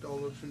second, all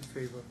those in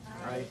favor?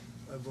 Aye.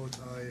 I vote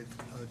aye.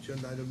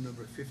 Agenda item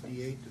number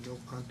 58, the no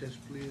contest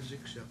plea is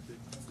accepted.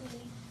 Ms.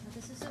 Neely.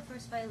 This is the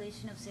first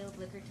violation of sale of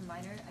liquor to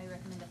minor. I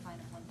recommend a fine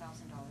of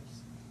 $1,000.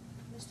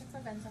 Mr.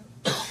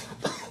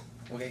 Provenza.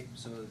 Okay,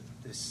 so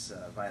this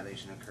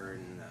violation occurred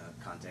in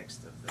the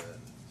context of the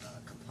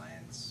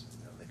compliance,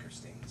 the liquor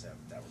stings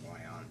that were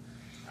going on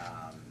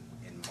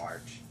in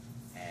March.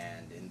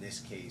 And in this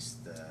case,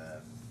 the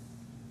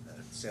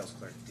sales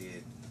clerk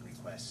did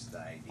request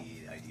the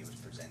ID. The ID was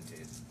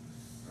presented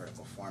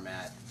vertical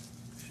format.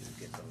 Should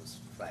get those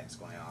flags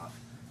going off.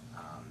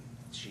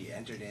 She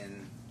entered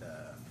in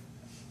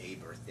a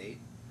birth date,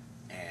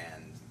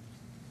 and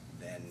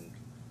then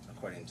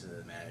according to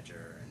the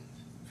manager and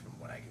from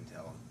what I can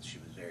tell, she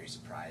was very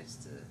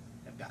surprised to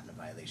have gotten a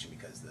violation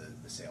because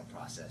the sale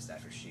processed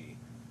after she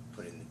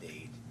put in the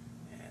date,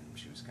 and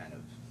she was kind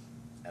of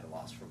at a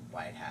loss for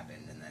why it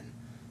happened. And then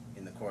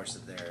in the course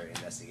of their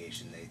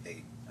investigation,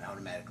 they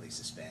automatically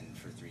suspend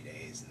for 3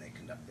 days and they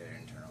conduct their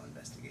internal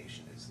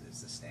investigation is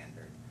the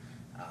standard.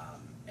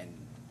 And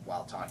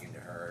while talking to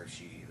her,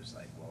 she was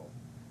like, well,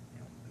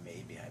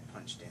 maybe I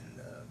punched in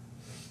the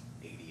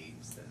 88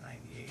 instead of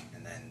 98,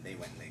 and then they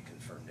went and they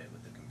confirmed it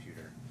with the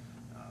computer.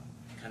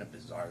 Kind of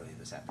bizarrely,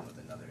 this happened with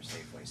another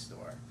Safeway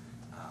store.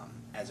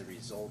 As a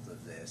result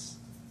of this,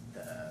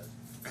 the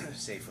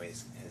Safeway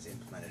has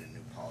implemented a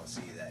new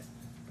policy that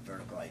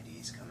vertical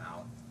IDs come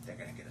out, they're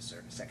going to get a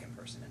second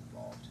person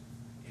involved.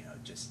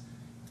 Just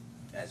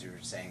as you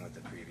were saying with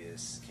the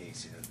previous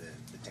case,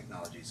 the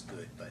technology is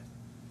good, but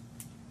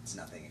it's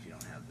nothing if you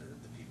don't have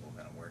the people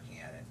kind of working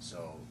at it.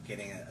 So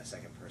getting a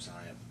second person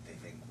on it, they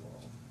think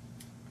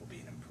will be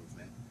an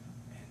improvement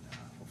and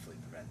hopefully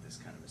prevent this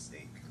kind of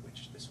mistake,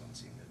 which this one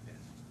seemed to have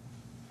been.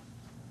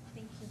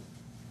 Thank you.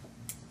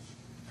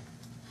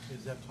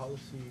 Is that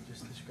policy you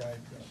just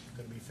described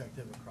going to be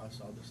effective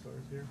across all the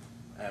stores here?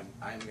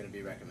 I'm going to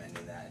be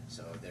recommending that.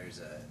 So there's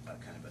a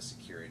kind of a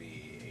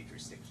security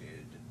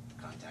age-restricted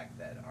contact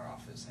that our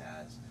office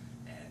has,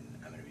 and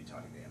I'm going to be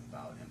talking to him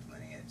about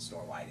implementing it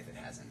store-wide if it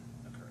hasn't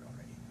occurred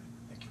already.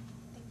 Thank you.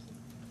 Thank you.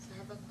 So I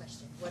have a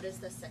question. What does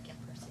the second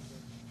person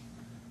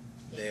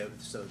do?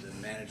 So the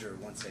manager,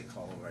 once they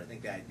call over, I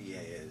think the idea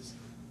is,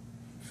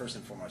 first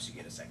and foremost, you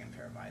get a second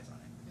pair of eyes on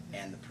it.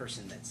 And the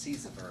person that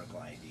sees the vertical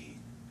ID,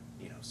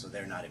 you know, so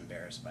they're not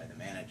embarrassed by the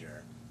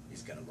manager,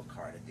 is going to look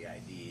hard at the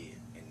ID,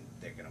 and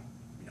they're going to,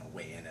 you know,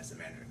 weigh in as the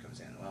manager comes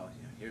in. Well,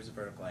 you know, here's a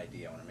vertical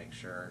ID. I want to make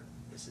sure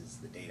this is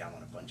the date I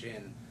want to punch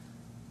in.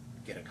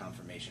 Get a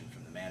confirmation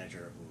from the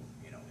manager,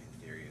 who, you know,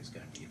 in theory is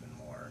going to be even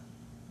more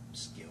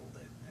skilled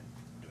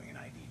at doing an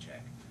ID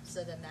check.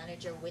 So the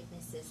manager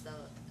witnesses the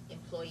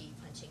employee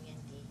punching in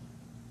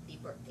the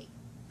birth date.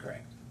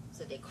 Correct.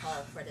 So they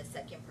call for the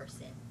second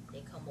person.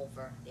 They come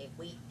over. They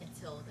wait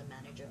until the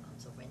manager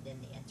comes over, and then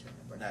they enter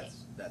the birthday.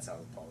 That's how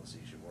the policy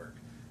should work.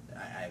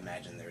 I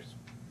imagine there's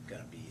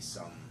going to be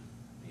some,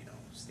 you know,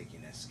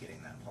 stickiness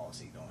getting that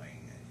policy going.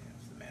 And, you know,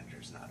 if the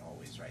manager's not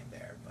always right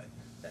there, but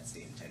that's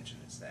the intention,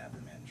 is to have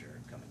the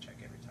manager come and check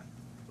every time.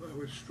 I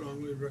would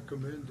strongly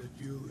recommend that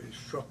you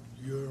instruct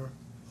your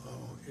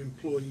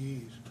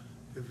employees,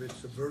 if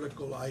it's a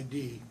vertical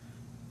ID,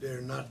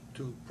 they're not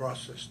to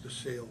process the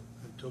sale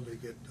until they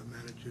get the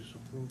manager's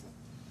approval.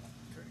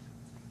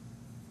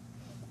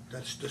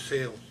 That's the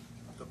sales,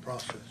 the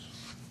process.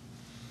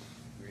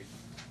 Great.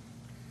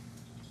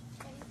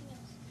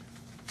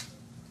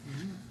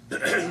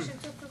 Motion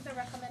to approve the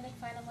recommended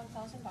fine of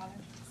 $1,000.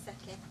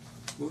 Second.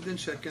 Moved in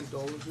second,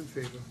 all those in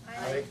favor?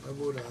 Aye. I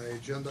vote aye.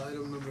 Agenda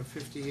item number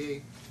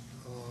 58,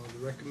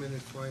 the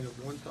recommended fine of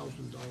 $1,000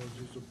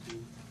 is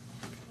approved.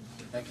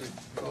 Thank you.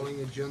 Calling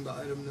agenda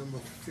item number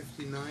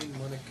 59,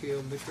 Mauna Kea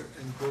Liquor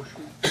and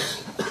Grocery,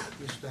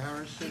 Mr.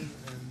 Harrison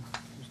and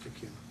Mr.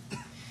 Kim.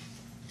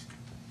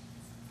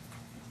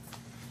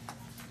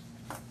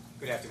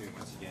 Good afternoon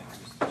once again,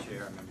 Mr.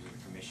 Chair, members of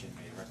the Commission.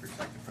 May I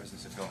represent the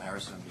presence of Bill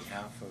Harrison on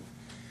behalf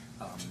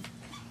of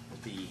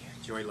the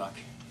Joy Luck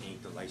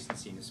Inc., the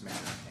licensee in this matter.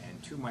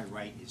 And to my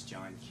right is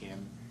John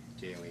Kim,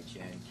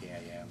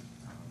 John-Kim,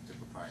 the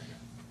proprietor.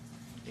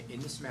 In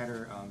this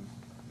matter,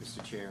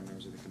 Mr. Chair,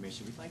 members of the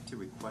Commission, we'd like to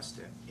request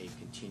a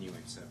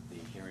continuance of the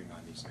hearing on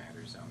these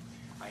matters.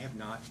 I have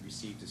not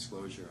received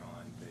disclosure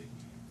on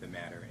the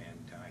matter,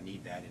 and I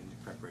need that in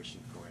preparation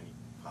for any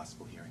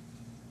possible hearing.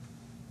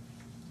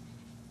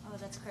 Oh,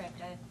 that's correct.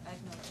 I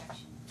have no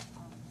objection.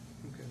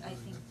 Okay. I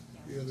think,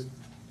 yeah.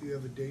 Do you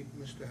have a date,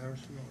 Mr.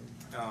 Harrison?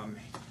 Or?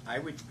 I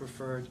would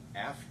prefer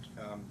after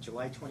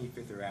July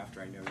 25th or after.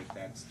 I know that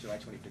that's July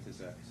 25th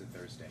is a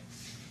Thursday.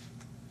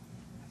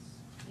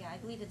 Yeah, I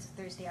believe it's a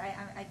Thursday.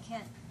 I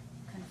can't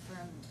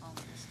confirm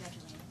the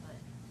scheduling, but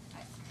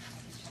I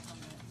can check on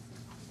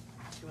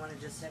that. Do you want to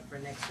just set for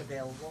next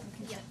available?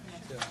 We can check for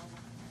next Yeah. available.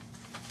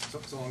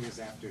 So long as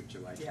after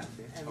July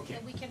 25th? Yeah. Okay.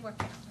 And we can work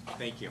it out.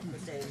 Thank you.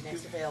 Say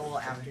next available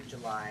after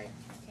July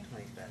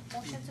 25th.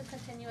 Motion to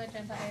continue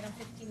agenda item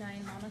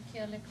 59, Mauna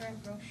Kea Liquor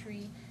and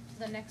Grocery, to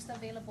the next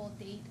available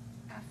date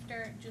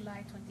after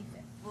July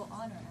 25th. Well,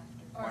 on or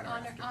after? Or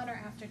After. on or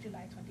after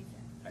July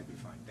 25th. That'd be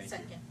fine. Thank you.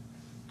 Second.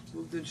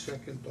 Moved in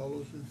second, all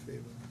those in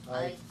favor?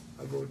 Aye.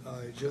 I vote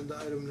aye. Agenda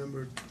item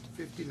number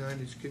 59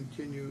 is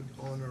continued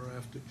on or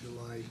after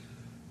July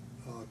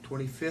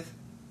 25th,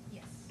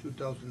 Yes.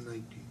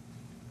 2019.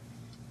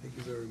 Thank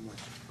you very much.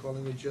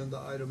 Calling agenda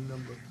item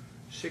number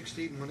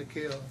 60, Mauna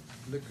Kea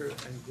Liquor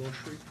and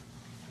Grocery.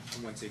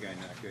 And once again,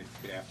 good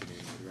afternoon.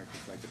 The record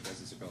reflect the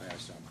presence of Bill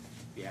Harrison on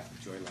behalf of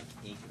Joy Luck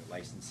Inc., the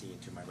licensee,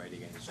 and to my right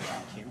again is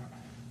John Kim.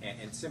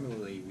 And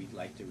similarly, we'd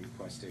like to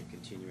request a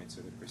continuance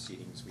of the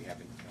proceedings. We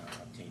haven't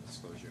obtained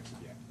disclosure as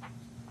of yet.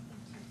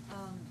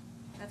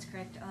 That's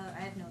correct. I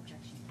have no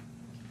objection.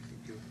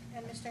 Thank you.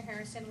 And Mr.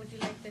 Harrison, would you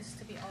like this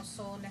to be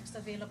also next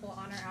available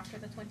on or after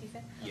the 25th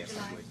of Yes,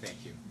 July? I would.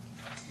 Thank you.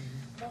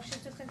 Motion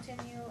to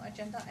continue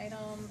agenda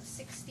item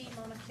 60,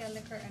 Mauna Kea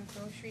Liquor and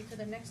Grocery, to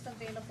the next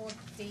available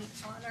date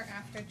on or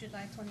after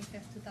July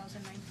 25th,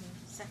 2019.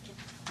 Second.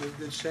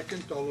 Moved in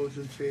second, all those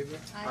in favor?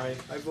 Aye.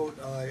 I vote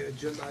aye.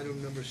 Agenda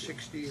item number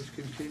 60 is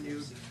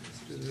continued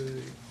to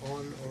the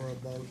on or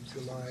about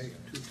July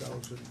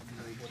 2019.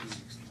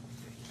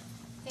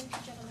 Thank you,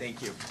 gentlemen.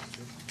 Thank you.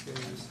 Okay.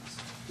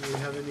 Do we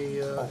have any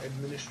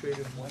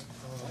administrative One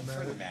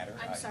further matters? matter.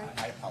 I'm sorry.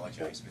 I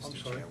apologize, I'm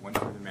Mr. sorry. Chair. One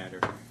further matter.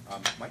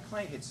 My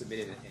client had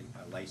submitted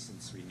a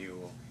license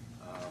renewal,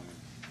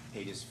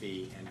 paid his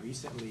fee, and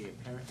recently,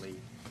 apparently,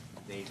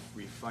 they've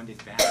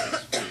refunded back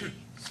his fee.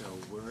 So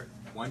we're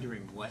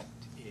wondering what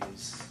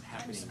is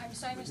happening. I'm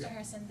sorry, with Mr. that.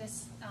 Harrison,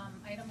 this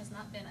item has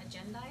not been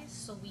agendized,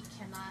 so we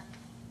cannot,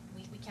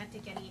 we can't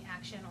take any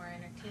action or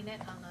entertain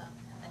it on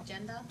the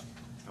agenda.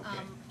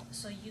 Okay.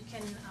 So you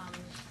can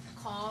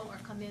call or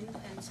come in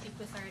and speak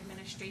with our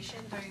administration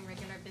during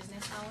regular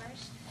business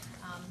hours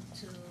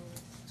to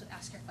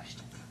ask your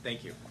question.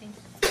 Thank you. Thank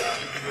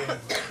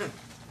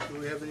you. Do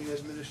we have any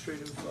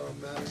administrative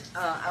matters?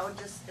 I would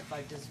just, if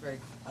I just very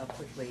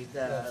quickly,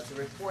 the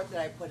report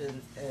that I put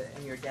in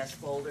your desk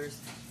folders,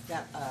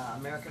 that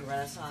American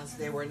Renaissance,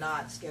 they were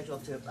not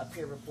scheduled to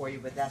appear before you,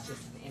 but that's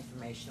just an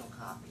informational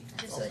copy.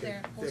 This is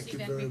their Thank you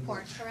post-event very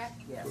report, much.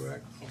 correct? Yes.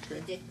 Correct,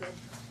 okay. Did good.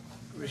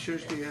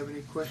 Commissioners, do you have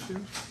any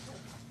questions?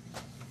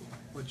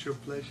 What's your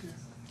pleasure?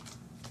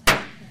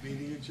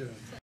 Meeting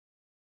adjourned.